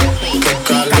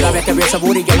 Cada vez que veo ese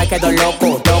booty yo me quedo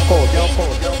loco.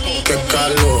 Qué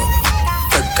calor,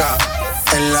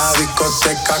 en la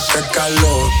discoteca, qué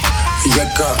calor.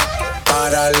 Yeca,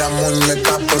 para la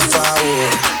muñeca, por favor.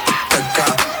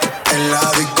 En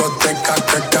la discoteca,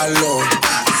 qué calor.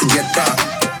 Yeca,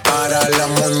 para la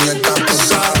muñeca, por favor.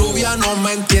 Esa rubia no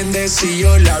me entiende si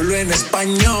yo le hablo en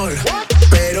español,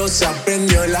 pero se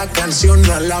aprendió la canción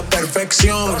a la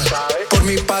perfección. Por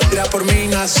mi patria, por mi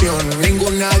nación,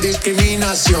 ninguna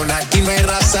discriminación. Aquí no hay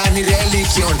raza ni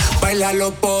religión,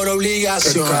 bailalo por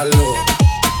obligación. Qué calor,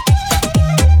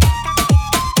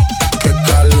 qué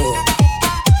calor,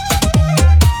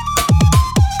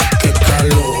 qué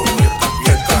calor.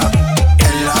 Yeca,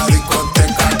 en la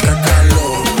discoteca, qué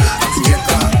calor.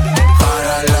 Yeca,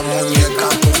 para la muñeca,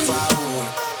 por favor.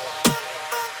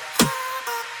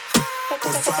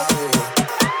 Por favor.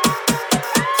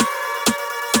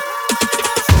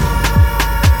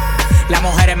 Las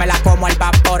mujeres me las como al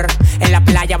vapor. En la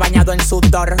playa bañado en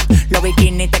sudor. Los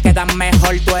bikinis te quedan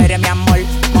mejor. Tú eres mi amor,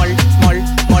 mol.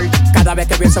 Cada vez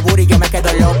que veo ese booty yo me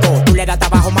quedo loco. Tú le das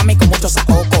trabajo, mami, con mucho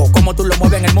saoco. Como tú lo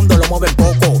mueves en el mundo, lo mueves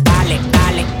poco. Dale,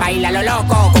 baila lo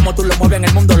loco. Como tú lo mueves en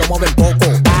el mundo, lo mueves poco.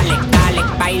 Dale,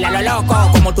 baila lo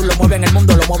loco. Como tú lo mueves en el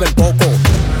mundo, lo mueves poco.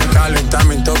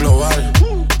 Calentamiento global,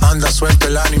 anda suelto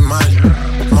el animal.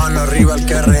 Mano arriba el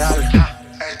que es real.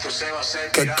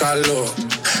 Qué calor,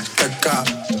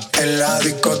 en la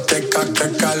discoteca,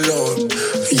 qué calor.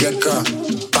 Yeca,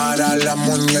 para la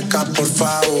muñeca, por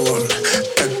favor.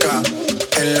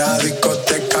 En la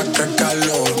discoteca, qué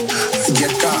calor.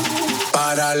 Yeca,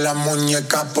 Para la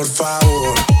muñeca, por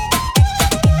favor.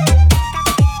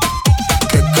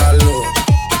 Qué calor.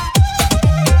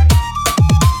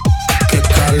 Qué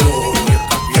calor.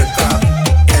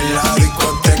 En la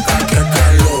discoteca, qué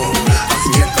calor.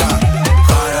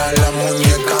 Para la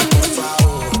muñeca, por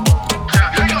favor.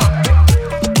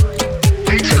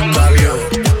 Qué calor.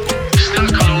 Still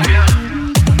Colombia.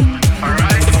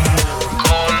 Alright.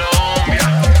 Colombia.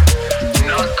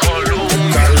 Not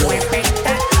Colombia.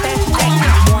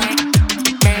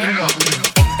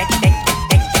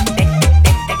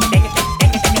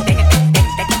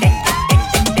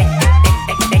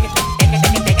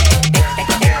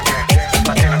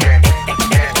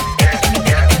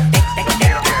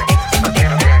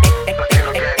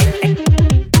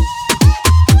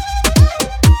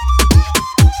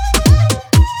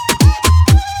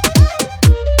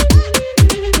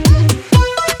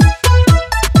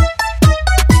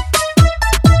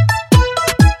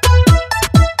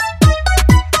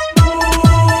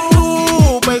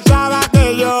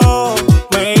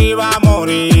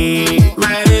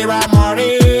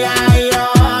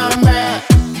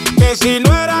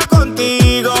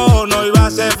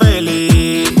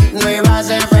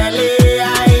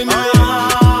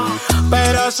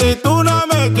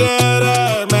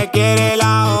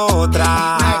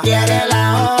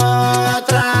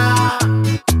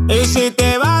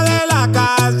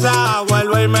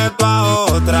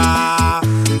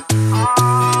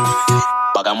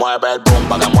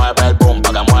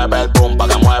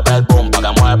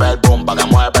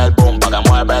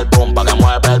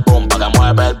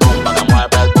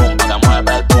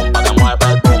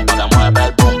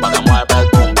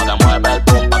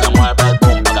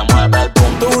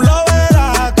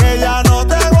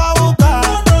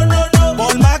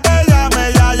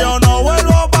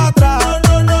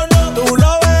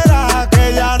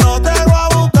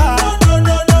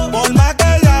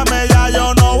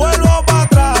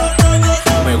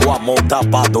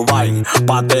 Pa' Dubai,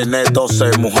 pa' tener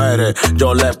 12 mujeres.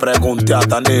 Yo le pregunté a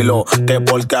Danilo que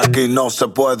por qué aquí no se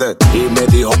puede. Y me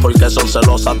dijo porque son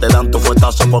celosas, te dan tu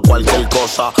fuetazo por cualquier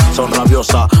cosa. Son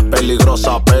rabiosas,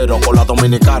 peligrosas, pero con la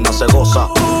dominicana se goza.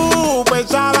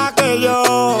 Pensaba que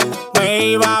yo me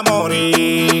iba a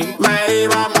morir. Me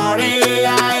iba a morir,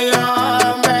 ay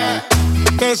hombre.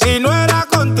 Que si no era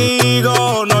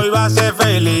contigo no iba a ser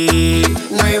feliz.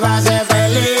 No iba a ser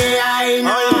feliz, ay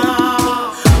no.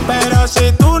 Pero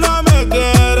si tú no me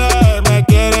quieres, me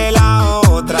quiere la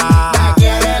otra. Me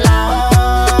quiere la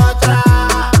otra.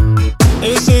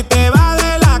 Y si te vas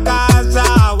de la casa,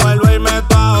 vuelvo y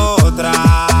meto a otra.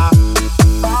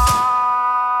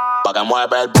 Pa' que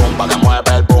mueve el boom, pa' que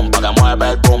mueve el boom, pa' que mueve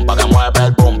el boom, pa' que mueve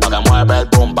el boom, pa' que mueve el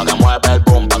boom, pa' que mueve el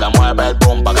boom, pa' que mueve el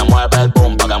boom, pa' que mueve el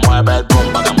boom, pa' que mueve el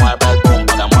boom, pa' que mueve el boom, pa' que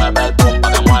mueve el boom,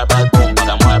 pa' que mueve el boom, pa' que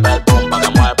mueve el boom, pa' que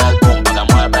mueve el boom, pa' que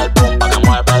mueve el boom, pa' que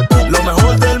mueve el boom. Lo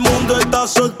mejor del mundo está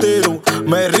soltero,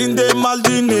 me rinde mal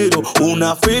dinero,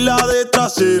 una fila de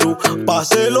trasero,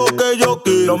 pase lo que yo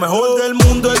quiero. Lo mejor del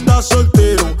mundo está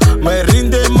soltero, me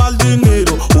rinde mal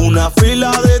dinero, una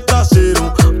fila de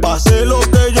trasero, pase lo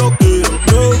que yo quiero.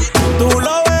 Tú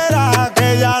lo verás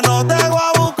que ya no te voy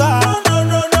a buscar.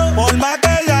 Por más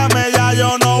que llame ya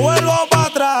yo no vuelvo para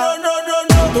atrás.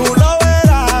 Tú lo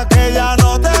verás que ya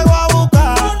no te voy a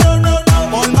buscar.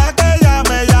 Por más que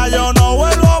llame ya yo no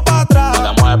vuelvo para atrás. Pa'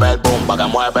 que mueve el boom, pa' que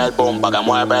mueve el boom, pa' que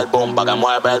mueve el boom, pa' que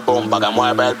mueve el boom, pa' que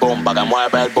mueve el boom, pa' que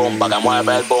mueve el boom, pa' que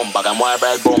mueve el boom, pa' que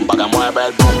mueve el boom, pa' que mueve el boom, pa' que mueve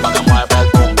el boom, pa' que mueve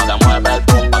el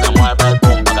boom, pa' que mueve el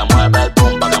boom, pa' que mueve el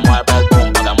boom, pa' que mueve el boom,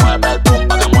 pa' que mueve el boom,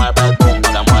 pa' que mueve el boom,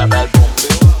 pa' que mueve el boom.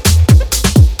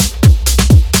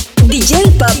 DJ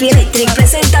Papi Electric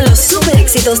presenta los super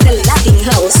éxitos del Latin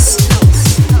House.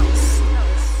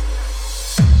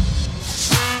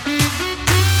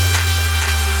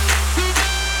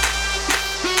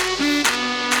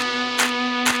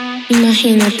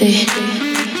 Imagínate,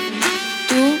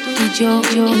 tú y yo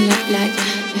en la playa,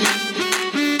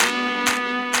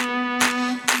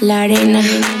 la arena,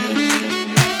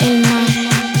 el mar,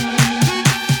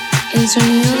 el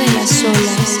sonido de las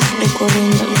olas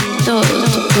recorriendo todo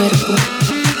tu cuerpo.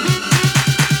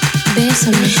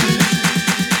 Bésame,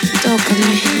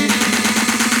 tócame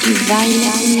y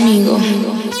baila conmigo.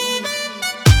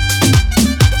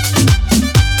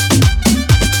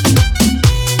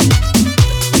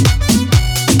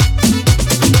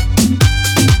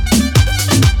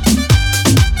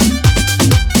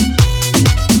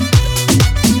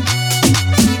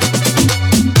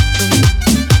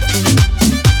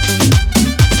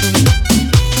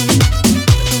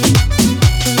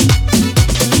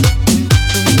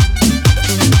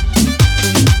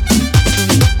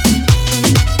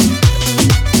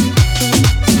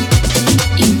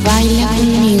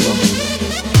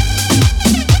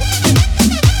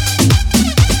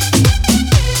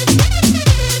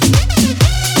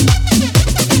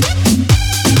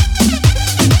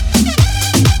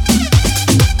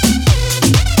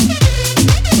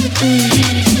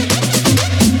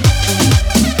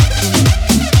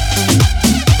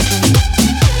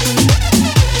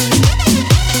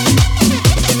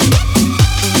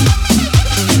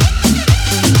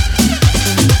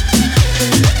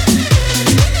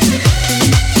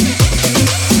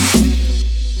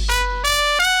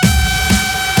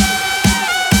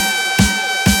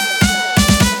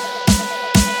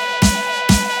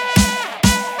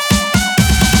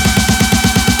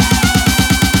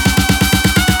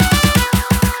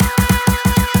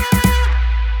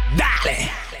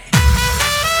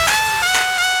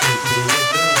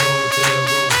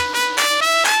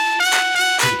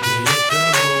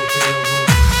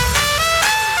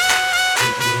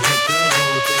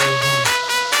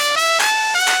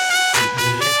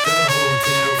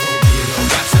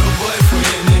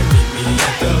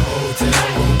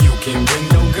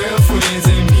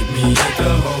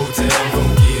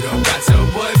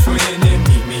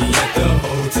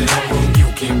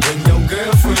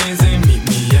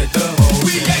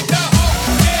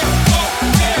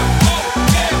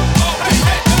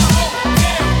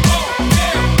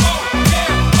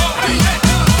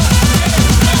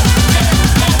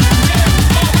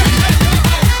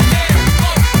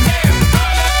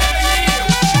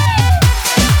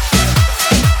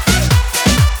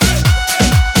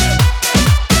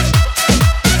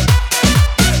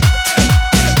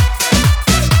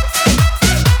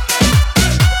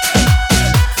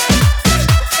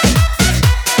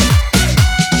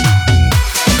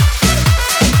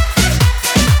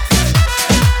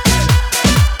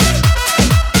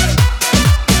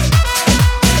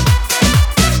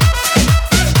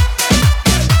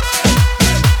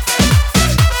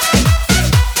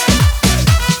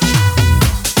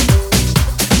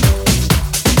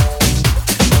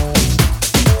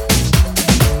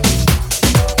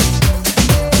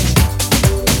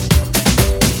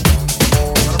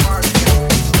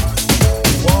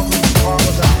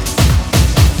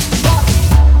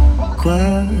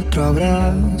 4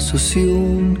 abrazos y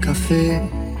un café.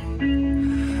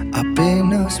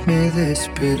 Apenas me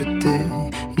desperté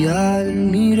y al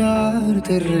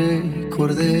mirarte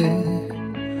recordé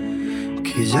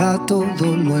que ya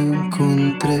todo lo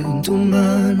encontré en tu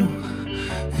mano,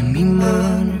 en mi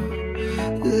mano.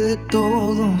 De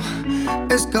todo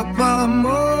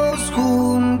escapamos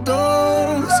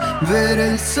juntos, ver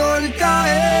el sol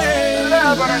caer.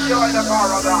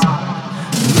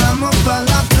 Vamos pa'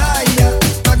 la playa,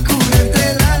 pa'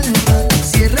 cubrirte el alma.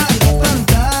 Cierra la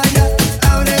pantalla,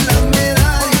 abre la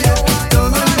medalla.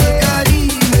 Todo en el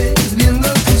Caribe, viendo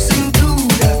tu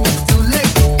cintura. Tú le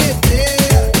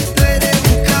coqueteas, tú eres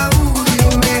un cabullo.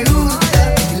 Me gusta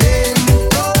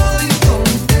lento y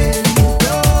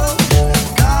contento.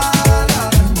 Cara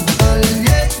al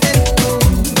viento,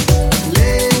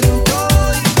 lento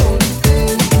y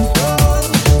contento.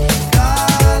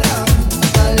 Cara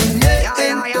al viento.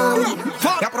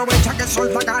 Y aprovecha que el sol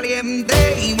está caliente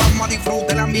y vamos a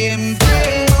disfrutar el ambiente.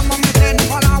 Vamos a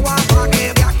meternos al agua para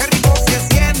que viaje rico se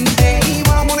siente. Y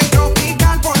vamos a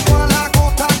tropical por toda la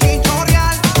costa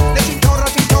chinchorreal. De chinchorro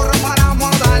a chinchorro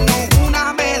paramos a darnos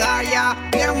una medalla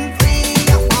bien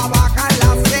fría para bajar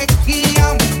la sequía.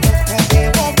 Un poco de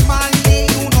Bob Marley y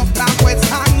unos tragos de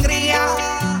sangría.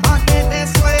 Pa' que te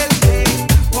suelte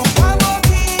poco a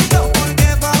poquito, porque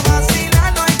pa' vacilar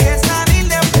no hay que salir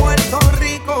de Puerto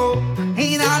Rico.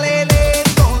 Y dale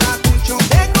lento, date un shot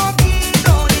de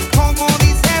coquito. Y como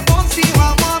dice Fonsi,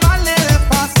 vamos a darle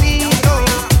despacito.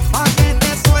 Pa' que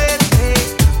te suelte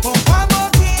poco a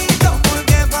poquito,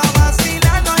 porque pa'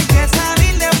 vacilar no hay que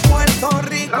salir de Puerto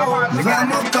Rico.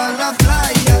 Vamos pa' la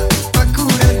playa, pa'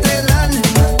 curarte el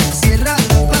alma. Cierra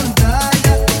la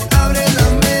pantalla, abre la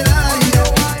medalla.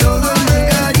 Todo en el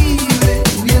Caribe,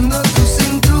 viendo tu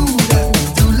cintura.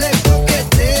 Tú le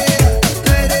coqueteas, tú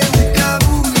eres un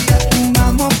cabulla.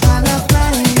 Vamos pa' la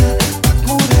playa, pa'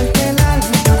 curarte el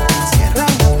alma. Cierra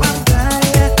la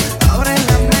pantalla, abre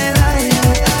la medalla.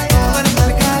 Todo en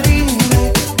el Caribe,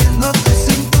 viendo tu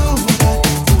cintura.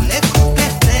 Tú le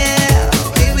coqueteas,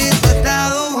 baby, tú estás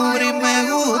dura y me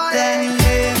gusta.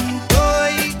 Lento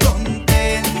y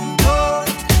contento,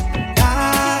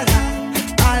 cara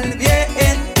al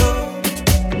viento.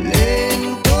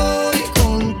 Lento y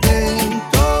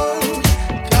contento,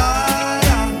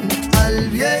 cara al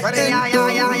viento. Pero ya,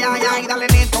 y dale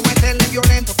lento, métele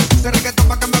violento. Ese reggaetón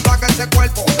pa' que me baje ese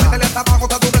cuerpo. Métele hasta abajo,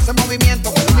 está duro ese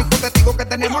movimiento. El único testigo que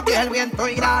tenemos aquí es el viento.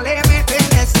 Y dale,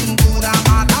 métele cintura,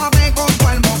 mátame con tu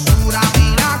hermosura.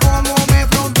 Mira cómo me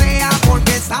frontea,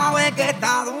 porque sabe que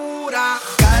está dura.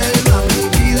 Calma mi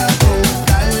vida con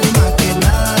calma, que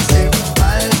nada hace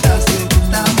falta si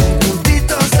estamos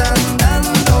juntitos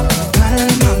andando.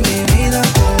 Calma mi vida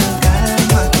con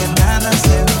calma, que nada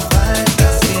hace falta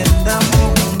si estamos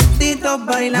juntitos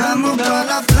bailando. Vamos pa'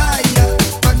 la playa,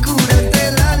 pa' curarte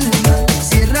el alma.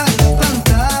 Cierra la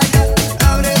pantalla,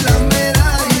 abre la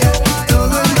medalla.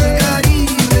 Todo en el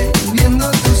Caribe, viendo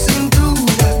tu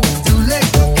cintura. Tú le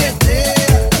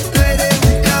coqueteas, tú eres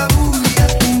un cabulla.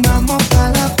 Vamos pa'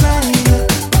 la playa,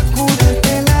 pa'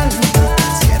 curarte el alma.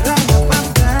 Cierra la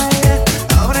pantalla,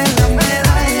 abre la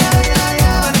medalla.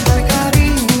 Todo en el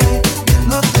Caribe,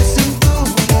 viendo tu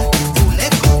cintura. Tú le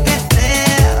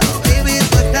coqueteas, baby,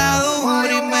 tú estás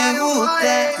dura y me gusta.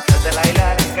 Desde la isla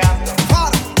del Encanto,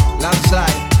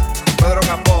 Lanzai, Pedro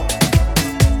Capó,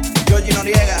 Georgie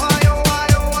Noriega,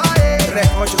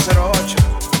 3808.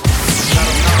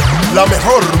 La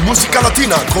mejor música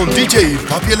latina con DJ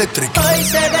Papi Electric. Hoy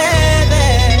se bebe,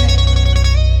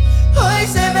 hoy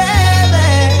se bebe,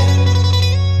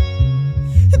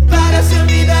 para así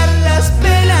olvidar las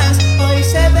penas. Hoy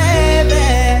se bebe,